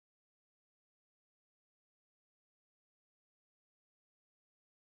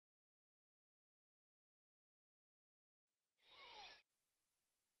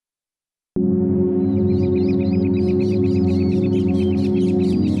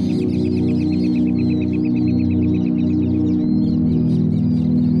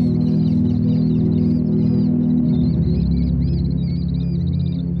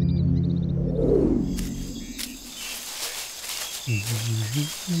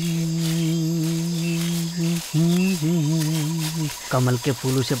कमल के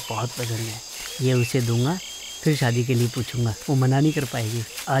फूल उसे बहुत पसंद है, ये उसे दूंगा, फिर शादी के लिए पूछूंगा, वो मना नहीं कर पाएगी।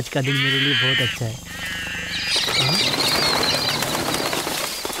 आज का दिन मेरे लिए बहुत अच्छा है।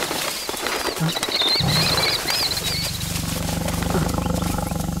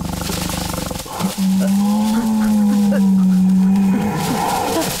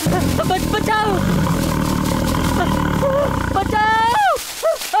 बचाओ, बचाओ।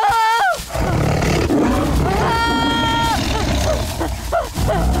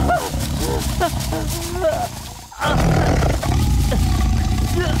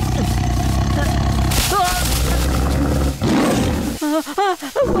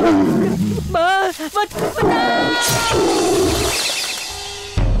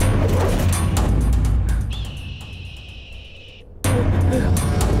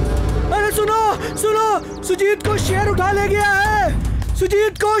 अरे सुनो सुनो, सुजीत को शेर उठा ले गया है,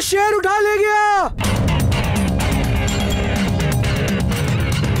 सुजीत को शेर उठा ले गया।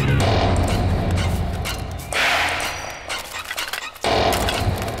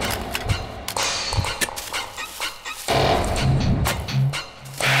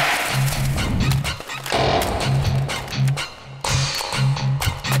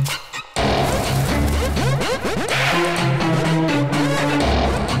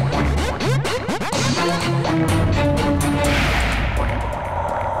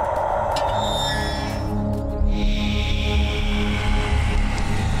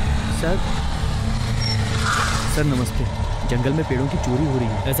 सर नमस्ते। जंगल में पेड़ों की चोरी हो रही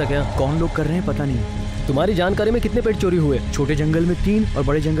है। ऐसा क्या? कौन लोग कर रहे हैं पता नहीं। तुम्हारी जानकारी में कितने पेड़ चोरी हुए? छोटे जंगल में 3 और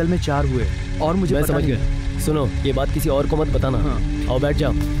बड़े जंगल में 4 हुए। और मुझे मैं समझ गया। सुनो, ये बात किसी और को मत बताना। हाँ। आओ बैठ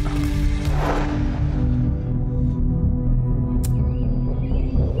जाओ।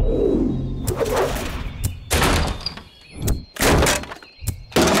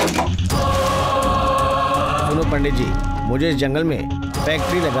 सुनो पंडित जी, मुझे इस जंगल में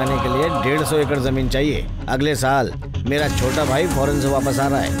फैक्ट्री लगाने के लिए 150 एकड़ जमीन चाहिए। अगले साल मेरा छोटा भाई फॉरेन से वापस आ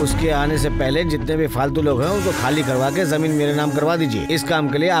रहा है, उसके आने से पहले जितने भी फालतू लोग हैं उनको खाली करवा के जमीन मेरे नाम करवा दीजिए। इस काम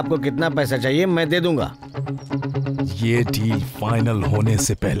के लिए आपको कितना पैसा चाहिए मैं दे दूंगा। ये डील फाइनल होने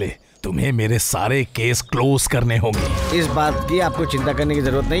से पहले तुम्हें मेरे सारे केस क्लोज करने होंगे। इस बात की आपको चिंता करने की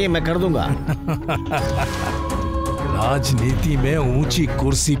जरूरत नहीं है, मैं कर दूंगा। राजनीति में ऊंची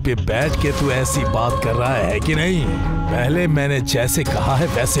कुर्सी पे बैठ के तू ऐसी बात कर रहा है कि नहीं? पहले मैंने जैसे कहा है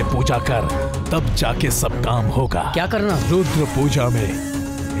वैसे पूजा कर, तब जाके सब काम होगा। क्या करना? रुद्र पूजा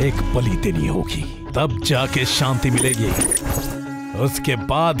में एक बलि देनी होगी, तब जाके शांति मिलेगी। उसके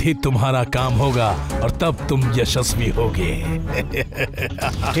बाद ही तुम्हारा काम होगा और तब तुम यशस्वी होगे।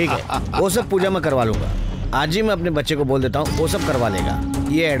 ठीक है, वो सब पूजा में करवा लूंगा। आज ही मैं अपने बच्चे को बोल देता हूँ, वो सब करवा लेगा।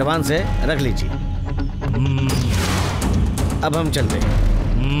 ये एडवांस है, रख लीजिए। अब हम चलते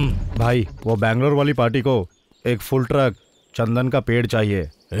हैं। भाई, वो बैंगलोर वाली पार्टी को एक फुल ट्रक चंदन का पेड़ चाहिए।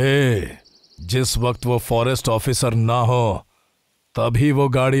 जिस वक्त वो फॉरेस्ट ऑफिसर ना हो तभी वो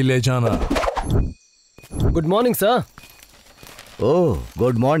गाड़ी ले जाना। Good morning sir. Oh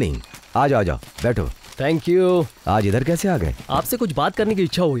good morning. आ जाओ बैठो। Thank you. आज इधर कैसे आ गए? आपसे कुछ बात करने की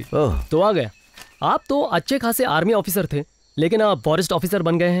इच्छा हुई तो आ गए। आप तो अच्छे खासे आर्मी ऑफिसर थे, लेकिन आप फॉरेस्ट ऑफिसर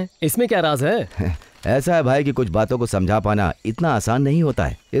बन गए हैं, इसमें क्या राज है? ऐसा है भाई कि कुछ बातों को समझा पाना इतना आसान नहीं होता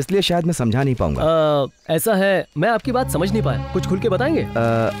है, इसलिए शायद मैं समझा नहीं पाऊंगा। ऐसा है, मैं आपकी बात समझ नहीं पाया, कुछ खुल के बताएंगे?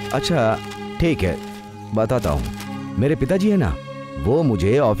 अच्छा ठीक है, बताता हूँ। मेरे पिताजी है ना, वो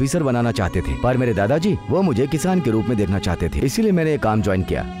मुझे ऑफिसर बनाना चाहते थे, पर मेरे दादाजी वो मुझे किसान के रूप में देखना चाहते थे, इसीलिए मैंने काम ज्वाइन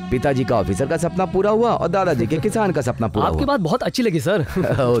किया। पिताजी का ऑफिसर का सपना पूरा हुआ और दादाजी के किसान का सपना पूरा हुआ। आपकी बात बहुत अच्छी लगी sir.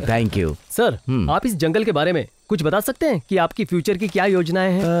 Oh thank you sir. आप इस जंगल के बारे में कुछ बता सकते हैं कि आपकी फ्यूचर की क्या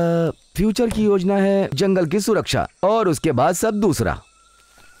योजनाएं हैं? फ्यूचर की योजना है जंगल की सुरक्षा और उसके बाद सब दूसरा।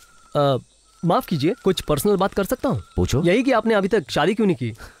 माफ कीजिए, कुछ पर्सनल बात कर सकता हूँ? पूछो। यही कि आपने अभी तक शादी क्यों नहीं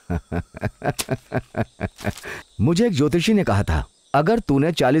की? मुझे एक ज्योतिषी ने कहा था, अगर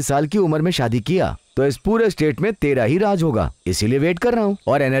तूने 40 साल की उम्र में शादी किया तो इस पूरे स्टेट में तेरा ही राज होगा, इसीलिए वेट कर रहा हूँ।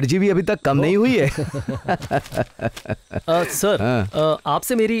 और एनर्जी भी अभी तक कम नहीं हुई है। सर,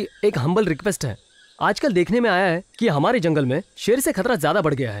 आपसे मेरी एक हम्बल रिक्वेस्ट है। आजकल देखने में आया है कि हमारे जंगल में शेर से खतरा ज्यादा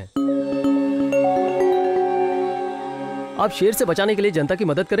बढ़ गया है। आप शेर से बचाने के लिए जनता की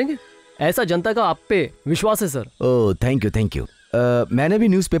मदद करेंगे? ऐसा जनता का आप पे विश्वास है सर। Oh thank you. मैंने भी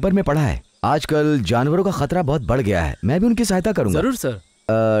न्यूज़पेपर में पढ़ा है, आजकल जानवरों का खतरा बहुत बढ़ गया है, मैं भी उनकी सहायता करूंगा। जरूर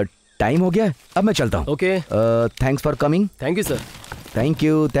सर। टाइम हो गया है, अब मैं चलता हूँ। Okay. Thanks for coming. Thank you sir. Thank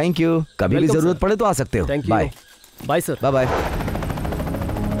you. कभी भी जरूरत पड़े तो आ सकते हो। बाय। Bye sir. बाय।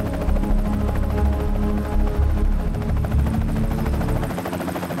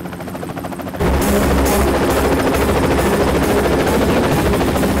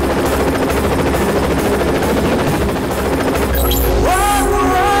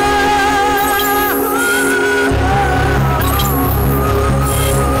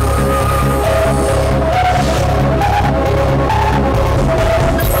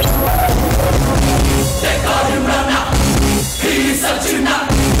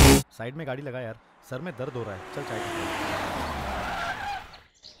 में गाड़ी लगा यार, सर में दर्द हो रहा है। चल चाय पीते हैं।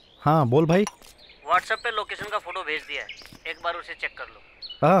 हाँ बोल भाई। व्हाट्सएप पे लोकेशन का फोटो भेज दिया है, एक बार उसे चेक कर लो।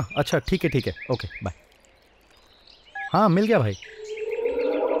 हाँ अच्छा ठीक है, ओके बाय। हाँ मिल गया भाई।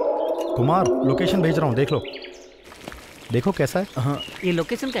 कुमार लोकेशन भेज रहा हूँ, देख लो। देखो कैसा है। हाँ ये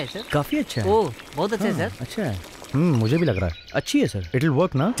लोकेशन का है सर? काफी अच्छा है। ओह बहुत अच्छा है सर। अच्छा है। मुझे भी लग रहा है अच्छी है सर। इट विल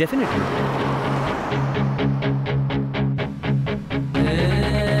वर्क ना। डेफिनेटली।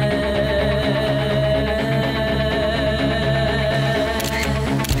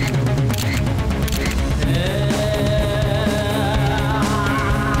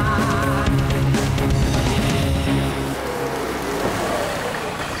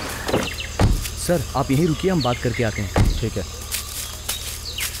 सर आप यहीं रुकिए, हम बात करके आते हैं। ठीक है।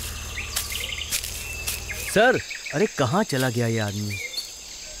 सर अरे कहाँ चला गया ये आदमी?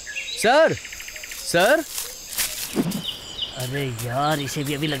 सर सर अरे यार इसे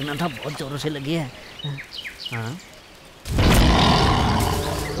भी अभी लगना था, बहुत जोरों से लगी है। हाँ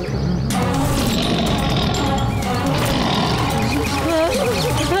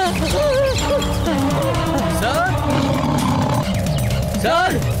सर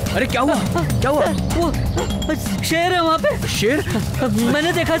सर अरे क्या हुआ? क्या हुआ? वो शेर है वहाँ पे। शेर?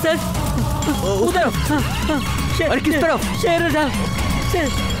 मैंने देखा सर, उधर। अरे किस तरफ? शेर है साहब,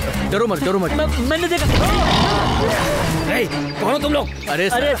 शेर। डरो मत डरो मत। मैंने देखा। कौन हो तुम लोग? अरे अरे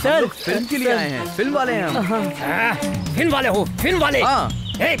सर सर, हम लोग फिल्म के लिए आए हैं, फिल्म वाले हैं हम। फिल्म वाले हो? फिल्म वाले? हाँ।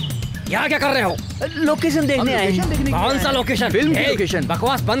 यहाँ क्या कर रहे हो? लोकेशन देखने आए हैं। कौन सा लोकेशन? फिल्म की लोकेशन।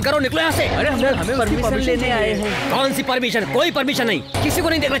 बकवास बंद करो, निकलो यहाँ से। अरे हमें परमिशन लेने आए हैं। कौन सी परमिशन? कोई परमिशन नहीं, किसी को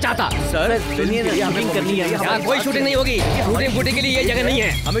नहीं देखना चाहता। सर सुनिए ना, शूटिंग करनी है। यहाँ कोई शूटिंग नहीं होगी, शूटिंग के लिए ये जगह नहीं है।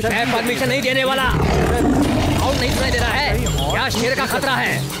 हमें मैं परमिशन नहीं देने वाला। और नहीं सुनाई दे रहा है? यहाँ शेर का खतरा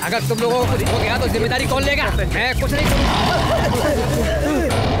है, अगर तुम लोगों को कुछ हो गया तो जिम्मेदारी कौन लेगा? मैं कुछ नहीं करूँगा।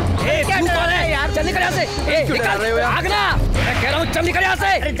 क्या कर रहे हैं यार? चल निकल यहाँ से। भागना, मैं कह रहा हूँ चल निकल यहाँ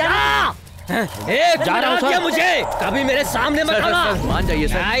से। जा रहा हूँ मुझे कभी मेरे सामने मत आना। मान जाइए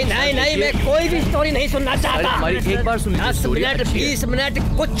सर। नहीं, मैं कोई भी स्टोरी नहीं सुनना चाहता। हमारी एक बार सुनिए। 10 मिनट 20 मिनट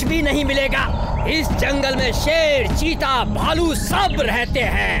कुछ भी नहीं मिलेगा। इस जंगल में शेर, चीता, भालू सब रहते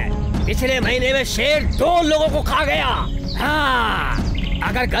हैं। पिछले महीने में शेर 2 लोगों को खा गया। हाँ,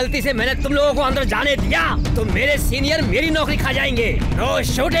 अगर गलती से मैंने तुम लोगों को अंदर जाने दिया तो मेरे सीनियर मेरी नौकरी खा जाएंगे। No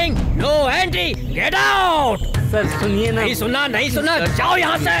shooting, no entry, get out. Sir सुनिए ना। नहीं सुनना, जाओ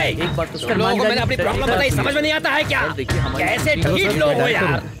यहाँ से। एक बार तो तुम लोगों को मैंने अपनी प्रॉब्लम बताई, समझ में नहीं आता है क्या? कैसे ठीक लोग हो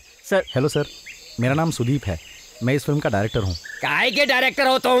यार। सर हेलो सर, मेरा नाम सुदीप है, मैं इस फिल्म का डायरेक्टर हूँ। काहे के डायरेक्टर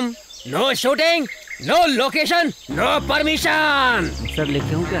हो तुम? No shooting, no location, no permission. Sir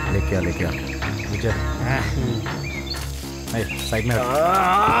लेके हूँ क्या? लेके आ विजय। साइड में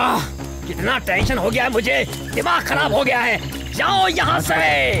कितना टेंशन हो गया है मुझे, दिमाग खराब हो गया है। जाओ यहाँ से।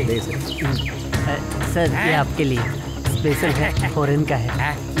 सर ये आपके लिए स्पेशल है, फॉरेन का है।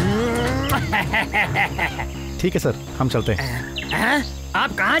 ठीक है सर, हम चलते हैं।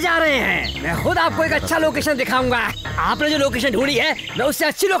 आप कहाँ जा रहे हैं? मैं खुद आपको एक अच्छा लोकेशन दिखाऊंगा। आपने जो लोकेशन ढूंढी है मैं उससे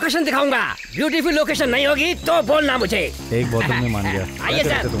अच्छी लोकेशन दिखाऊंगा। ब्यूटीफुल लोकेशन नहीं होगी तो बोलना मुझे। एक बोतल में मान गया। आइए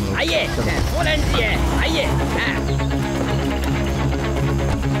सर, आइए, फुल एंट्री है, आइए।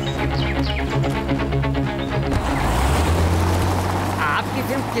 आपकी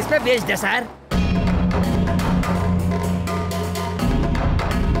फिल्म किस पे बेस्ड है सर?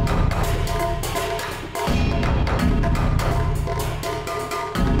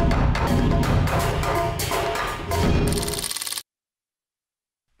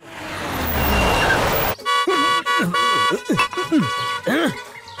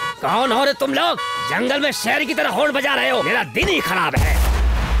 कौन हो रे तुम लोग? जंगल में शेर की तरह हॉर्न बजा रहे हो, मेरा दिन ही खराब है।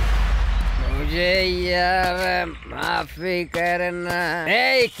 मुझे यार माफी करना।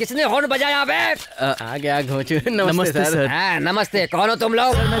 ए, किसने हॉर्न बजाया बे? आ गया घोंचू। नमस्ते सर। हाँ, नमस्ते। कौन हो तुम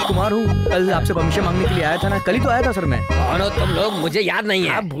लोग? सर मैं कुमार हूँ, कल आपसे परमिशन मांगने के लिए आया था ना। कल ही तो आया था सर मैं। कौन हो तुम लोग? मुझे याद नहीं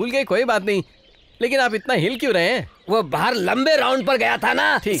है। आप भूल गए, कोई बात नहीं, लेकिन आप इतना हिल क्यों रहे हैं? वो बाहर लंबे राउंड पर गया था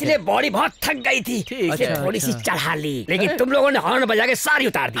ना, इसलिए बॉडी बहुत थक गई थी, इसलिए थोड़ी सी चढ़ा ली। लेकिन तुम लोगों ने हॉर्न बजा के सारी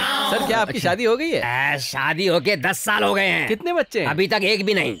उतार दी। सर क्या आपकी शादी हो गई है? शादी होके 10 साल हो गए हैं। कितने बच्चे? अभी तक एक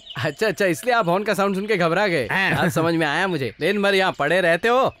भी नहीं। अच्छा, इसलिए आप हॉर्न का साउंड सुन के घबरा गए। अब समझ में आया मुझे। दिन भर यहाँ पड़े रहते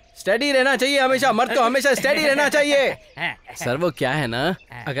हो, स्टडी रहना चाहिए हमेशा। मर्द तो हमेशा स्टडी रहना चाहिए। सर वो क्या है ना,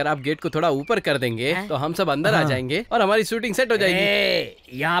 अगर आप गेट को थोड़ा ऊपर कर देंगे तो हम सब अंदर आ जाएंगे और हमारी शूटिंग सेट हो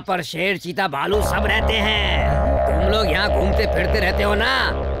जाएगी। यहाँ पर शेर, चीता, भालू सब रहते हैं। तुम लोग यहाँ घूमते फिरते रहते हो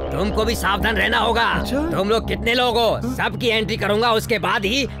ना, तुमको भी सावधान रहना होगा। तुम लोग कितने लोग हो? सबकी एंट्री करूंगा, उसके बाद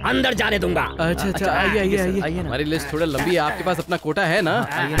ही अंदर जाने दूंगा। अच्छा, आइए। हमारी लिस्ट थोड़ा लंबी है, आपके पास अपना कोटा है ना?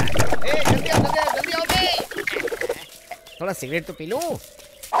 थोड़ा सिगरेट तो पी लूं।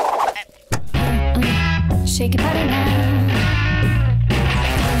 Shake your body now.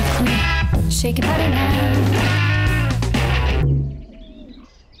 Shake your body now.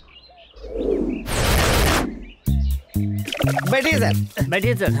 बैठिए सर।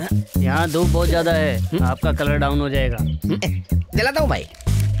 बैठिए सर। यहाँ धूप बहुत ज्यादा है, आपका कलर डाउन हो जाएगा। जलाता हूँ भाई।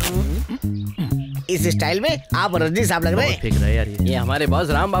 इस स्टाइल में आप रजनी साहब लग रहे हैं। फेंक रहे यार ये हमारे बॉस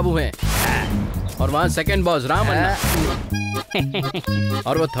राम बाबू हैं और वहाँ सेकंड बॉस राम अन्ना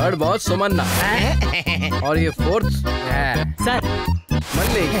और वो थर्ड बॉस सुमन्ना और ये फोर्थ सर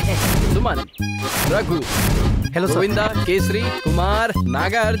मल्लिक, सुमन, रघु, हेलो सर। गोविंदा, केसरी, कुमार,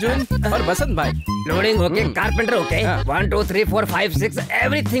 नागा अर्जुन और बसंत भाई। Loading okay, carpenter okay, 1 2 3 4 5 6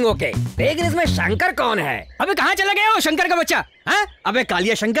 everything okay. लेकिन इसमें शंकर कौन है? अबे कहाँ चला गया वो शंकर का बच्चा? हाँ? अबे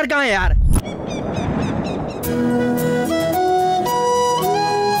कालिया शंकर कहाँ है यार?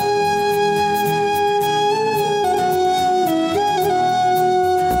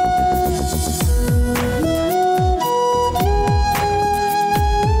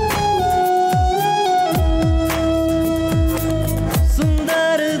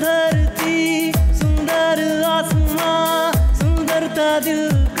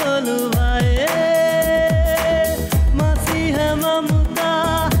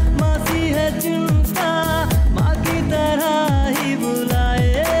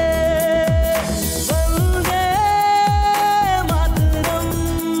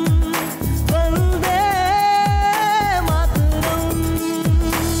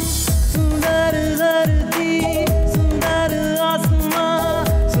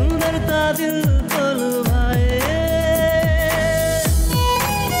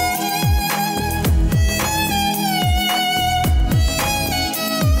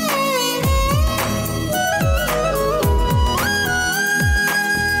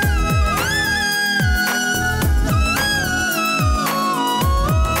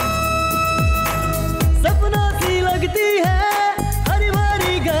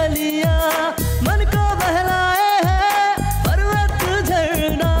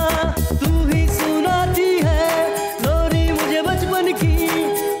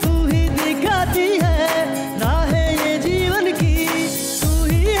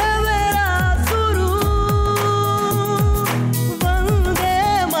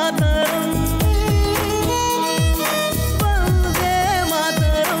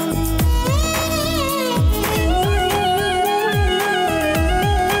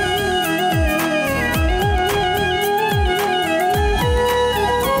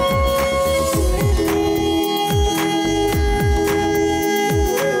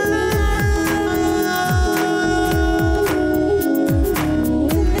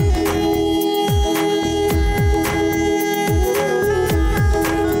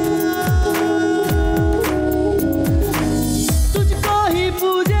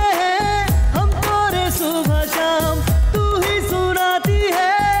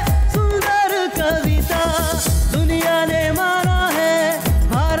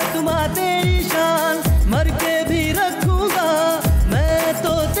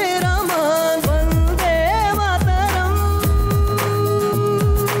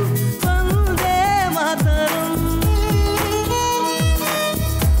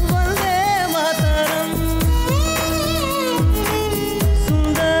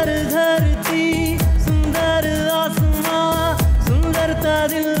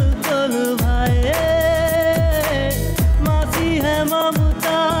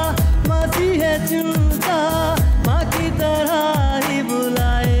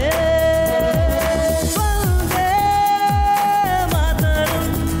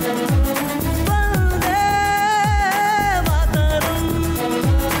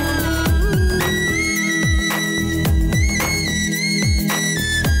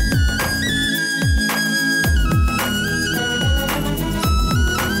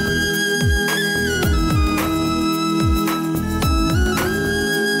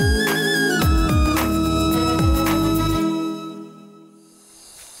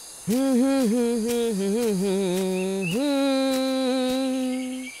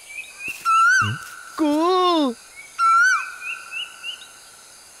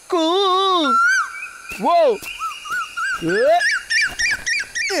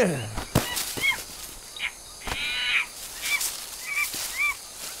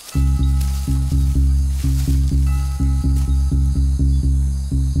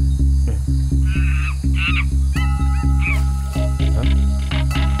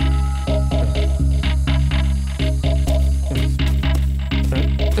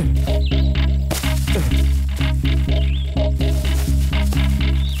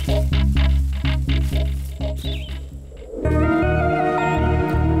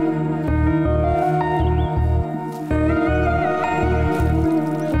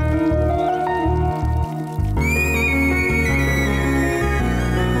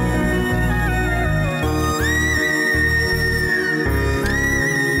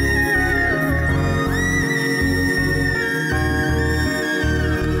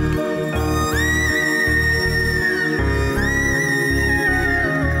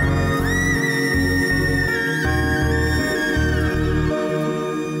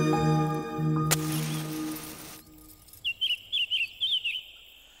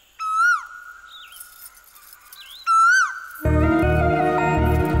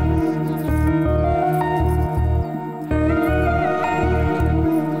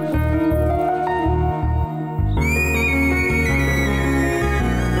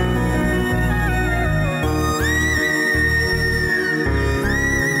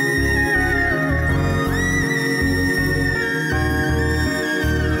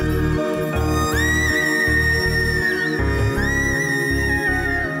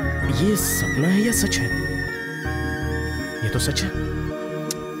 सच।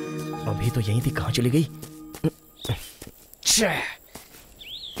 अभी तो यहीं थी, कहाँ चली गई?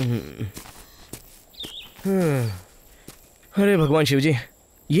 अरे भगवान शिव जी,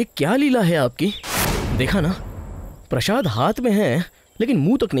 ये क्या लीला है आपकी? देखा ना, प्रसाद हाथ में है लेकिन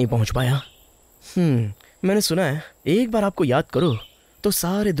मुंह तक नहीं पहुंच पाया। मैंने सुना है एक बार आपको याद करो तो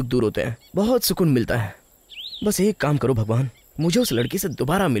सारे दुख दूर होते हैं, बहुत सुकून मिलता है। बस एक काम करो भगवान, मुझे उस लड़की से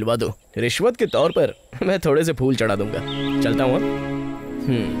दोबारा मिलवा दो। रिश्वत के तौर पर मैं थोड़े से फूल चढ़ा दूंगा। चलता हूँ अब।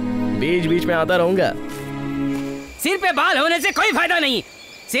 बीच बीच में आता रहूंगा। सिर पे बाल होने से कोई फायदा नहीं,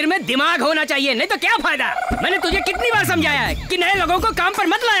 सिर में दिमाग होना चाहिए, नहीं तो क्या फायदा। मैंने तुझे कितनी बार समझाया है कि नए लोगों को काम पर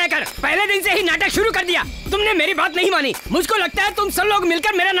मत लाया कर। पहले दिन से ही नाटक शुरू कर दिया, तुमने मेरी बात नहीं मानी। मुझको लगता है तुम सब लोग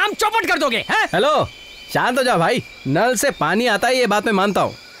मिलकर मेरा नाम चौपट कर दोगे। हेलो, शांत हो जा भाई। नल से पानी आता है ये बात मैं मानता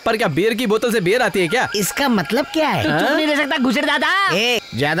हूँ, पर क्या बियर की बोतल से बियर आती है क्या? इसका मतलब क्या है? तू नहीं रह सकता गुजर दादा।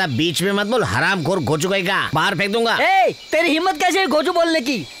 ज्यादा बीच में मत बोल, हरामखोर घोचू का बाहर फेंक दूंगा। तेरी हिम्मत कैसे है घोचू बोलने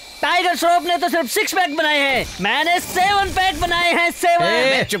की? टाइगर श्रॉफ ने तो सिर्फ 6 पैक बनाए हैं, मैंने 7 पैक बनाए हैं।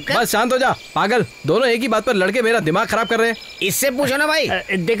 7। चुप कर। बस शांत हो जा पागल। दोनों एक ही बात पर लड़के मेरा दिमाग खराब कर रहे हैं। इससे पूछो ना भाई।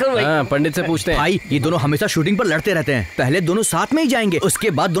 देखो भाई, पंडित से पूछते हैं। भाई ये दोनों हमेशा शूटिंग पर लड़ते रहते हैं, पहले दोनों साथ में ही जाएंगे, उसके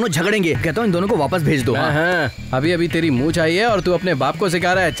बाद दोनों झगड़ेंगे। कहता हूँ इन दोनों को वापस भेज दो। हाँ, अभी अभी तेरी मुंह चाहिए और तू अपने बाप को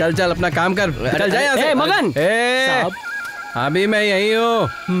सिखा रहा है। चल चल अपना काम कर, चल जा यहाँ से। मगन अभी मैं यही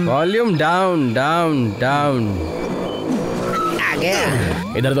हूँ। Volume down down down.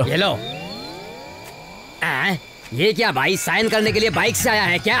 इधर दो। ये लो। ये क्या भाई, साइन करने के लिए बाइक से आया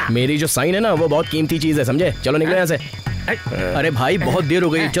है क्या? मेरी जो साइन है ना वो बहुत कीमती चीज है, समझे? चलो निकले यहाँ से। अरे भाई बहुत देर हो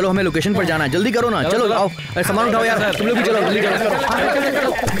गई, चलो हमें लोकेशन पर जाना है, जल्दी करो ना। चलो आओ, सामान उठाओ यार, तुम लोग भी चलो, जल्दी चलो।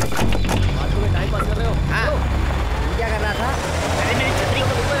 क्या कर रहा था?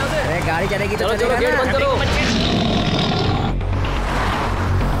 अरे गाड़ी चलेगी तो चलो, गेट बंद करो।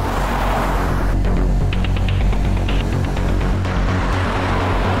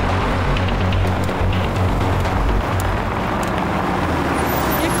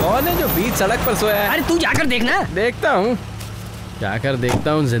 कौन है जो बीच सड़क पर सोया है? अरे तू जाकर देखना। देखता हूँ, जाकर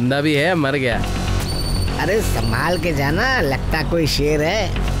देखता हूँ, जिंदा भी है मर गया। अरे संभाल के जाना, लगता कोई शेर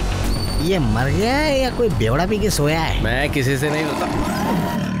है। ये मर गया है या कोई बेवड़ा पी के सोया है? मैं किसी से नहीं होता।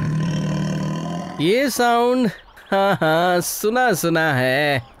 ये साउंड हाँ सुना सुना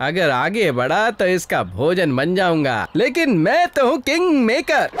है। अगर आगे बढ़ा तो इसका भोजन बन जाऊंगा, लेकिन मैं तो हूँ किंग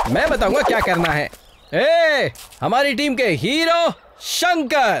मेकर। मैं बताऊंगा क्या करना है। हमारी टीम के हीरो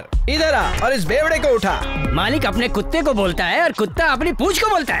शंकर, इधर आ और इस बेवड़े को उठा। मालिक अपने कुत्ते को बोलता है और कुत्ता अपनी पूंछ को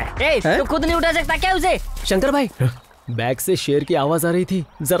बोलता है। तू खुद नहीं उठा सकता क्या उसे? शंकर भाई, बैग से शेर की आवाज आ रही थी,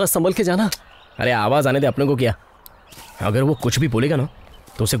 जरा संभल के जाना। अरे आवाज आने दे, अपने को क्या। अगर वो कुछ भी बोलेगा ना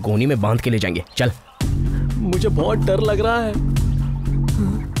तो उसे गोनी में बांध के ले जाएंगे। चल। मुझे बहुत डर लग रहा है।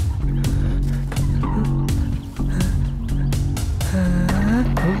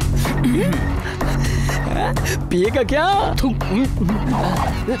 पिएगा क्या?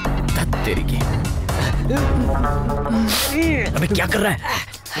 तेरी की। अबे क्या कर रहा है?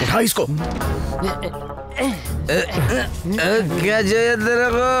 उठा इसको। क्या चाहिए तेरे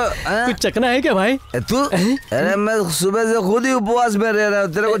को? कुछ चखना है क्या भाई? तू? अरे मैं सुबह से खुद ही उपवास में रह रहा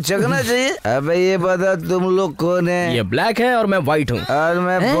हूँ, तेरे को चखना चाहिए? अबे ये बता तुम लोग कौन है? ये ब्लैक है और मैं व्हाइट हूँ। और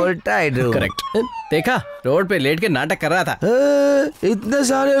मैं फुल टाइट हूँ। करेक्ट। देखा, रोड पे लेट के नाटक कर रहा था। इतने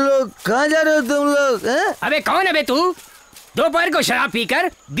सारे लोग, कहाँ जा रहे हो तुम लोग? अबे कौन है बे तू? दोपहर को शराब पीकर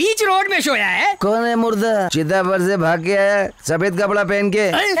बीच रोड में सोया है। कौन है मुर्दा? चिता पर से भाग के आया, सफेद कपड़ा पहन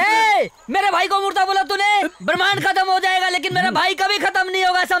के। मेरे भाई को मुर्दा बोला तूने? ब्रह्मांड खत्म हो जाएगा लेकिन मेरा भाई कभी खत्म नहीं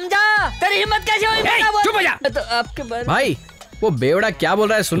होगा, समझा? तेरी हिम्मत कैसे हुई? चुप हो जा। तो आपके भाई वो बेवड़ा क्या बोल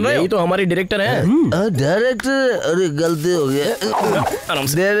रहा है, सुन रहे हो? यही तो हमारी डायरेक्टर है। डायरेक्टर? अरे गलती हो गया।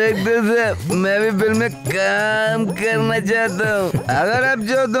 डायरेक्टर से मैं भी फिल्म में काम करना चाहता हूँ। अगर आप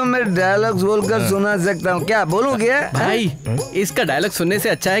जो तो मैं डायलॉग बोलकर सुना सकता हूँ। क्या बोलूँ क्या? भाई इसका डायलॉग सुनने से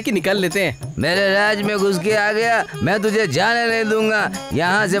अच्छा है कि निकल लेते हैं। मेरे राज में घुस के आ गया, मैं तुझे जाने नहीं दूंगा।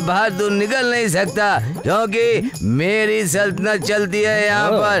 यहाँ से बाहर तू निकल नहीं सकता, क्योंकि मेरी सल्तनत चलती है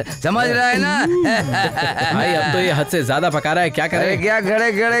यहाँ पर, समझ रहा है ना? भाई अब तो ये हद से ज्यादा पका रहा है, क्या करें? क्या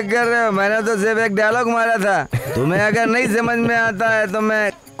खड़े खड़े कर रहे हो? मैंने तो सिर्फ एक डायलॉग मारा था। तुम्हें अगर नहीं समझ में आता है तो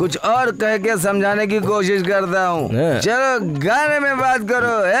मैं कुछ और कह के समझाने की कोशिश करता हूँ। चलो गाने में बात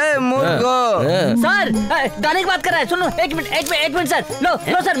करो। मूर्खो। सर गाने की बात कर रहा है, सुनो। एक मिनट सर।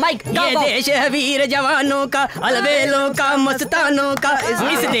 लो सर माइक। ये देश है वीर जवानों का, अलबेलों का, मस्तानों का।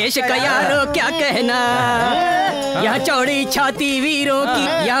 इस देश का यारो क्या कहना। यहाँ चौड़ी छाती वीरों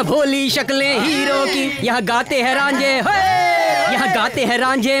की, यहाँ भोली शक्लें हीरो की। यहाँ गाते हैं रांझे, यहाँ गाते हैं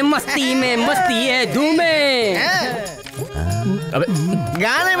रांझे, मस्ती में मस्ती है धूमे। अबे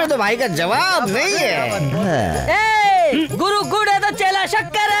गाने में तो भाई का जवाब नहीं है। गुरु गुड़ है तो चेला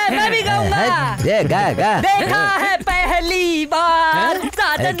शक्कर है, मैं भी गाऊंगा। देखा है पहली बार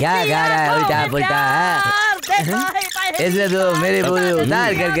साजन क्या गा रहा है उल्टा पुल्टा? इसलिए तो मेरी पूरी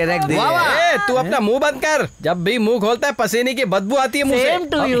उतार करके रख दी। तू अपना मुंह बंद कर, जब भी मुंह खोलता है पसीने की बदबू आती है मुंह से। Same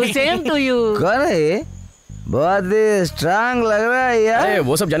to you, same to you. कौन है ये? बहुत ही स्ट्रांग लग रहा है यार। अरे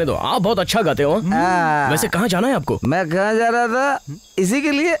वो सब जाने दो, आप बहुत अच्छा गाते हो। वैसे कहाँ जाना है आपको? मैं कहाँ जा रहा था इसी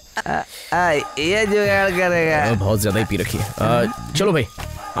के लिए ये जुगाड़ करेगा। बहुत ज्यादा ही पी रखी है। चलो भाई,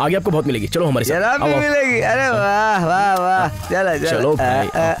 आगे आपको बहुत मिलेगी, चलो हमारे साथ। शराब भी मिलेगी? अरे वाह वाह वाह, चलो चलो भाई।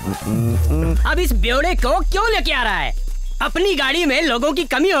 अब इस ब्योड़े को क्यों लेके आ रहा है? अपनी गाड़ी में लोगों की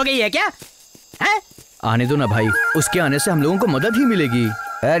कमी हो गई है क्या? है? आने दो ना भाई, उसके आने से हम लोगों को मदद ही मिलेगी।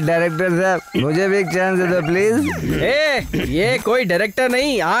 डायरेक्टर साहब मुझे भी एक चांस दे दो प्लीज। ये कोई डायरेक्टर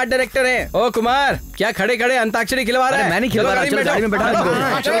नहीं, आर्ट डायरेक्टर है। ओ कुमार, क्या खड़े खड़े अंताक्षरी खिलवा रहा है? मैं नहीं खिलवा रहा, चलो गाड़ी में बैठा दो।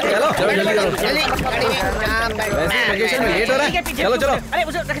 चलो जल्दी करो, वैसे लोकेशन में लेट हो रहा है। चलो चलो।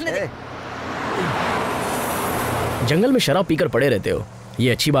 जंगल में शराब पीकर पड़े रहते हो,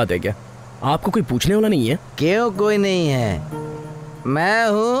 ये अच्छी बात है क्या? आपको कोई पूछने वाला नहीं है? क्यों कोई नहीं है? मैं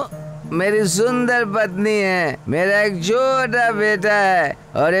हूँ, मेरी सुंदर पत्नी है, मेरा एक छोटा बेटा है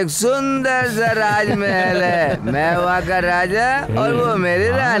और एक सुंदर सा राजमहल है। मैं वहाँ का राजा और वो मेरी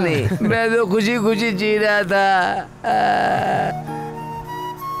रानी। मैं तो खुशी खुशी जी रहा था।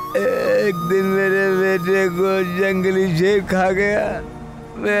 एक दिन मेरे बेटे को जंगली शेर खा गया,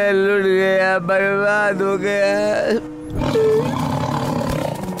 मैं लुट गया, बर्बाद हो गया।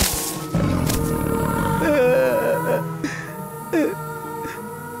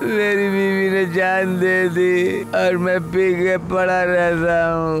 मेरी बीवी ने जान दे दी और मैं पी के पड़ा रहता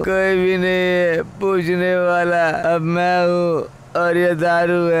हूँ। कोई भी नहीं है पूछने वाला। अब मैं हूँ और ये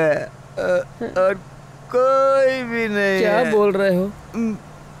दारू है और कोई भी नहीं। क्या बोल रहे हो?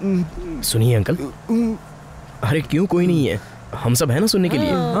 सुनिए अंकल। अरे क्यों कोई नहीं है? हम सब है ना सुनने के लिए।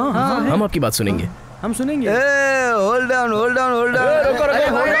 हम आपकी बात सुनेंगे। हम सुनेंगे। Hold down hold down hold down.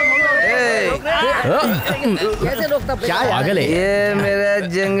 कैसे रोकता? क्या पागल है? ये मेरा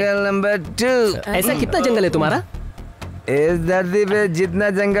जंगल नंबर 2। ऐसा कितना जंगल है तुम्हारा? इस धरती पे जितना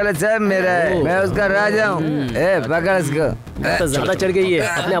जंगल है सब मेरा है। मैं उसका राजा हूँ। पकड़ इसको। तो ज्यादा चढ़ गई है,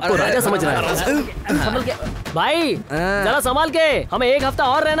 अपने आप को राजा समझ रहा है। संभल के भाई, जरा संभाल के। हमें एक हफ्ता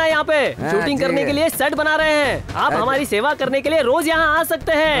और रहना है यहाँ पे। शूटिंग करने के लिए सेट बना रहे हैं। आप हमारी सेवा करने के लिए रोज यहाँ आ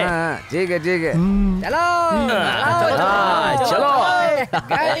सकते हैं। ठीक है ठीक है। चलो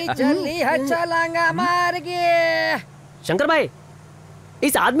गाड़ी चली है, चलांगा मार के। शंकर भाई,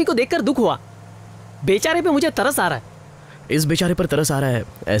 इस आदमी को देखकर दुख हुआ। बेचारे पे मुझे तरस आ रहा है। इस बेचारे पर तरस आ रहा है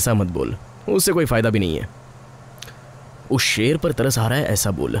ऐसा मत बोल, उससे कोई फायदा भी नहीं है। उस शेर पर तरस आ रहा है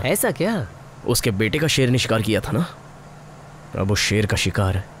ऐसा बोल। ऐसा क्या? उसके बेटे का शेर ने शिकार किया था ना, अब उस शेर का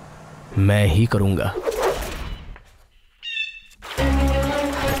शिकार मैं ही करूंगा।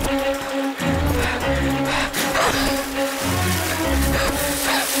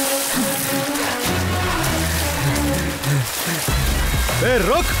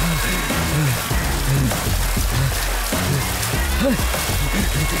 रुक।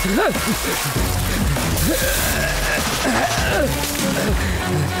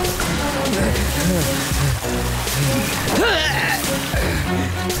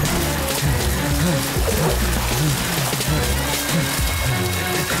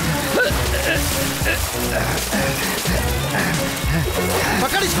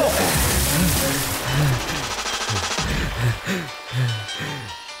 पकड़ इसको।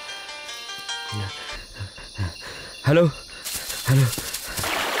 Hello hello.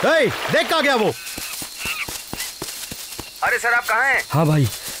 देख कहाँ गया वो? अरे सर आप कहाँ हैं? हाँ भाई,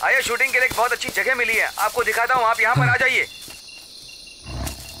 आइए शूटिंग के लिए एक बहुत अच्छी जगह मिली है, आपको दिखाता हूँ, आप यहाँ पर आ जाइए।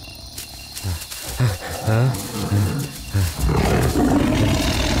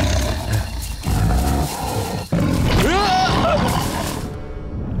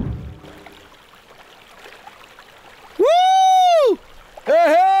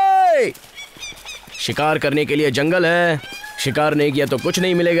 शिकार करने के लिए जंगल है, शिकार नहीं किया तो कुछ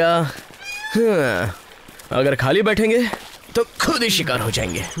नहीं मिलेगा। अगर खाली बैठेंगे तो खुद ही शिकार हो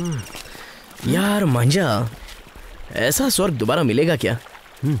जाएंगे। यार मांझा, ऐसा स्वर्ग दोबारा मिलेगा क्या?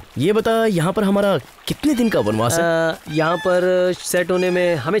 ये बता, यहाँ पर हमारा कितने दिन का वनवास है? यहाँ पर सेट होने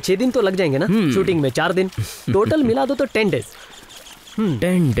में हमें 6 दिन तो लग जाएंगे ना। शूटिंग में 4 दिन, टोटल मिला दो तो 10 डेज।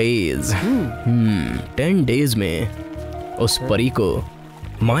 10 डेज। 10 डेज में उस परी को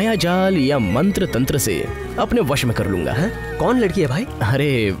माया जाल या मंत्र तंत्र से अपने वश में कर लूंगा। है? कौन लड़की है भाई?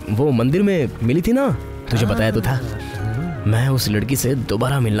 अरे वो मंदिर में मिली थी ना, तुझे बताया तो था। मैं उस लड़की से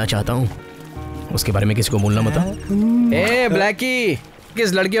दोबारा मिलना चाहता हूँ। उसके बारे में किसी को बोलना मत। ए ब्लैकी,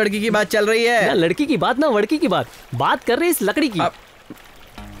 किस लड़की वड़की की बात चल रही है? ना लड़की की बात ना वड़की की बात कर रहे इस लकड़ी की।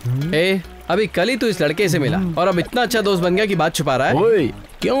 अभी कल ही तू इस लड़के से मिला और अब इतना अच्छा दोस्त बन गया कि बात छुपा रहा है। ओए,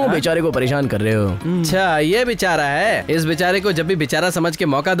 क्यों बेचारे को परेशान कर रहे हो? अच्छा ये बेचारा है। इस बेचारे को जब भी बेचारा समझ के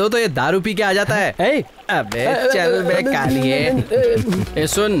मौका दो तो ये दारू पी के आ जाता है। अबे चल बे कालिए।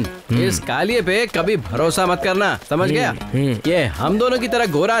 सुन, इस कालिए पे कभी भरोसा मत करना, समझ गया? ये हम दोनों की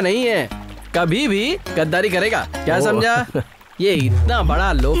तरह गोरा नहीं है, कभी भी गद्दारी करेगा, क्या समझा? ये इतना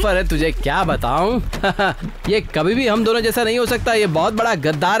बड़ा लोफर है, तुझे क्या बताऊं। ये कभी भी हम दोनों जैसा नहीं हो सकता, ये बहुत बड़ा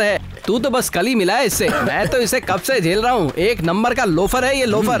गद्दार है। तू तो बस कल ही मिला है इससे, मैं तो इसे कब से झेल रहा हूँ। एक नंबर का लोफर है ये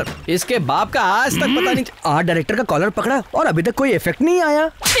लोफर। इसके बाप का आज तक पता नहीं। आर्ट डायरेक्टर का कॉलर पकड़ा और अभी तक कोई इफेक्ट नहीं आया।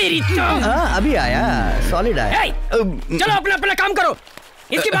 अभी आया, सॉलिड आया। चलो अपना अपना काम करो,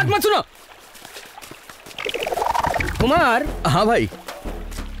 इसकी बात मत सुनो। कुमार। हाँ भाई,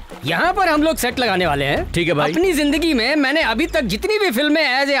 यहाँ पर हम लोग सेट लगाने वाले हैं। ठीक है भाई। अपनी जिंदगी में मैंने अभी तक जितनी भी फिल्में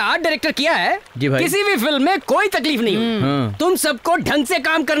एज ए आर्ट डायरेक्टर किया है, जी भाई। किसी भी फिल्म में कोई तकलीफ नहीं हुई। तुम सबको ढंग से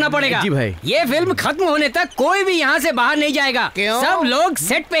काम करना पड़ेगा। जी भाई। ये फिल्म खत्म होने तक कोई भी यहाँ से बाहर नहीं जाएगा। सब लोग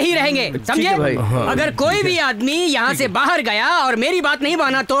सेट पे ही रहेंगे, समझे? अगर कोई भी आदमी यहाँ से बाहर गया और मेरी बात नहीं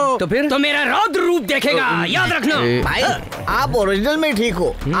माना तो फिर तो मेरा रौद्र रूप देखेगा, याद रखना। भाई आप ओरिजिनल में ठीक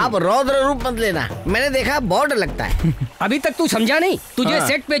हो, आप रौद्र रूप मत लेना, मैंने देखा बहुत डर लगता है। अभी तक तू समझा नहीं? तुझे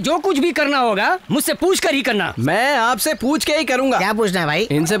सेट पे जो कुछ भी करना होगा मुझसे पूछ कर ही करना। मैं आपसे पूछ के ही करूंगा। क्या पूछना है भाई?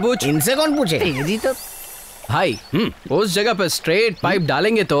 इनसे पूछ। इनसे कौन पूछे? तेरी तो भाई उस जगह पर स्ट्रेट पाइप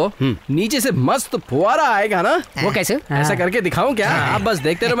डालेंगे तो नीचे से मस्त फुहारा आएगा ना। वो कैसे? ऐसा करके दिखाऊं क्या? आप बस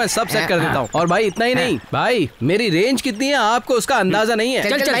देखते रहो, मैं सब सेट कर देता हूँ। और भाई इतना ही नहीं, भाई मेरी रेंज कितनी है आपको उसका अंदाजा नहीं है।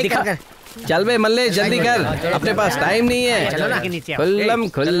 चल दिखा। चल बे मल्ले जल्दी कर, अपने पास टाइम नहीं है। खुल्लम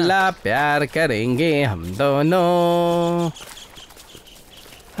खुल्ला प्यार करेंगे हम दोनों।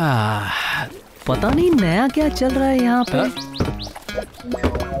 पता नहीं नया क्या चल रहा है यहाँ पे।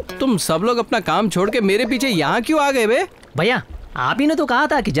 तुम सब लोग अपना काम छोड़ के मेरे पीछे यहाँ क्यों आ गए बे? भैया आप ही ने तो कहा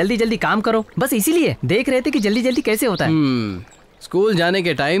था कि जल्दी जल्दी काम करो, बस इसीलिए देख रहे थे कि जल्दी जल्दी कैसे होता है। स्कूल जाने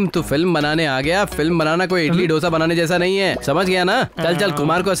के टाइम तू फिल्म बनाने आ गया। फिल्म बनाना कोई इडली डोसा बनाने जैसा नहीं है, समझ गया ना? चल चल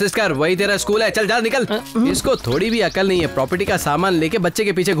कुमार को असिस्ट कर, वही तेरा स्कूल है। चल जा निकल। इसको थोड़ी भी अकल नहीं है, प्रॉपर्टी का सामान लेके बच्चे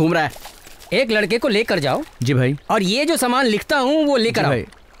के पीछे घूम रहा है। एक लड़के को लेकर जाओ। जी भाई। और ये जो सामान लिखता हूँ वो लेकर आओ।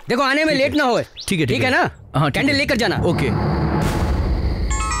 देखो आने में लेट ना हो। ठीक है ना? हाँ, कैंडल लेकर जाना। ओके।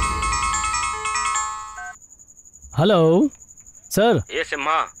 Hello sir. ये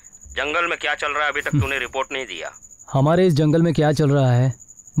सिम्हा, जंगल में क्या चल रहा है? अभी तक तूने रिपोर्ट नहीं दिया। हमारे इस जंगल में क्या चल रहा है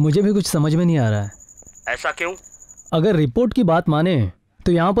मुझे भी कुछ समझ में नहीं आ रहा है। ऐसा क्यों? अगर रिपोर्ट की बात माने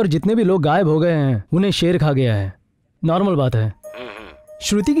तो यहाँ पर जितने भी लोग गायब हो गए हैं उन्हें शेर खा गया है। नॉर्मल बात है।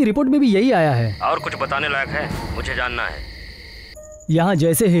 श्रुति की रिपोर्ट में भी यही आया है। और कुछ बताने लायक है? मुझे जानना है। यहाँ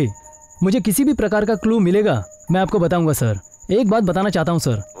जैसे ही मुझे किसी भी प्रकार का क्लू मिलेगा मैं आपको बताऊंगा सर। एक बात बताना चाहता हूँ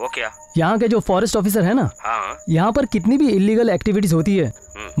सर। वो क्या? यहाँ के जो फॉरेस्ट ऑफिसर है ना, हाँ। यहाँ पर कितनी भी इलीगल एक्टिविटीज होती है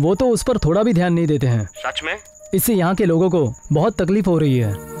वो तो उस पर थोड़ा भी ध्यान नहीं देते हैं। सच में? इससे यहाँ के लोगों को बहुत तकलीफ हो रही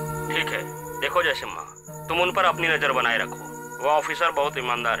है। ठीक है, देखो जय सिम्हा, तुम उन पर अपनी नजर बनाए रखो। वो ऑफिसर बहुत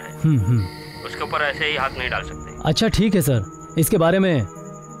ईमानदार है, उसके ऊपर ऐसे ही हाथ नहीं डाल सकते। अच्छा ठीक है सर, इसके बारे में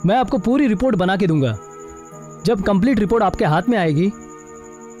मैं आपको पूरी रिपोर्ट बना के दूंगा। जब कंप्लीट रिपोर्ट आपके हाथ में आएगी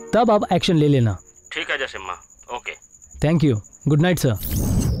तब आप एक्शन ले लेना। ठीक है जय Simha, okay. Thank you, good night sir.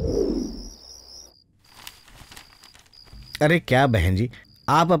 अरे क्या बहन जी,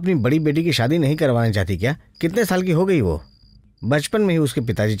 आप अपनी बड़ी बेटी की शादी नहीं करवाना चाहती क्या? कितने साल की हो गई वो? बचपन में ही उसके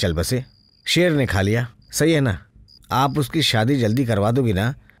पिताजी चल बसे, शेर ने खा लिया, सही है ना? आप उसकी शादी जल्दी करवा दोगी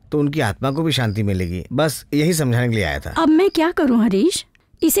ना तो उनकी आत्मा को भी शांति मिलेगी। बस यही समझाने के लिए आया था। अब मैं क्या करूं हरीश?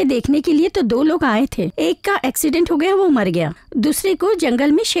 इसे देखने के लिए तो 2 लोग आए थे, एक का एक्सीडेंट हो गया, वो मर गया, दूसरे को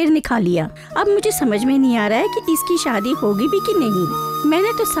जंगल में शेर ने खा लिया। अब मुझे समझ में नहीं आ रहा है कि इसकी शादी होगी भी कि नहीं।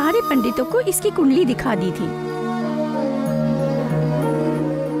 मैंने तो सारे पंडितों को इसकी कुंडली दिखा दी थी।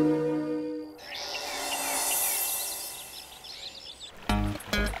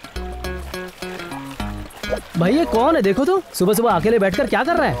 भाई ये कौन है? देखो तो, सुबह सुबह अकेले बैठकर क्या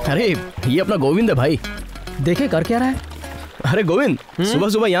कर रहा है? अरे ये अपना गोविंद है भाई। देखे कर क्या रहा है? अरे गोविंद, सुबह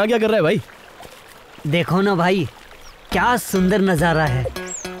सुबह यहाँ क्या कर रहा है भाई? देखो ना भाई, क्या सुंदर नजारा है।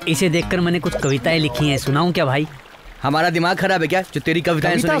 इसे देखकर मैंने कुछ कविताएं लिखी हैं, सुनाऊं क्या भाई? हमारा दिमाग खराब है क्या जो तेरी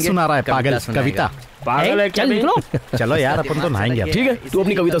कविताएं सुनाएंगे? सुना रहा है पागल। कविता पागल है क्या? चल निकलो। चलो यार, अपन तो नहाएंगे। ठीक है, तू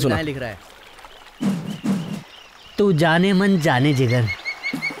अपनी कविता सुना। लिख रहा है। तू जाने मन जाने जिगर,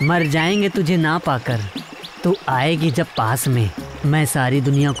 मर जाएंगे तुझे ना पाकर। तू आएगी जब पास में, मैं सारी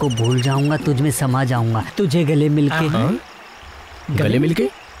दुनिया को भूल जाऊंगा, तुझ में समा जाऊंगा। तुझे गले मिलके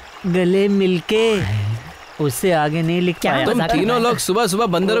गले मिलके उससे आगे नहीं लिख पाया। तुम तीनों लोग सुबह सुबह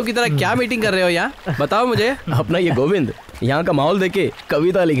बंदरों की तरह क्या मीटिंग कर रहे हो यहाँ? बताओ मुझे। अपना ये गोविंद यहाँ का माहौल देख के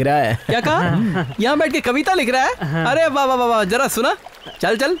कविता लिख रहा है। क्या कहा? यहाँ बैठ के कविता लिख रहा है? अरे वाह वाह वाह, जरा सुना।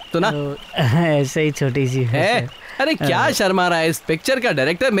 चल चल सुना। ऐसे ही छोटी सी है। अरे क्या शर्मा रहा है? इस पिक्चर का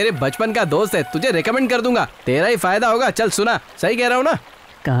डायरेक्टर मेरे बचपन का दोस्त है, तुझे रेकमेंड कर दूंगा, तेरा ही फायदा होगा। चल सुना, सही कह रहा हूँ ना?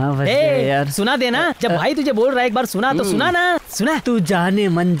 कहाँ यार सुना देना, जब भाई तुझे बोल रहा है एक बार सुना तो सुना ना। सुना। तू जाने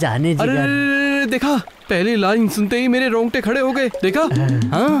मन जाने जिगर। अरे देखा, पहली लाइन सुनते ही मेरे रोंगटे खड़े हो गए। देखा?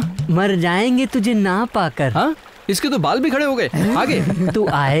 हाँ, मर जाएंगे तुझे ना पाकर। हाँ, इसके तो बाल भी खड़े हो गए। आगे तू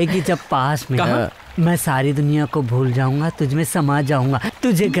आएगी जब पास में। कहाँ? मैं सारी दुनिया को भूल जाऊंगा, तुझ में समा जाऊंगा,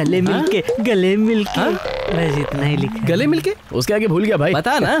 तुझे गले मिलके बस इतना ही लिखा। गले मिलके? उसके आगे भूल गया भाई।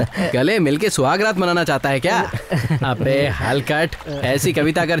 बता ना, गले मिलके सुहागरात मनाना चाहता है क्या? अबे हलकट, ऐसी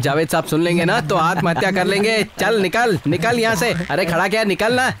कविता अगर जावेद साहब सुन लेंगे ना तो आत्महत्या कर लेंगे। चल निकल निकल यहाँ से। अरे खड़ा क्या,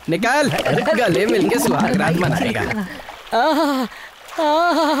 निकल ना, निकल। गले मिलके सुहागरात मनाएगा।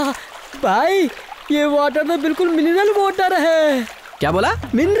 भाई ये वाटर तो बिल्कुल मिनरल वाटर है। क्या बोला?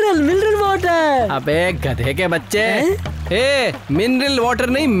 Mineral water. अबे गधे के बच्चे, ए मिनरल वाटर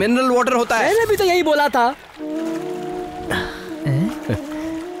नहीं, मिनरल वाटर होता है। मैंने भी तो यही बोला था।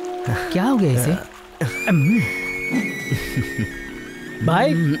 क्या हो गया इसे?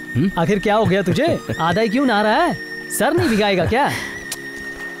 भाई आखिर क्या हो गया तुझे? आधा ही क्यों नहा रहा है? सर नहीं भिगाएगा क्या?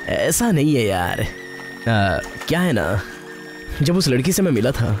 ऐसा नहीं है यार। क्या है ना, जब उस लड़की से मैं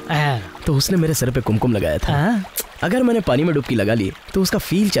मिला था तो उसने मेरे सर पे कुमकुम लगाया था। अगर मैंने पानी में डुबकी लगा ली तो उसका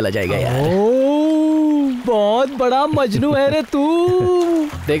फील चला जाएगा यार। बहुत बड़ा मजनू है रे तू।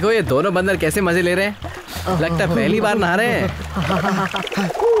 देखो ये दोनों बंदर कैसे मजे ले रहे हैं, लगता है पहली बार नहा रहे हैं।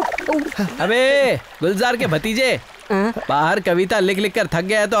 अबे गुलजार के भतीजे, बाहर कविता लिख लिख कर थक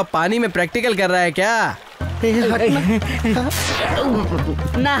गया है तो अब पानी में प्रैक्टिकल कर रहा है क्या?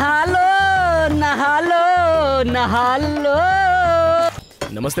 नहा लो नहा लो नहा लो।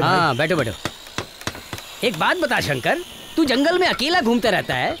 नमस्ते। हाँ बैठो बैठो। एक बात बता शंकर, तू जंगल में अकेला घूमता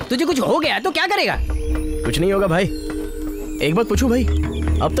रहता है, तुझे कुछ हो गया तो क्या करेगा? कुछ नहीं होगा भाई। एक बात पूछूं भाई,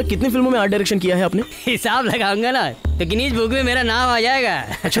 अब तक कितनी फिल्मों में आर्ट डायरेक्शन किया है आपने? हिसाब लगाऊंगा ना तो गिनीज बुक में मेरा नाम आ जाएगा।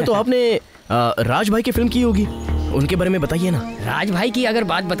 अच्छा तो आपने राज भाई की फिल्म की होगी, उनके बारे में बताइए ना। राज भाई की अगर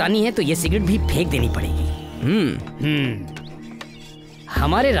बात बतानी है तो ये सिगरेट भी फेंक देनी पड़ेगी।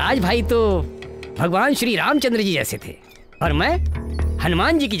 हमारे राज भाई तो भगवान श्री रामचंद्र जी जैसे थे और मैं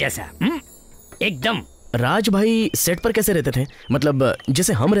हनुमान जी की जैसा। एकदम। राज भाई सेट पर कैसे रहते थे? मतलब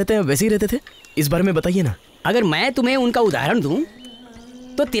जैसे हम रहते हैं वैसे ही रहते थे? इस बारे में बताइए ना। अगर मैं तुम्हें उनका उदाहरण दूं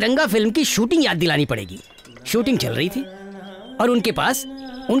तो तिरंगा फिल्म की शूटिंग याद दिलानी पड़ेगी। शूटिंग चल रही थी और उनके पास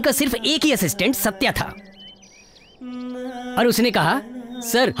उनका सिर्फ एक ही असिस्टेंट सत्या था और उसने कहा,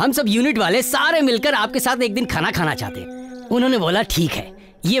 सर हम सब यूनिट वाले सारे मिलकर आपके साथ एक दिन खाना खाना चाहते हैं। उन्होंने बोला ठीक है,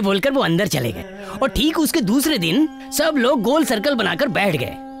 ये बोलकर वो अंदर चले गए और ठीक उसके दूसरे दिन सब लोग गोल सर्कल बनाकर बैठ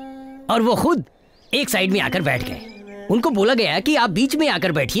गए और वो खुद एक साइड में आकर बैठ गए। उनको बोला गया कि आप बीच में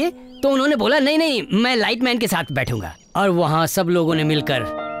आकर बैठिए तो उन्होंने बोला नहीं नहीं मैं लाइटमैन के साथ बैठूंगा। और वहां सब लोगों ने मिलकर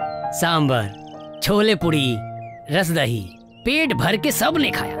सांबर, छोले पूड़ी, रस दही पेट भर के सब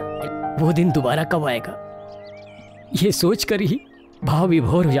ने खाया। वो दिन दोबारा कब आएगा ये सोचकर ही भाव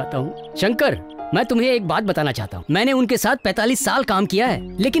विभोर हो जाता हूँ। शंकर मैं तुम्हें एक बात बताना चाहता हूँ, मैंने उनके साथ 45 साल काम किया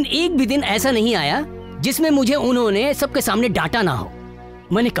है लेकिन एक भी दिन ऐसा नहीं आया जिसमें मुझे उन्होंने सबके सामने डांटा ना हो।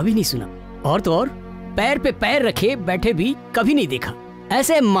 मैंने कभी नहीं सुना और तो और पैर पे पैर रखे बैठे भी कभी नहीं देखा।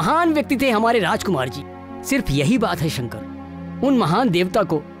 ऐसे महान व्यक्ति थे हमारे राजकुमार जी। सिर्फ यही बात है शंकर, उन महान देवता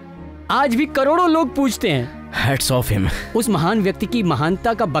को आज भी करोड़ों लोग पूजते हैं। Hats off him. उस महान व्यक्ति की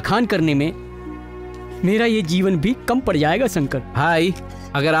महानता का बखान करने में मेरा ये जीवन भी कम पड़ जाएगा शंकर। भाई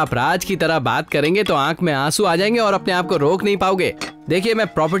अगर आप राज की तरह बात करेंगे तो आंख में आंसू आ जाएंगे और अपने आप को रोक नहीं पाओगे। देखिए मैं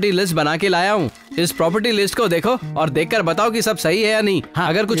प्रॉपर्टी लिस्ट बना के लाया हूँ, इस प्रॉपर्टी लिस्ट को देखो और देखकर बताओ कि सब सही है या नहीं। हाँ,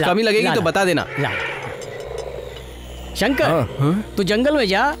 अगर कुछ कमी लगेगी तो बता देना। शंकर तू जंगल में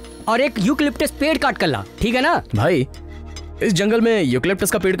जा और एक यूकलिप्टस पेड़ काट कर ला, ठीक है ना? भाई इस जंगल में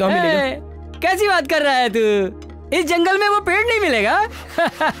यूकलिप्टस का पेड़ कहाँ मिलेगा? कैसी बात कर रहा है तू? इस जंगल में वो पेड़ नहीं मिलेगा।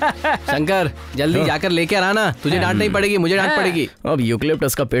 शंकर जल्दी जाकर लेके आना, तुझे डांट नहीं पड़ेगी, मुझे डांट पड़ेगी। अब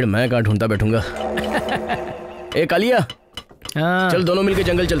यूकलिप्टस का पेड़ मैं कहाँ ढूंढता बैठूंगा। ए कालिया, चल दोनों मिलके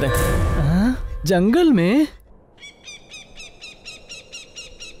जंगल चलते हैं। जंगल में?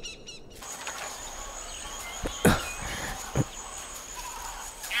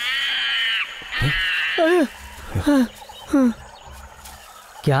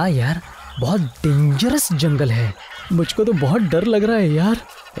 क्या यार, बहुत डेंजरस जंगल है। मुझको तो बहुत डर लग रहा है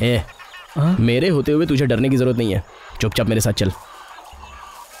यार। मेरे होते हुए तुझे डरने की जरूरत नहीं है, चुपचाप मेरे साथ चल।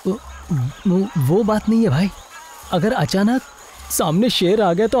 वो बात नहीं है भाई, अगर अचानक सामने शेर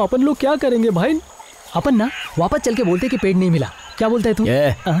आ गया तो अपन लोग क्या करेंगे भाई? अपन ना वापस चल के बोलते कि पेड़ नहीं मिला, क्या बोलता है तू?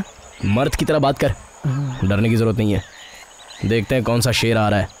 मर्द की तरह बात कर, डरने की जरूरत नहीं है। देखते हैं कौन सा शेर आ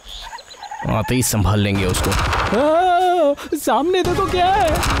रहा है, आते ही संभाल लेंगे उसको। सामने देखो क्या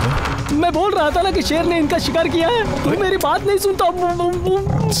है। मैं बोल रहा था ना कि शेर ने इनका शिकार किया है। तू मेरी बात नहीं सुनता।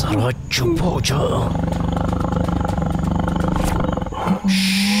 साला चुप हो जा।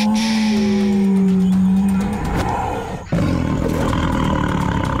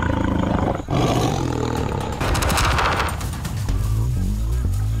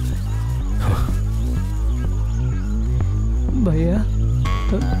 भैया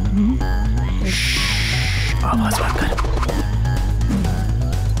आवाज बंद कर।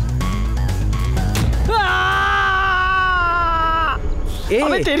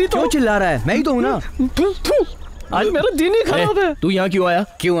 अबे तेरी तो क्यों चिल्ला रहा है? मैं ही तो हूँ ना। आज मेरा दिन ही खराब है। तू यहाँ क्यों आया?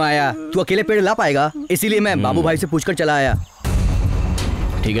 क्यों आया? तू अकेले पेड़ ला पाएगा, इसीलिए मैं बाबू भाई से पूछकर चला आया।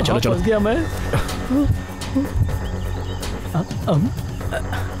 ठीक है चलो चलो। फंस गया मैं।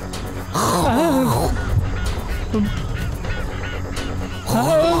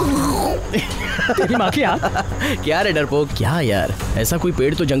 तेरी माँ की आँख। क्या रे डरपोक? क्या यार, ऐसा कोई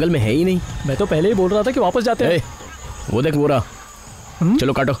पेड़ तो जंगल में है ही नहीं। मैं तो पहले ही बोल रहा था कि वापस जाते हैं। वो देख वो रहा।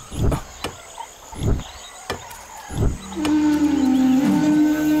 चलो काटो।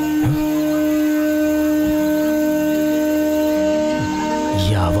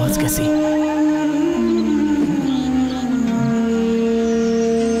 ये आवाज कैसी?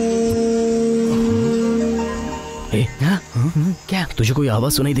 क्या तुझे कोई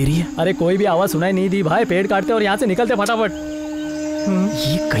आवाज सुनाई दे रही है? अरे कोई भी आवाज सुनाई नहीं दी भाई। पेड़ काटते और यहाँ से निकलते फटाफट।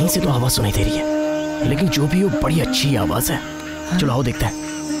 ये कहीं से तो आवाज सुनाई दे रही है, लेकिन जो भी हो बड़ी अच्छी आवाज है। चलो आओ देखते हैं।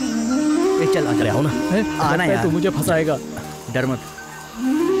 चल आ आओ ना। आना यार। तू मुझे फंसाएगा, डर मत।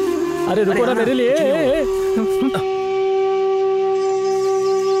 अरे रुको ना मेरे लिए।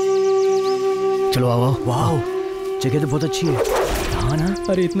 चलो आओ। वाह जगह तो बहुत अच्छी है। हाँ ना।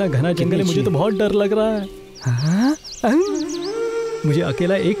 अरे इतना घना जंगल है, मुझे तो बहुत डर लग रहा है। मुझे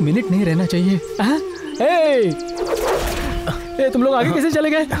अकेला 1 मिनट नहीं रहना चाहिए। तुम लोग आगे कैसे चले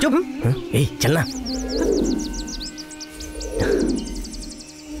गए? चुप। चलना।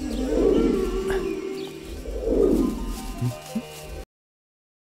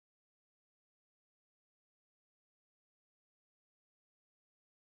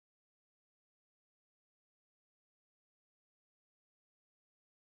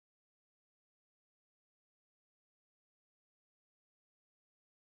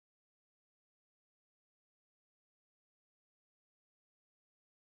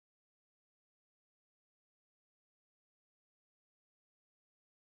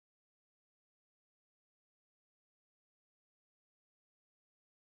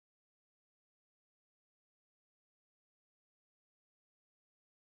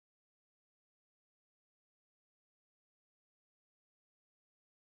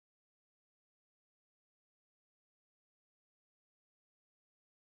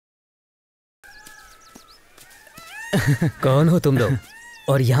 कौन हो तुम लोग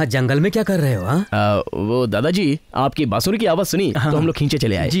और यहाँ जंगल में क्या कर रहे हो? वो दादाजी आपकी बांसुरी की आवाज सुनी तो हम लोग खींचे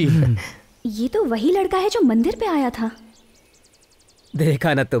चले आए। जी। ये तो वही लड़का है जो मंदिर पे आया था।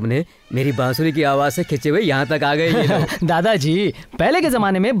 देखा ना तुमने, मेरी बांसुरी की आवाज से खिंचे हुए यहाँ तक आ गए ये लोग। दादाजी पहले के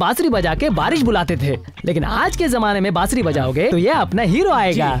जमाने में बांसुरी बजा के बारिश बुलाते थे, लेकिन आज के जमाने में बांसुरी बजाओगे तो ये अपना हीरो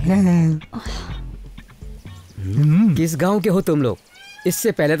आएगा। किस गांव के हो तुम लोग?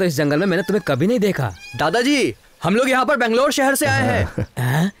 इससे पहले तो इस जंगल में मैंने तुम्हें कभी नहीं देखा। दादाजी हम लोग यहाँ पर बेंगलोर शहर से आए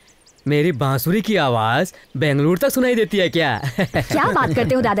हैं। मेरी बांसुरी की आवाज बेंगलुरु तक सुनाई देती है क्या? क्या बात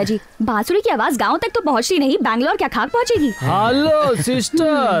करते हो दादाजी? बांसुरी की आवाज गांव तक तो पहुंचती नहीं, बैंगलोर क्या खाक पहुंचेगी? हेलो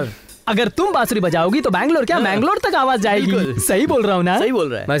सिस्टर, अगर तुम बांसुरी बजाओगी तो बैंगलोर क्या बैंगलोर तक आवाज जाएगी। सही बोल रहा हूँ ना? सही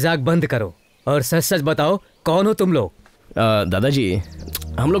बोल रहा है। मजाक बंद करो और सच सच बताओ कौन हो तुम लोग? दादाजी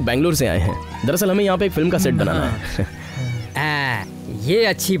हम लोग बैंगलोर से आए हैं। दरअसल हमें यहाँ पे एक फिल्म का सेट बनाना है। ये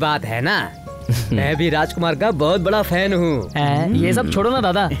अच्छी बात है ना। मैं भी राजकुमार का बहुत बड़ा फैन हूँ। ये सब छोड़ो ना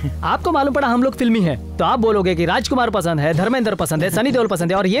दादा, आपको मालूम पड़ा हम लोग फिल्मी हैं तो आप बोलोगे कि राजकुमार पसंद है, धर्मेंद्र पसंद है, सनी देओल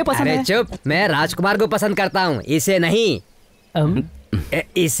पसंद है और ये पसंद है। अरे चुप, मैं राजकुमार को पसंद करता हूँ, इसे नहीं।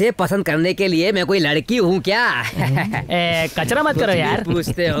 इसे पसंद करने के लिए मैं कोई लड़की हूँ क्या? कचरा मत करो यार।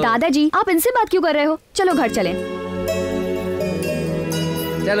 पूछते हो। दादाजी आप इनसे बात क्यों कर रहे हो? चलो घर चलें।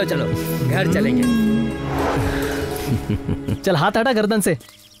 चलो चलो घर चलेंगे। चल हाथ हटा गर्दन से,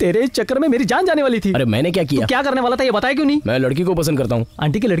 तेरे चक्कर में मेरी जान जाने वाली थी। अरे मैंने क्या किया? तू क्या करने वाला था ये बताया क्यों नहीं? मैं लड़की को पसंद करता हूँ।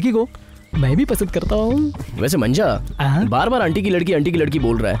 आंटी की लड़की को? मैं भी पसंद करता हूँ। वैसे मंजा बार बार आंटी की लड़की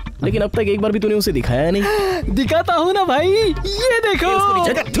बोल रहा है, लेकिन अब तक एक बार भी तूने उसे दिखाया नहीं। दिखाता हूँ ना भाई, ये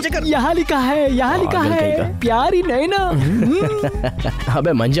देखो यहाँ लिखा है, यहाँ लिखा है प्यारी नैना।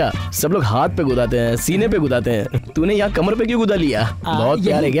 अबे मंजा सब लोग हाथ पे गुदाते हैं, सीने पे गुदाते हैं, तूने यहाँ कमर पे क्यों गुदा लिया? बहुत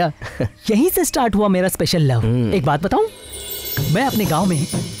प्यार है क्या? यहीं से स्टार्ट हुआ मेरा स्पेशल लव। एक बात बताऊं, मैं अपने गांव में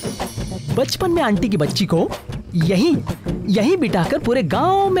बचपन में आंटी की बच्ची को यहीं बिठाकर पूरे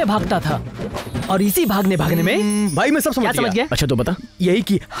गांव में भागता था और इसी भागने में भाई मैं सब समझ गया। अच्छा तो बता। यही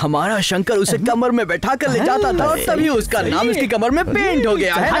कि हमारा शंकर उसे कमर में बैठा कर ले जाता था और तभी उसका नाम उसकी कमर में पेंट हो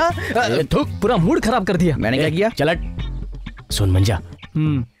गया है ना। तो पूरा मूड खराब कर दिया। मैंने क्या किया? चल सुन मंजा,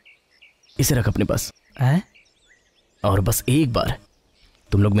 इसे रख अपने पास और बस एक बार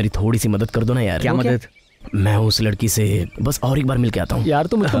तुम लोग मेरी थोड़ी सी मदद कर दो ना यार। क्या मदद? मैं उस लड़की से बस और एक बार मिल के आता हूँ। यार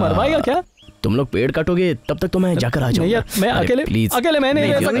तुम मुझको मरवाएगा क्या? तुम लोग पेड़ काटोगे तब तक तो मैं जाकर आ जाऊंगा। यार मैं अकेले मैं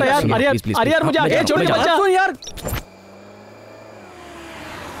नहीं रह सकता यार। अरे यार मुझे अकेले छोड़ के बच्चा। सुन यार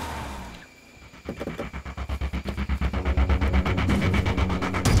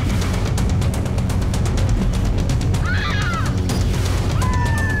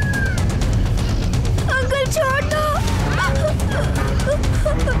अंकल छोड़ दो।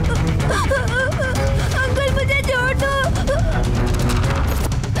 अंकल मुझे छोड़ दो।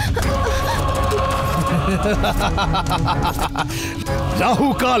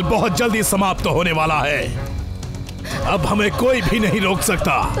 राहु काल बहुत जल्दी समाप्त होने वाला है। अब हमें कोई भी नहीं रोक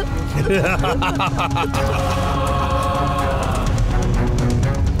सकता।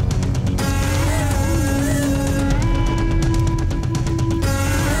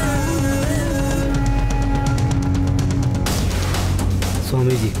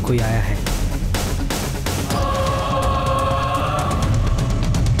 स्वामी जी कोई आया है।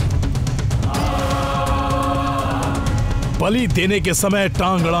 बलि देने के समय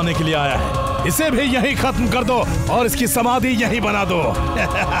टांग अड़ाने के लिए आया है। इसे भी यहीं खत्म कर दो और इसकी समाधि यहीं बना दो।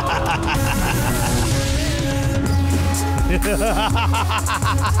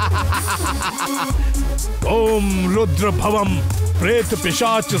 ओम रुद्र भवम प्रेत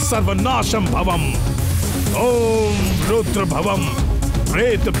पिशाच सर्वनाशम भवम। ओम रुद्र भवम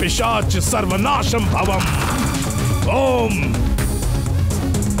प्रेत पिशाच सर्वनाशम भवम। ओम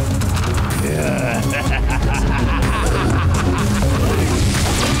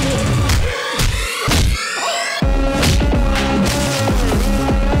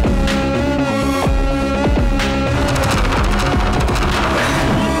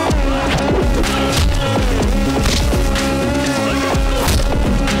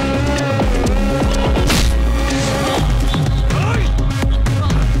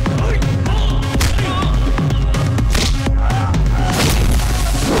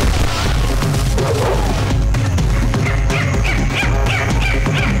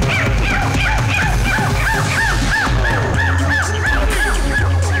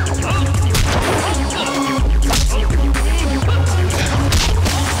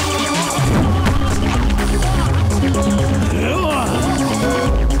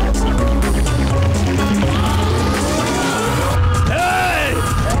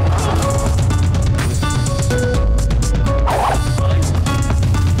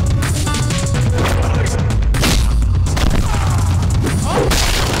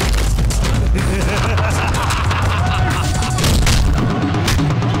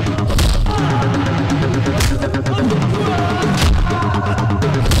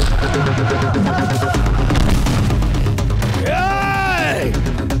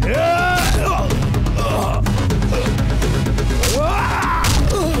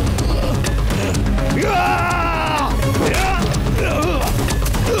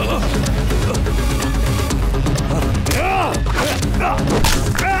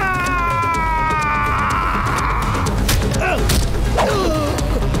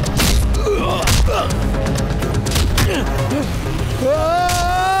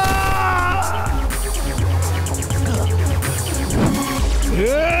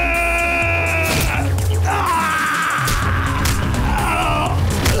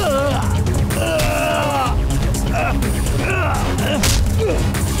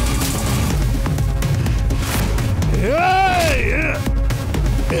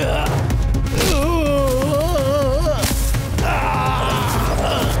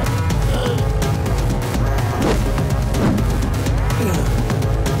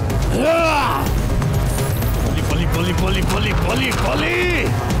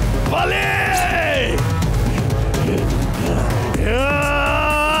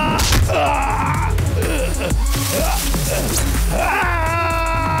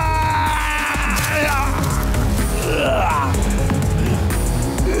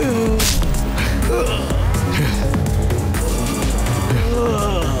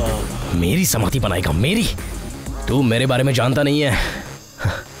मेरी समाधि बनाएगा? मेरी? तू मेरे बारे में जानता नहीं है।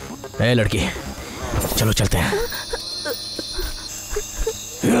 ए लड़की, चलो चलते हैं।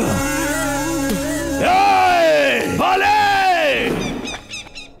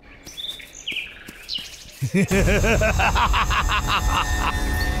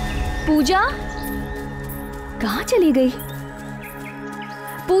 पूजा कहाँ चली गई?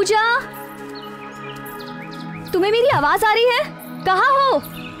 पूजा, तुम्हें मेरी आवाज आ रही है? कहाँ हो?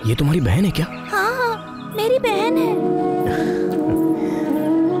 ये तुम्हारी बहन है क्या? हाँ हाँ, मेरी बहन है।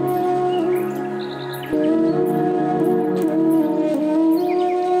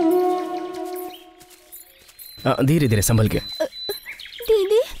 धीरे धीरे संभल के।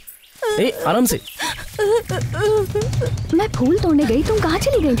 दीदी। ए, आराम से। मैं फूल तोड़ने गई, तुम कहाँ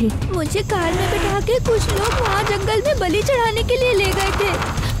चली गई थी? मुझे कार में बैठा के कुछ लोग वहाँ जंगल में बलि चढ़ाने के लिए ले गए थे।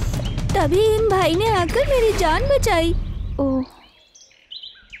 तभी इन भाई ने आकर मेरी जान बचाई। ओह।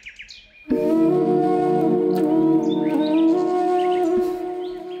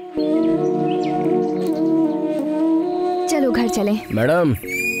 चलो घर चलें। मैडम।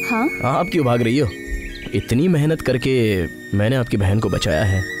 हाँ? आप क्यों भाग रही हो? इतनी मेहनत करके मैंने आपकी बहन को बचाया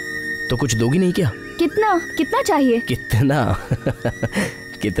है, तो कुछ दोगी नहीं क्या? कितना कितना चाहिए? कितना?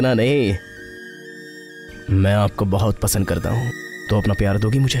 कितना नहीं, मैं आपको बहुत पसंद करता हूँ, तो अपना प्यार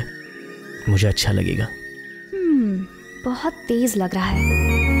दोगी मुझे? मुझे अच्छा लगेगा। बहुत तेज लग रहा है।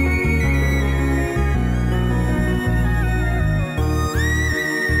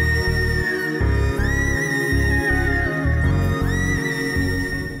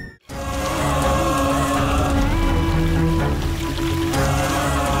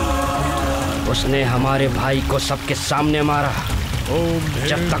 उसने हमारे भाई को सबके सामने मारा।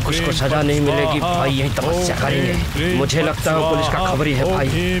 जब तक उसको सजा नहीं मिलेगी भाई यही तपस्या करेंगे। मुझे लगता है पुलिस का खबरी है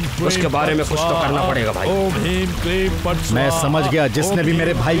भाई, उसके बारे में कुछ तो करना पड़ेगा भाई। मैं समझ गया, जिसने भी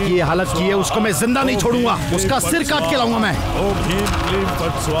मेरे भाई की ये हालत की है उसको मैं जिंदा नहीं छोड़ूंगा, उसका सिर काट के लाऊंगा मैं।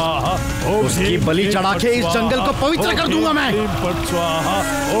 उसकी बलि चढ़ा के इस जंगल को पवित्र कर दूंगा मैं।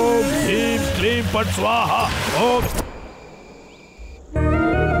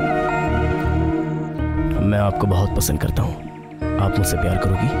 मैं आपको बहुत पसंद करता हूँ, आप मुझसे प्यार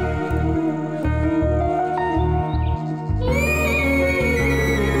करोगी?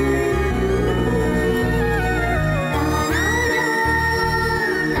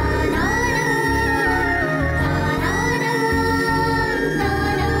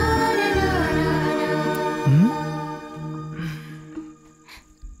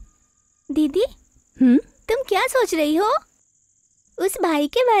 दीदी, तुम क्या सोच रही हो? उस भाई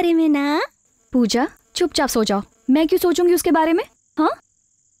के बारे में ना? पूजा चुपचाप सो जाओ। मैं क्यों सोचूंगी उसके बारे में? हाँ,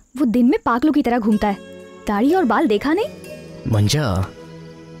 वो दिन में पागलों की तरह घूमता है, दाढ़ी और बाल देखा नहीं? मंजा,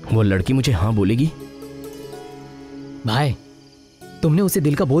 वो लड़की मुझे हाँ बोलेगी? भाई, तुमने उसे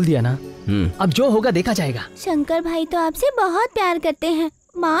दिल का बोल दिया ना, अब जो होगा देखा जाएगा। शंकर भाई तो आपसे बहुत प्यार करते हैं,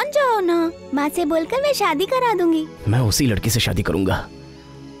 मान जाओ ना। माँ से बोलकर मैं शादी करा दूंगी। मैं उसी लड़की से शादी करूंगा।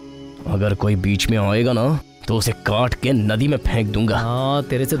 अगर कोई बीच में आएगा ना तो उसे काट के नदी में फेंक दूंगा। हाँ,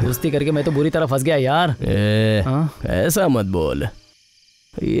 तेरे से दोस्ती करके मैं तो बुरी तरह फंस गया यार। ऐसा मत बोल,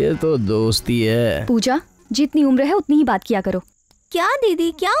 ये तो दोस्ती है। पूजा, जितनी उम्र है उतनी ही बात किया करो। क्या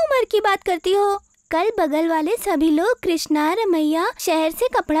दीदी, क्या उम्र की बात करती हो? कल बगल वाले सभी लोग कृष्णा रमैया शहर से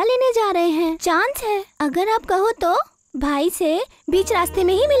कपड़ा लेने जा रहे हैं। चांस है, अगर आप कहो तो भाई से बीच रास्ते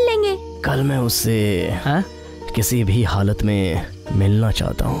में ही मिल लेंगे। कल मैं उससे किसी भी हालत में मिलना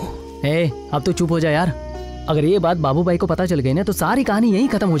चाहता हूँ। अब तो चुप हो जा यार। अगर ये बात बाबू भाई को पता चल गई ना तो सारी कहानी यहीं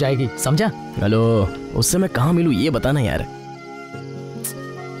खत्म हो जाएगी, समझा? हेलो, उससे मैं कहाँ मिलूँ ये बताना यार।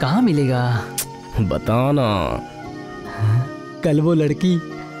 कहाँ मिलेगा? बताना। कल वो लड़की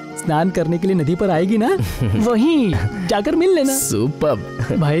स्नान करने के लिए नदी पर आएगी ना, वहीं जाकर मिल लेना।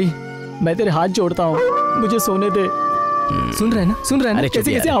 सुपर भाई, मैं तेरे हाथ जोड़ता हूँ, मुझे सोने दे। सुन रहे ना, सुन रहे ना?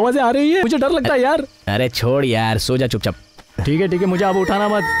 कैसे कैसे आवाजें आ रही है, मुझे डर लगता है यार। अरे छोड़ यार, सो जा चुपचाप। ठीक है, मुझे अब उठाना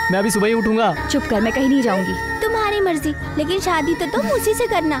मत, मैं अभी सुबह ही उठूंगा। चुप कर, मैं कहीं नहीं जाऊंगी। तुम्हारी मर्जी, लेकिन शादी तो तुम उसी से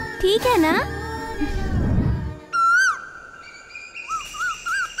करना, ठीक है ना?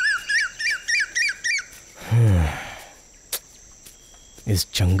 इस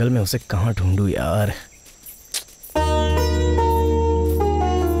जंगल में उसे कहाँ ढूंढूं यार।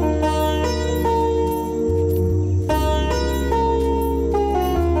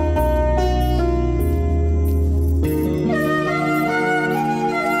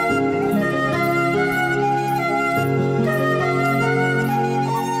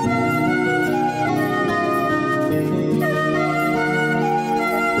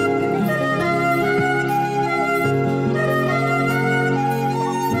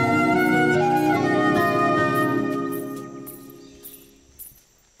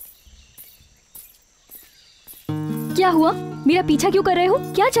 क्या हुआ? मेरा पीछा क्यों कर रहे हो?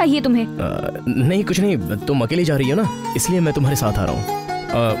 क्या चाहिए तुम्हें? नहीं कुछ नहीं, तुम अकेली जा रही हो ना, इसलिए मैं तुम्हारे साथ आ रहा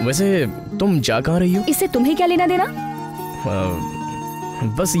हूँ। वैसे तुम जा कहाँ रही हो? इससे तुम्हें क्या लेना देना?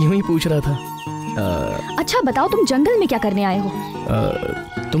 बस यूं ही पूछ रहा था। अच्छा बताओ, तुम जंगल में क्या करने आए हो?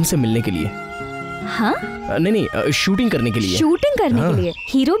 तुमसे मिलने के लिए। हाँ? नहीं, शूटिंग करने के लिए। शूटिंग करने के लिए?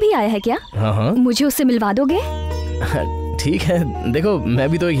 हीरो भी आया है क्या? हाँ। मुझे उससे मिलवा दोगे? ठीक है, देखो मैं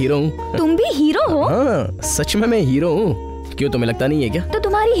भी तो एक हीरो हूँ। तुम भी हीरो हो? हाँ, सच में मैं हीरो हूँ। क्यों, तुम्हें लगता नहीं है क्या? तो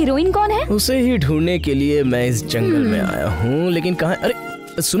तुम्हारी हीरोइन कौन है? उसे ही ढूंढने के लिए मैं इस जंगल में आया हूँ, लेकिन कहाँ?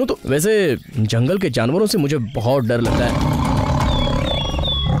 अरे सुनो तो, वैसे जंगल के जानवरों से मुझे बहुत डर लगता है।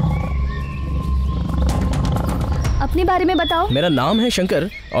 अपने बारे में बताओ। मेरा नाम है शंकर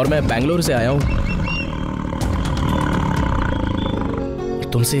और मैं बैंगलोर से आया हूँ।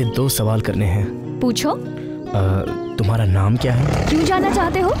 तुमसे 2 सवाल करने हैं। पूछो। तुम्हारा नाम क्या है? क्यों जानना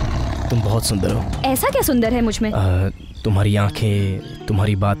चाहते हो? तुम बहुत सुंदर हो। ऐसा क्या सुंदर है मुझ में? तुम्हारी आंखें,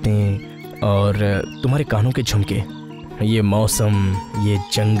 तुम्हारी बातें और तुम्हारे कानों के झुमके, ये मौसम, ये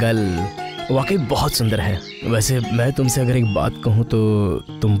जंगल वाकई बहुत सुंदर है। वैसे मैं तुमसे अगर एक बात कहूँ तो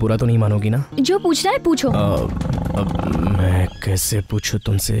तुम बुरा तो नहीं मानोगी ना? जो पूछना है पूछो। अब मैं कैसे पूछूं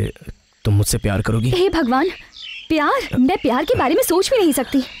तुमसे? तुम मुझसे प्यार करोगी? हे भगवान, प्यार? मैं प्यार के बारे में सोच भी नहीं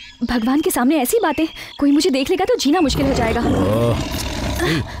सकती। भगवान के सामने ऐसी बातें, कोई मुझे देख लेगा तो जीना मुश्किल हो जाएगा।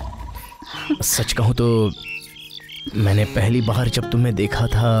 सच कहूँ तो मैंने पहली बार जब तुम्हें देखा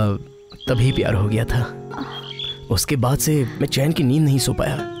था तभी प्यार हो गया था। उसके बाद से मैं चैन की नींद नहीं सो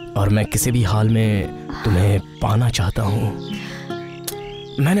पाया और मैं किसी भी हाल में तुम्हें पाना चाहता हूँ।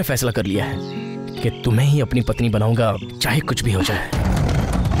 मैंने फैसला कर लिया है कि तुम्हें ही अपनी पत्नी बनाऊंगा, चाहे कुछ भी हो जाए।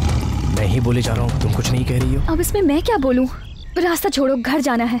 मैं ही बोले जा रहा हूँ, तुम कुछ नहीं कह रही हो। अब इसमें मैं क्या बोलूँ? रास्ता छोड़ो, घर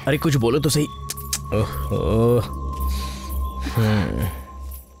जाना है। अरे कुछ बोलो तो सही। ओहो।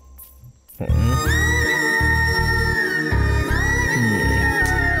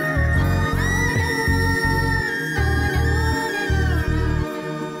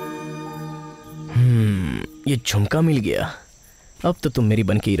 ये झुमका मिल गया, अब तो तुम मेरी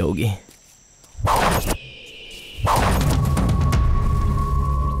बन के ही रहोगी।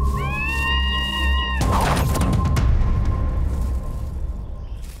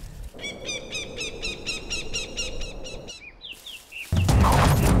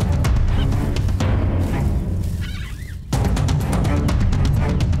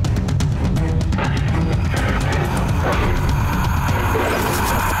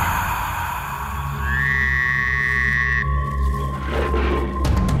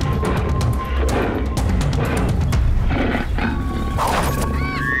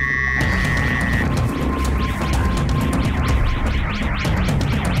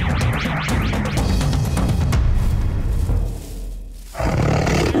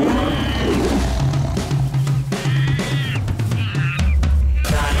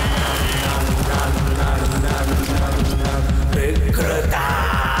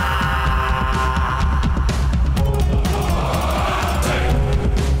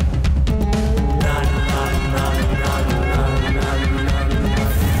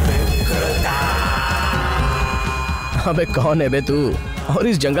 अबे कौन है बे तू? और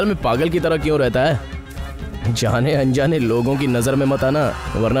इस जंगल में पागल की तरह क्यों रहता है? जाने अनजाने लोगों की नजर में मत आना,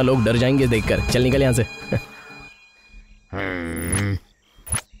 वरना लोग डर जाएंगे देखकर। चल निकल यहाँ से।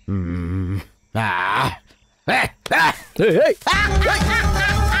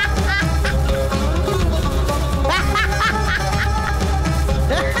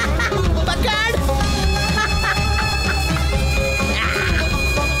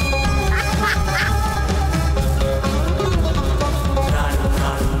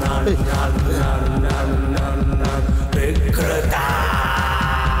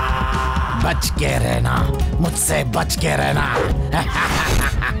 बच के रहना, मुझसे बच के रहना।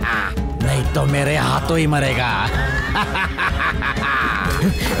 नहीं तो मेरे हाथों ही मरेगा।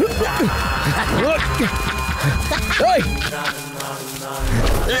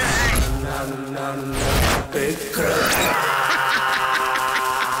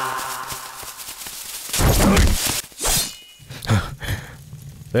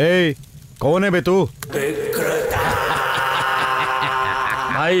 ए, कौन है बे तू?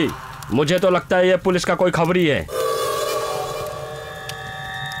 भाई मुझे तो लगता है ये पुलिस का कोई खबरी है।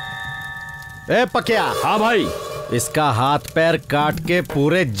 ए पकिया। हाँ भाई। इसका हाथ पैर काट के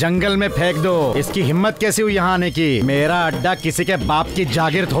पूरे जंगल में फेंक दो। इसकी हिम्मत कैसी हुई यहाँ आने की? मेरा अड्डा किसी के बाप की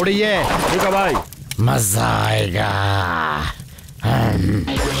जागीर थोड़ी है। ठीक है भाई, मजा आएगा।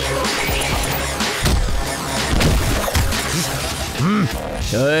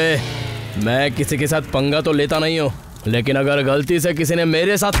 मैं किसी के साथ पंगा तो लेता नहीं हूँ, लेकिन अगर गलती से किसी ने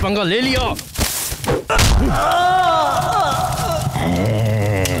मेरे साथ पंगा ले लिया,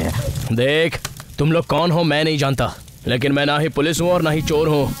 देख तुम लोग कौन हो मैं नहीं जानता, लेकिन मैं ना ही पुलिस हूँ और ना ही चोर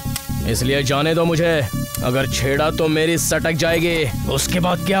हूँ, इसलिए जाने दो मुझे। अगर छेड़ा तो मेरी सटक जाएगी, उसके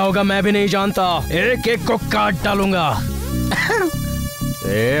बाद क्या होगा मैं भी नहीं जानता। एक एक को काट डालूंगा।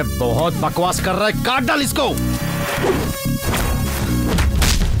 ए, बहुत बकवास कर रहा है, काट डाल इसको।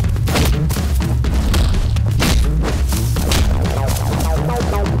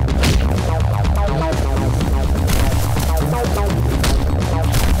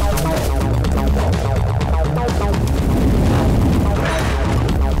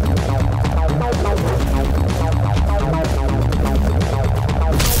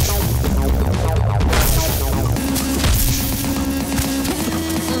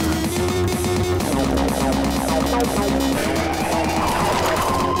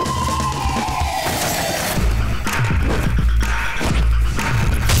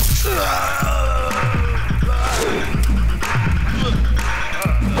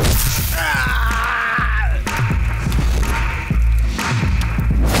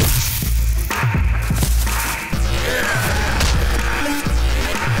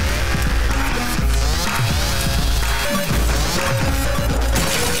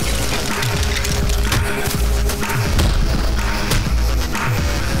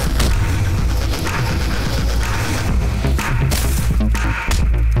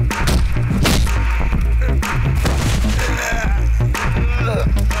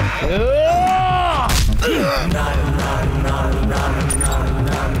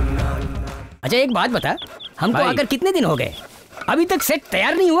 अच्छा एक बात बता, हमको आकर कितने दिन हो गए, अभी तक सेट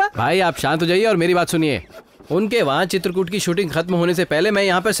तैयार नहीं हुआ? भाई आप शांत हो जाइए और मेरी बात सुनिए। उनके वहाँ चित्रकूट की शूटिंग खत्म होने से पहले मैं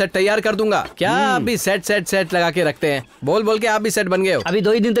यहाँ पे सेट तैयार कर दूंगा। क्या आप भी सेट लगा के रखते हैं? बोल बोल के आप भी सेट बन गए हो। अभी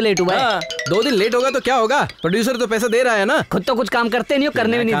 2 ही दिन तो लेट हुआ है। 2 दिन लेट होगा तो क्या होगा, प्रोड्यूसर तो पैसा दे रहा है ना। खुद तो कुछ काम करते नहीं हो,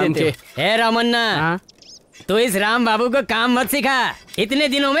 करने भी नहीं देते। ए रामन्ना, तो इस राम बाबू को काम मत सिखा, इतने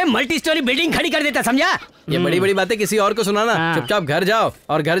दिनों में मल्टी स्टोरी बिल्डिंग खड़ी कर देता, समझा? ये बड़ी बड़ी बातें किसी और को सुनाना। चुपचाप घर जाओ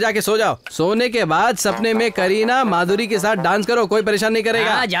और घर जाके सो जाओ। सोने के बाद सपने में करीना माधुरी के साथ डांस करो, कोई परेशान नहीं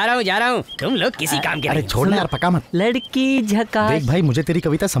करेगा। जा रहा हूँ। तुम लोग किसी काम के अरे छोड़ना यार, पका मत। लड़की झकास। देख भाई, मुझे तेरी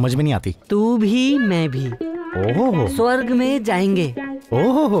कविता समझ में नहीं आती। तू भी मैं भी ओहो स्वर्ग में जाएंगे,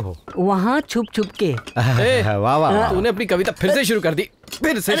 ओहो वहाँ छुप छुप के। वाह वाह, तूने अपनी कविता फिर से शुरू कर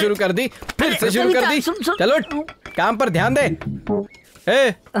दी। चलो काम पर ध्यान दे।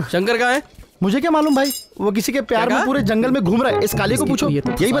 शंकर कहाँ है? मुझे क्या मालूम भाई, वो किसी के प्यार में पूरे जंगल में घूम रहा है। इस काली को पूछो,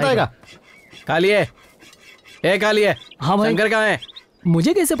 यही बताएगा। कालिए, कालिए। हाँ भाई। शंकर कहाँ है?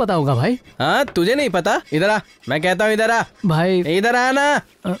 मुझे कैसे पता होगा भाई? हाँ तुझे नहीं पता? इधर आ, मैं कहता हूँ इधर आ भाई। इधर आ ना।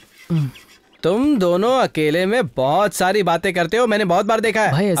 तुम दोनों अकेले में बहुत सारी बातें करते हो, मैंने बहुत बार देखा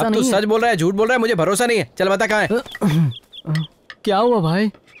है। भाई ऐसा अब नहीं तू है। सच बोल रहा है झूठ बोल रहा है मुझे भरोसा नहीं है। चल बता कहाँ है? क्या हुआ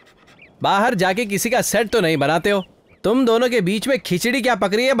भाई? बाहर जाके किसी का सेट तो नहीं बनाते हो? तुम दोनों के बीच में खिचड़ी क्या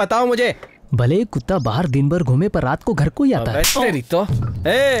पक रही है, बताओ मुझे। भले कुत्ता बाहर दिन भर घूमे पर रात को घर को ही आता है। तेरी तो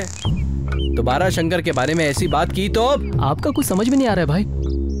दोबारा शंकर के बारे में ऐसी बात की तो आपका कुछ समझ में नहीं आ रहा है भाई।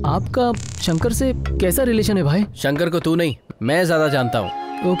 आपका शंकर से कैसा रिलेशन है भाई? शंकर को तू नहीं मैं ज्यादा जानता हूँ।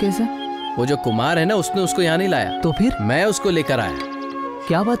 वो कैसे? वो जो कुमार है ना, उसने उसको यहाँ नहीं लाया, तो फिर मैं उसको लेकर आया।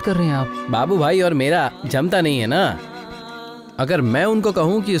 क्या बात कर रहे हैं आप? बाबू भाई और मेरा जमता नहीं है ना। अगर मैं उनको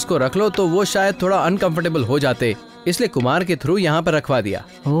कहूँ कि इसको रख लो तो वो शायद थोड़ा अनकंफर्टेबल हो जाते, इसलिए कुमार के थ्रू यहाँ पर रखवा दिया।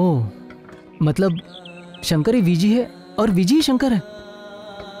 ओह, मतलब शंकर ही विजी है और विजी ही शंकर है।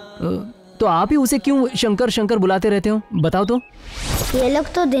 तो आप ही उसे क्यों शंकर शंकर बुलाते रहते हो, बताओ तो। ये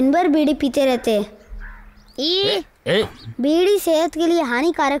लोग तो दिन भर बीड़ी पीते रहते हैं। बीड़ी सेहत के लिए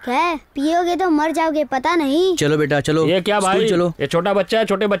हानिकारक है, पियोगे तो मर जाओगे, पता नहीं। चलो बेटा चलो। ये क्या भाई, चलो। ये छोटा बच्चा है,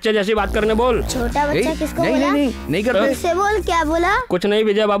 छोटे बच्चे जैसी बात करने बोल। छोटा बच्चा किसको नहीं, बोला? नहीं करते। इससे बोल, क्या बोला? कुछ नहीं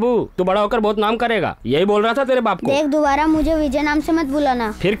विजय बाबू, तू बड़ा होकर बहुत नाम करेगा, यही बोल रहा था तेरे बाप को। देख दोबारा मुझे विजय नाम से मत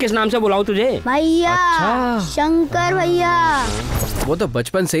बुलाना। फिर किस नाम से बुलाऊं तुझे? भैया। शंकर भैया। वो तो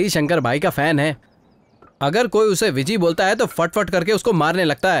बचपन से ही शंकर भाई का फैन है। अगर कोई उसे विजी बोलता है तो फटफट करके उसको मारने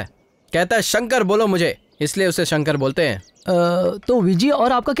लगता है, कहता है शंकर बोलो मुझे, इसलिए उसे शंकर बोलते हैं। तो विजी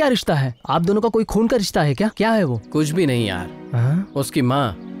और आपका क्या रिश्ता है? आप दोनों का कोई खून का रिश्ता है क्या? क्या है वो? कुछ भी नहीं यार। उसकी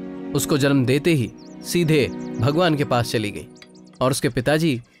माँ उसको जन्म देते ही सीधे भगवान के पास चली गई और उसके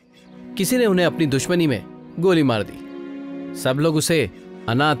पिताजी किसी ने उन्हें अपनी दुश्मनी में गोली मार दी। सब लोग उसे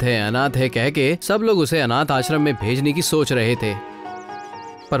अनाथ है कह के सब लोग उसे अनाथ आश्रम में भेजने की सोच रहे थे,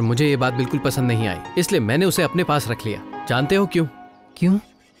 पर मुझे ये बात बिल्कुल पसंद नहीं आई, इसलिए मैंने उसे अपने पास रख लिया। जानते हो क्यों? क्यों?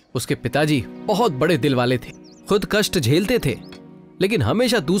 उसके पिताजी बहुत बड़े दिल वाले थे, खुद कष्ट झेलते थे लेकिन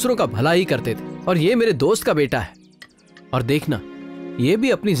हमेशा दूसरों का भला ही करते थे। और ये मेरे दोस्त का बेटा है और देखना ये भी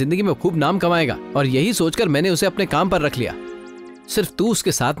अपनी जिंदगी में खूब नाम कमाएगा, और यही सोचकर मैंने उसे अपने काम पर रख लिया। सिर्फ तू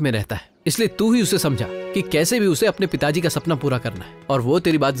उसके साथ में रहता है, इसलिए तू ही उसे समझा कि कैसे भी उसे अपने पिताजी का सपना पूरा करना है, और वो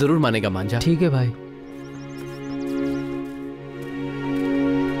तेरी बात जरूर मानेगा। मान जा। ठीक है भाई।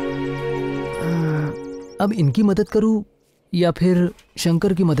 अब इनकी मदद करूं या फिर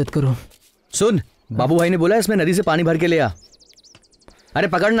शंकर की मदद करूं? सुन, बाबू भाई ने बोला इसमें नदी से पानी भर के ले आ। अरे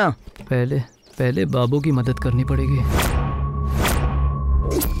पकड़ना। पहले बाबू की मदद करनी पड़ेगी।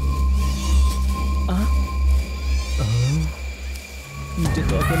 मुझे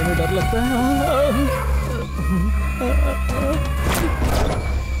तो अकेले में डर लगता है।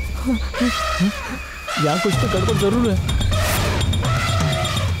 यहाँ कुछ तो गड़बड़ जरूर है।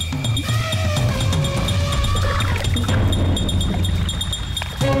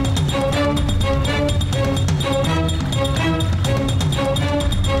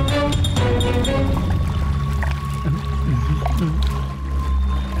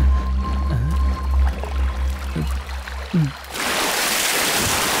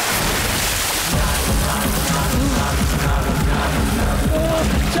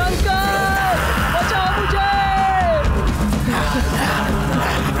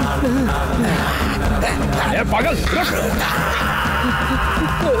 पागल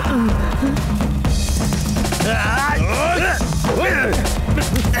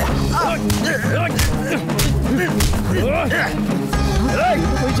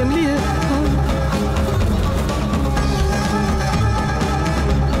कोई जंगली है।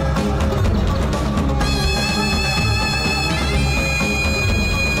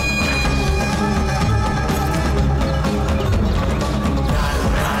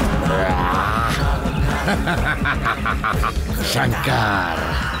 शंकर,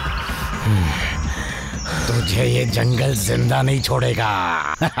 तुझे ये जंगल जिंदा नहीं छोड़ेगा।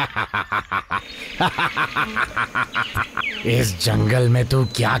 इस जंगल में तू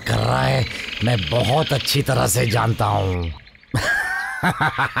क्या कर रहा है मैं बहुत अच्छी तरह से जानता हूँ।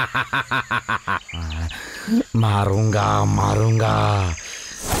 मारूंगा मारूंगा,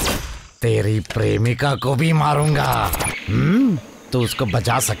 तेरी प्रेमिका को भी मारूंगा। तू उसको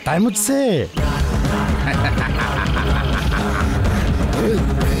बचा सकता है मुझसे?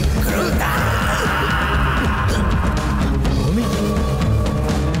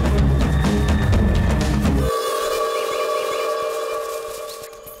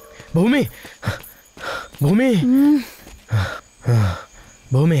 भूमि, भूमि,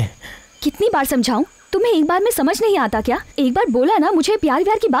 भूमि। कितनी बार समझाऊं? तुम्हें एक बार में समझ नहीं आता क्या? एक बार बोला ना, मुझे प्यार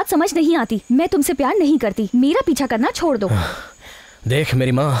की बात समझ नहीं आती। मैं तुमसे प्यार नहीं करती, मेरा पीछा करना छोड़ दो। देख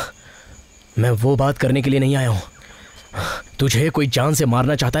मेरी माँ, मैं वो बात करने के लिए नहीं आया हूँ। तुझे कोई जान से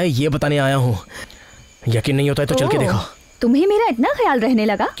मारना चाहता है ये बताने आया हूँ। यकीन नहीं होता है तो चल के देखो। तुम्हें मेरा इतना ख्याल रहने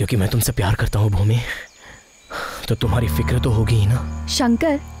लगा? क्योंकि मैं तुमसे प्यार करता हूँ भूमि, तो तुम्हारी फिक्र तो होगी ही ना।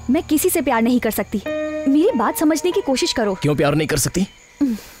 शंकर, मैं किसी से प्यार नहीं कर सकती। मेरी बात समझने की कोशिश करो। क्यों प्यार नहीं कर सकती?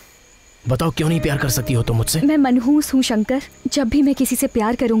 बताओ क्यों नहीं प्यार कर सकती हो तुम मुझसे? मैं मनहूस हूँ शंकर। जब भी मैं किसी से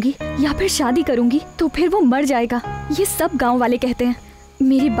प्यार करूंगी या फिर शादी करूंगी तो फिर वो मर जाएगा, ये सब गांव वाले कहते हैं।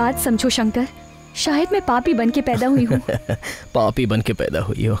 मेरी बात समझो शंकर, शायद मैं पापी बन के पैदा हुई हूँ। पापी बन के पैदा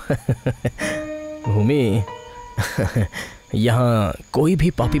हुई हो? भूमि, यहाँ कोई भी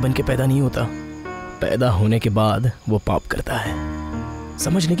पापी बन के पैदा नहीं होता। पैदा होने के बाद वो पाप करता है।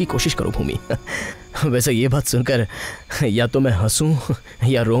 समझने की कोशिश करो भूमि। वैसे ये बात सुनकर या तो मैं हंसूं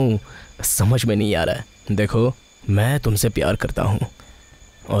या रोऊं समझ में नहीं आ रहा है। देखो, मैं तुमसे प्यार करता हूँ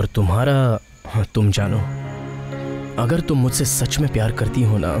और तुम्हारा तुम जानो। अगर तुम मुझसे सच में प्यार करती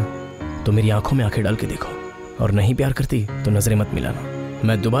हो ना तो मेरी आंखों में आंखें डाल के देखो, और नहीं प्यार करती तो नजरें मत मिलाना।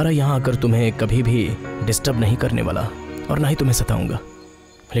 मैं दोबारा यहाँ आकर तुम्हें कभी भी डिस्टर्ब नहीं करने वाला और ना ही तुम्हें सताऊंगा।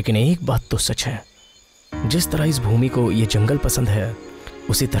 लेकिन एक बात तो सच है, जिस तरह इस भूमि को ये जंगल पसंद है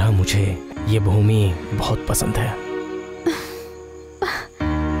उसी तरह मुझे ये भूमि बहुत पसंद है।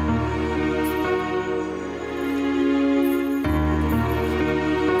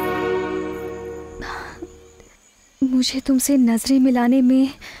 मुझे तुमसे नजरें मिलाने में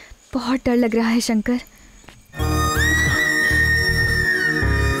बहुत डर लग रहा है शंकर।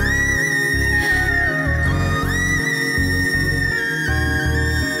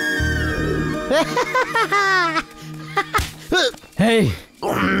 हे!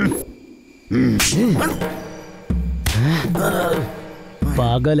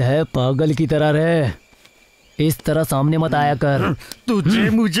 पागल है, पागल की तरह रहे। इस तरह सामने मत आया कर। तुझे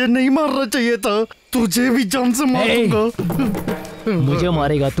मुझे नहीं मारना चाहिए था, तुझे भी जान से मार दूंगा। मुझे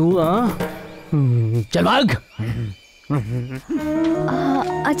मारेगा तू? हाँ, चल भाग।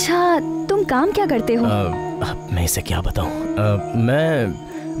 अच्छा, तुम काम क्या करते हो? मैं इसे क्या बताऊं?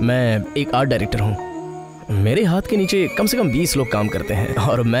 मैं एक आर्ट डायरेक्टर हूँ। मेरे हाथ के नीचे कम से कम 20 लोग काम करते हैं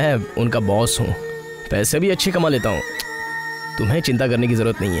और मैं उनका बॉस हूँ। पैसे भी अच्छे कमा लेता हूँ। तुम्हें चिंता करने की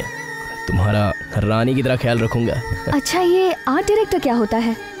जरूरत नहीं है, तुम्हारा रानी की तरह ख्याल रखूंगा। अच्छा, ये आर्ट डायरेक्टर क्या होता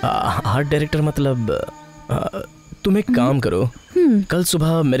है? आर्ट डायरेक्टर मतलब तुम एक काम करो, कल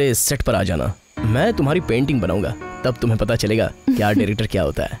सुबह मेरे सेट पर आ जाना। मैं तुम्हारी पेंटिंग बनाऊंगा, तब तुम्हें पता चलेगा क्या डायरेक्टर क्या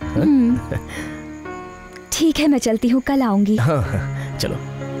होता है। ठीक है, मैं चलती हूँ, कल आऊंगी। हाँ, चलो।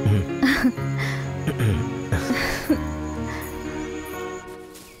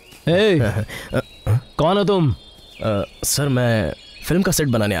 कौन हो तुम? सर मैं फिल्म का सेट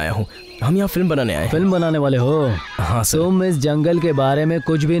बनाने आया हूँ। हम यहाँ फिल्म बनाने आए हैं। फिल्म बनाने वाले हो? हाँ सर। तुम इस जंगल के बारे में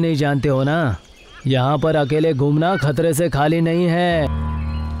कुछ भी नहीं जानते हो ना। यहाँ पर अकेले घूमना खतरे से खाली नहीं है।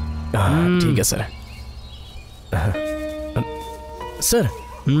 ठीक है सर। सर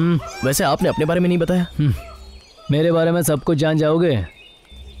वैसे आपने अपने बारे में नहीं बताया। मेरे बारे में सब कुछ जान जाओगे।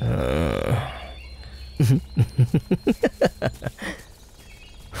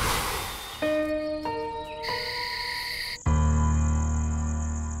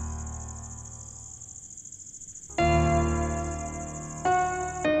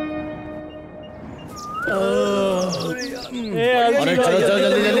 अरे चलो चलो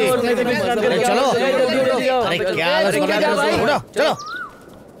जल्दी जल्दी, अरे चलो, अरे क्या आलस कर रहे हो, उठो चलो।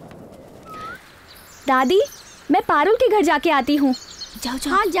 दादी, मैं पारुल के घर जाके आती हूँ। जाओ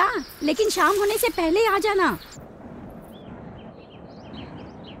जाओ। हाँ जा, लेकिन शाम होने से पहले आ जाना।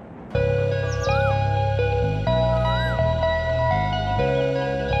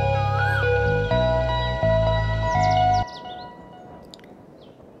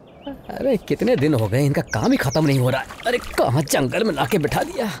 अरे कितने दिन हो गए, इनका काम ही खत्म नहीं हो रहा है। अरे कहाँ जंगल में लाके बिठा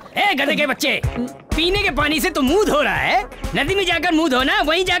दिया। ए गधे के बच्चे, पीने के पानी से तो मुंह धो रहा है। नदी में जाकर मुंह धोना,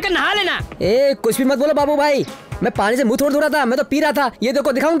 वहीं जाकर नहा लेना। ए कुछ भी मत बोलो बाबू भाई, मैं पानी से मुंह थोड़ा धो रहा था, मैं तो पी रहा था। ये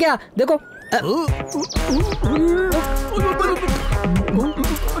देखो, दिखाऊं क्या? देखो।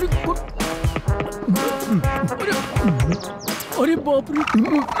 अरे बाप रे।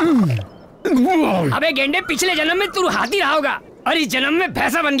 अबे गेंडे, पिछले जन्म में तू हाथी रहा होगा और इस जन्म में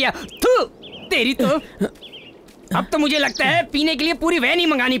भैंसा बन गया। थू, तेरी तो। अब तो मुझे लगता है पीने के लिए पूरी वैन ही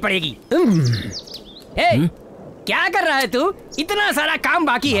मंगानी पड़ेगी। क्या कर रहा है तू? इतना सारा काम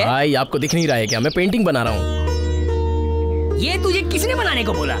बाकी है। भाई आपको दिख नहीं रहा है क्या? मैं पेंटिंग बना रहा हूँ। ये तुझे किसने बनाने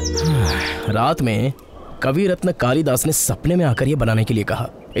को बोला? रात में कवि रत्न कालिदास ने सपने में आकर ये बनाने के लिए कहा,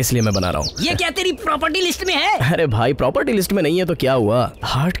 इसलिए मैं बना रहा हूँ। ये क्या तेरी प्रॉपर्टी लिस्ट में है? अरे भाई, प्रॉपर्टी लिस्ट में नहीं है तो क्या हुआ,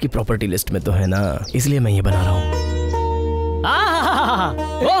 हार्ट की प्रॉपर्टी लिस्ट में तो है ना, इसलिए मैं ये बना रहा हूँ।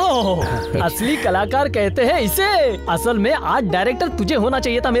 असली कलाकार कहते हैं इसे। असल में आर्ट डायरेक्टर तुझे होना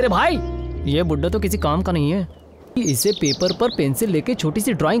चाहिए था मेरे भाई। ये बुड्ढा तो किसी काम का नहीं है। इसे पेपर पर पेंसिल लेके छोटी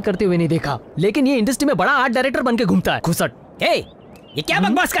सी ड्राइंग करते हुए नहीं देखा, लेकिन ये इंडस्ट्री में बड़ा आर्ट डायरेक्टर बन के घूमता है। खुसट। ये क्या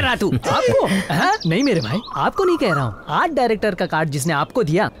बकवास कर रहा तू? आपको? नहीं मेरे भाई, आपको नहीं कह रहा हूँ। आर्ट डायरेक्टर का कार्ड जिसने आपको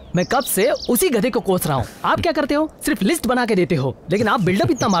दिया, मैं कब से उसी गधे को कोस रहा हूँ। आप क्या करते हो? सिर्फ लिस्ट बना के देते हो, लेकिन आप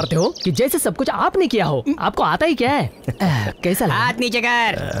बिल्डअप इतना मारते हो कि जैसे सब कुछ आपने किया हो। आपको आता ही क्या है? कैसा लगा? हाथ नीचे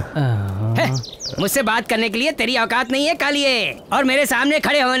कर। मुझसे बात करने के लिए तेरी औकात नहीं है कालिए, और मेरे सामने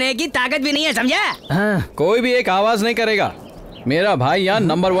खड़े होने की ताकत भी नहीं है, समझा? कोई भी एक आवाज नहीं करेगा। मेरा भाई यहाँ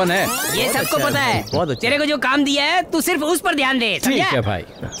नंबर 1 है। ये सबको पता है। तेरे को जो काम दिया है तू सिर्फ उस पर ध्यान दे, समझा? ठीक है भाई।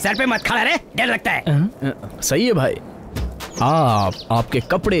 सर पे मत खड़ा रहे, डर लगता है। सही है भाई। आपके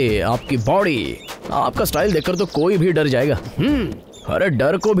कपड़े, आपकी बॉडी, आपका स्टाइल देखकर तो कोई भी डर जाएगा। अरे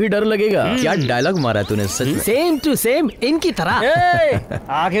डर को भी डर लगेगा। क्या डायलॉग मारा तूने सच में? सेम टू सेम इनकी तरह।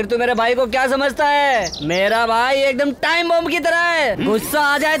 आखिर तू मेरे भाई को क्या समझता है? मेरा भाई एकदम टाइम बम की तरह है। गुस्सा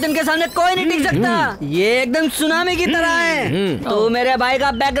आ जाए तो इनके सामने कोई नहीं टिक सकता। ये एकदम सुनामी की तरह है। तू मेरे भाई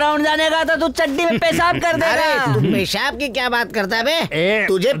का बैकग्राउंड जानेगा तो तू चड्डी में पेशाब कर देगा। तू पेशाब की क्या बात करता है बे?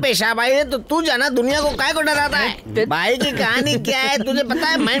 तुझे पेशाब आई है तो तू जाना, दुनिया को काय को डराता है? भाई की कहानी क्या है तुझे पता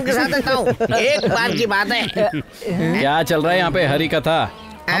है? मैं इनके साथ रहता हूँ, एक बार की बात है। क्या चल रहा है यहाँ पे? हरी कथा,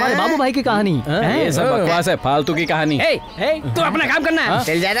 हमारे बाबू भाई की कहानी। ये सब बकवास है, फालतू की कहानी। तू अपना काम करना है।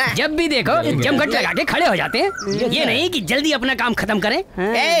 चल जाना। जब भी देखो जमघट लगा के खड़े हो जाते हैं। ये नहीं कि जल्दी अपना काम खत्म करें।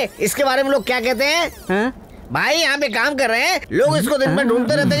 इसके बारे में लोग क्या कहते हैं? भाई यहाँ पे काम कर रहे हैं लोग, इसको दिन भर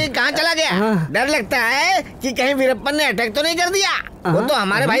ढूंढते रहते हैं कि कहाँ चला गया। डर लगता है कि कहीं वीरप्पन ने अटैक तो नहीं कर दिया। वो तो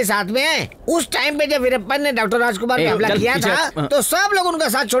हमारे भाई साथ में है। उस टाइम पे जब वीरप्पन ने डॉक्टर राजकुमार पे हमला किया था तो सब लोग उनका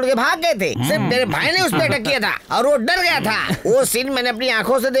साथ छोड़ के भाग गए थे। सिर्फ मेरे भाई ने उस पे अटैक किया था और वो डर गया था। वो सीन मैंने अपनी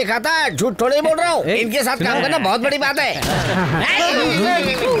आंखों से देखा था, झूठ थोड़ी बोल रहा हूँ। इनके साथ काम करना बहुत बड़ी बात है।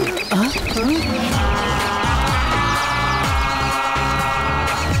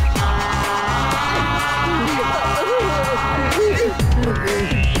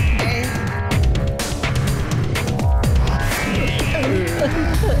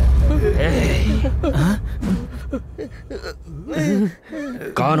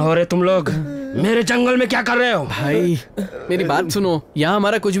 कौन हो रहे तुम लोग? मेरे जंगल में क्या कर रहे हो? भाई मेरी बात सुनो, यहाँ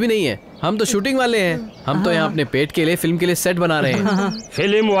हमारा कुछ भी नहीं है। हम तो शूटिंग वाले हैं। हम तो यहाँ अपने पेट के लिए, फिल्म के लिए सेट बना रहे हैं।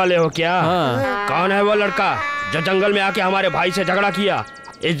 फिल्म वाले हो क्या? हाँ। कौन है वो लड़का जो जंगल में आके हमारे भाई से झगड़ा किया?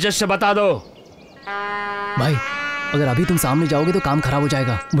 इज्जत से बता दो, भाई अगर अभी तुम सामने जाओगे तो काम खराब हो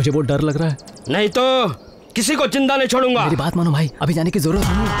जाएगा, मुझे बहुत डर लग रहा है। नहीं तो किसी को जिंदा नहीं छोड़ूंगा। मेरी बात मानो भाई, अभी जाने की जरूरत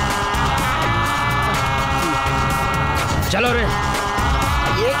नहीं है। चलो रे।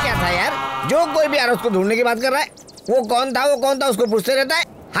 ये क्या था यार, जो कोई भी यार उसको ढूंढने की बात कर रहा है। वो कौन था उसको पूछते रहता है।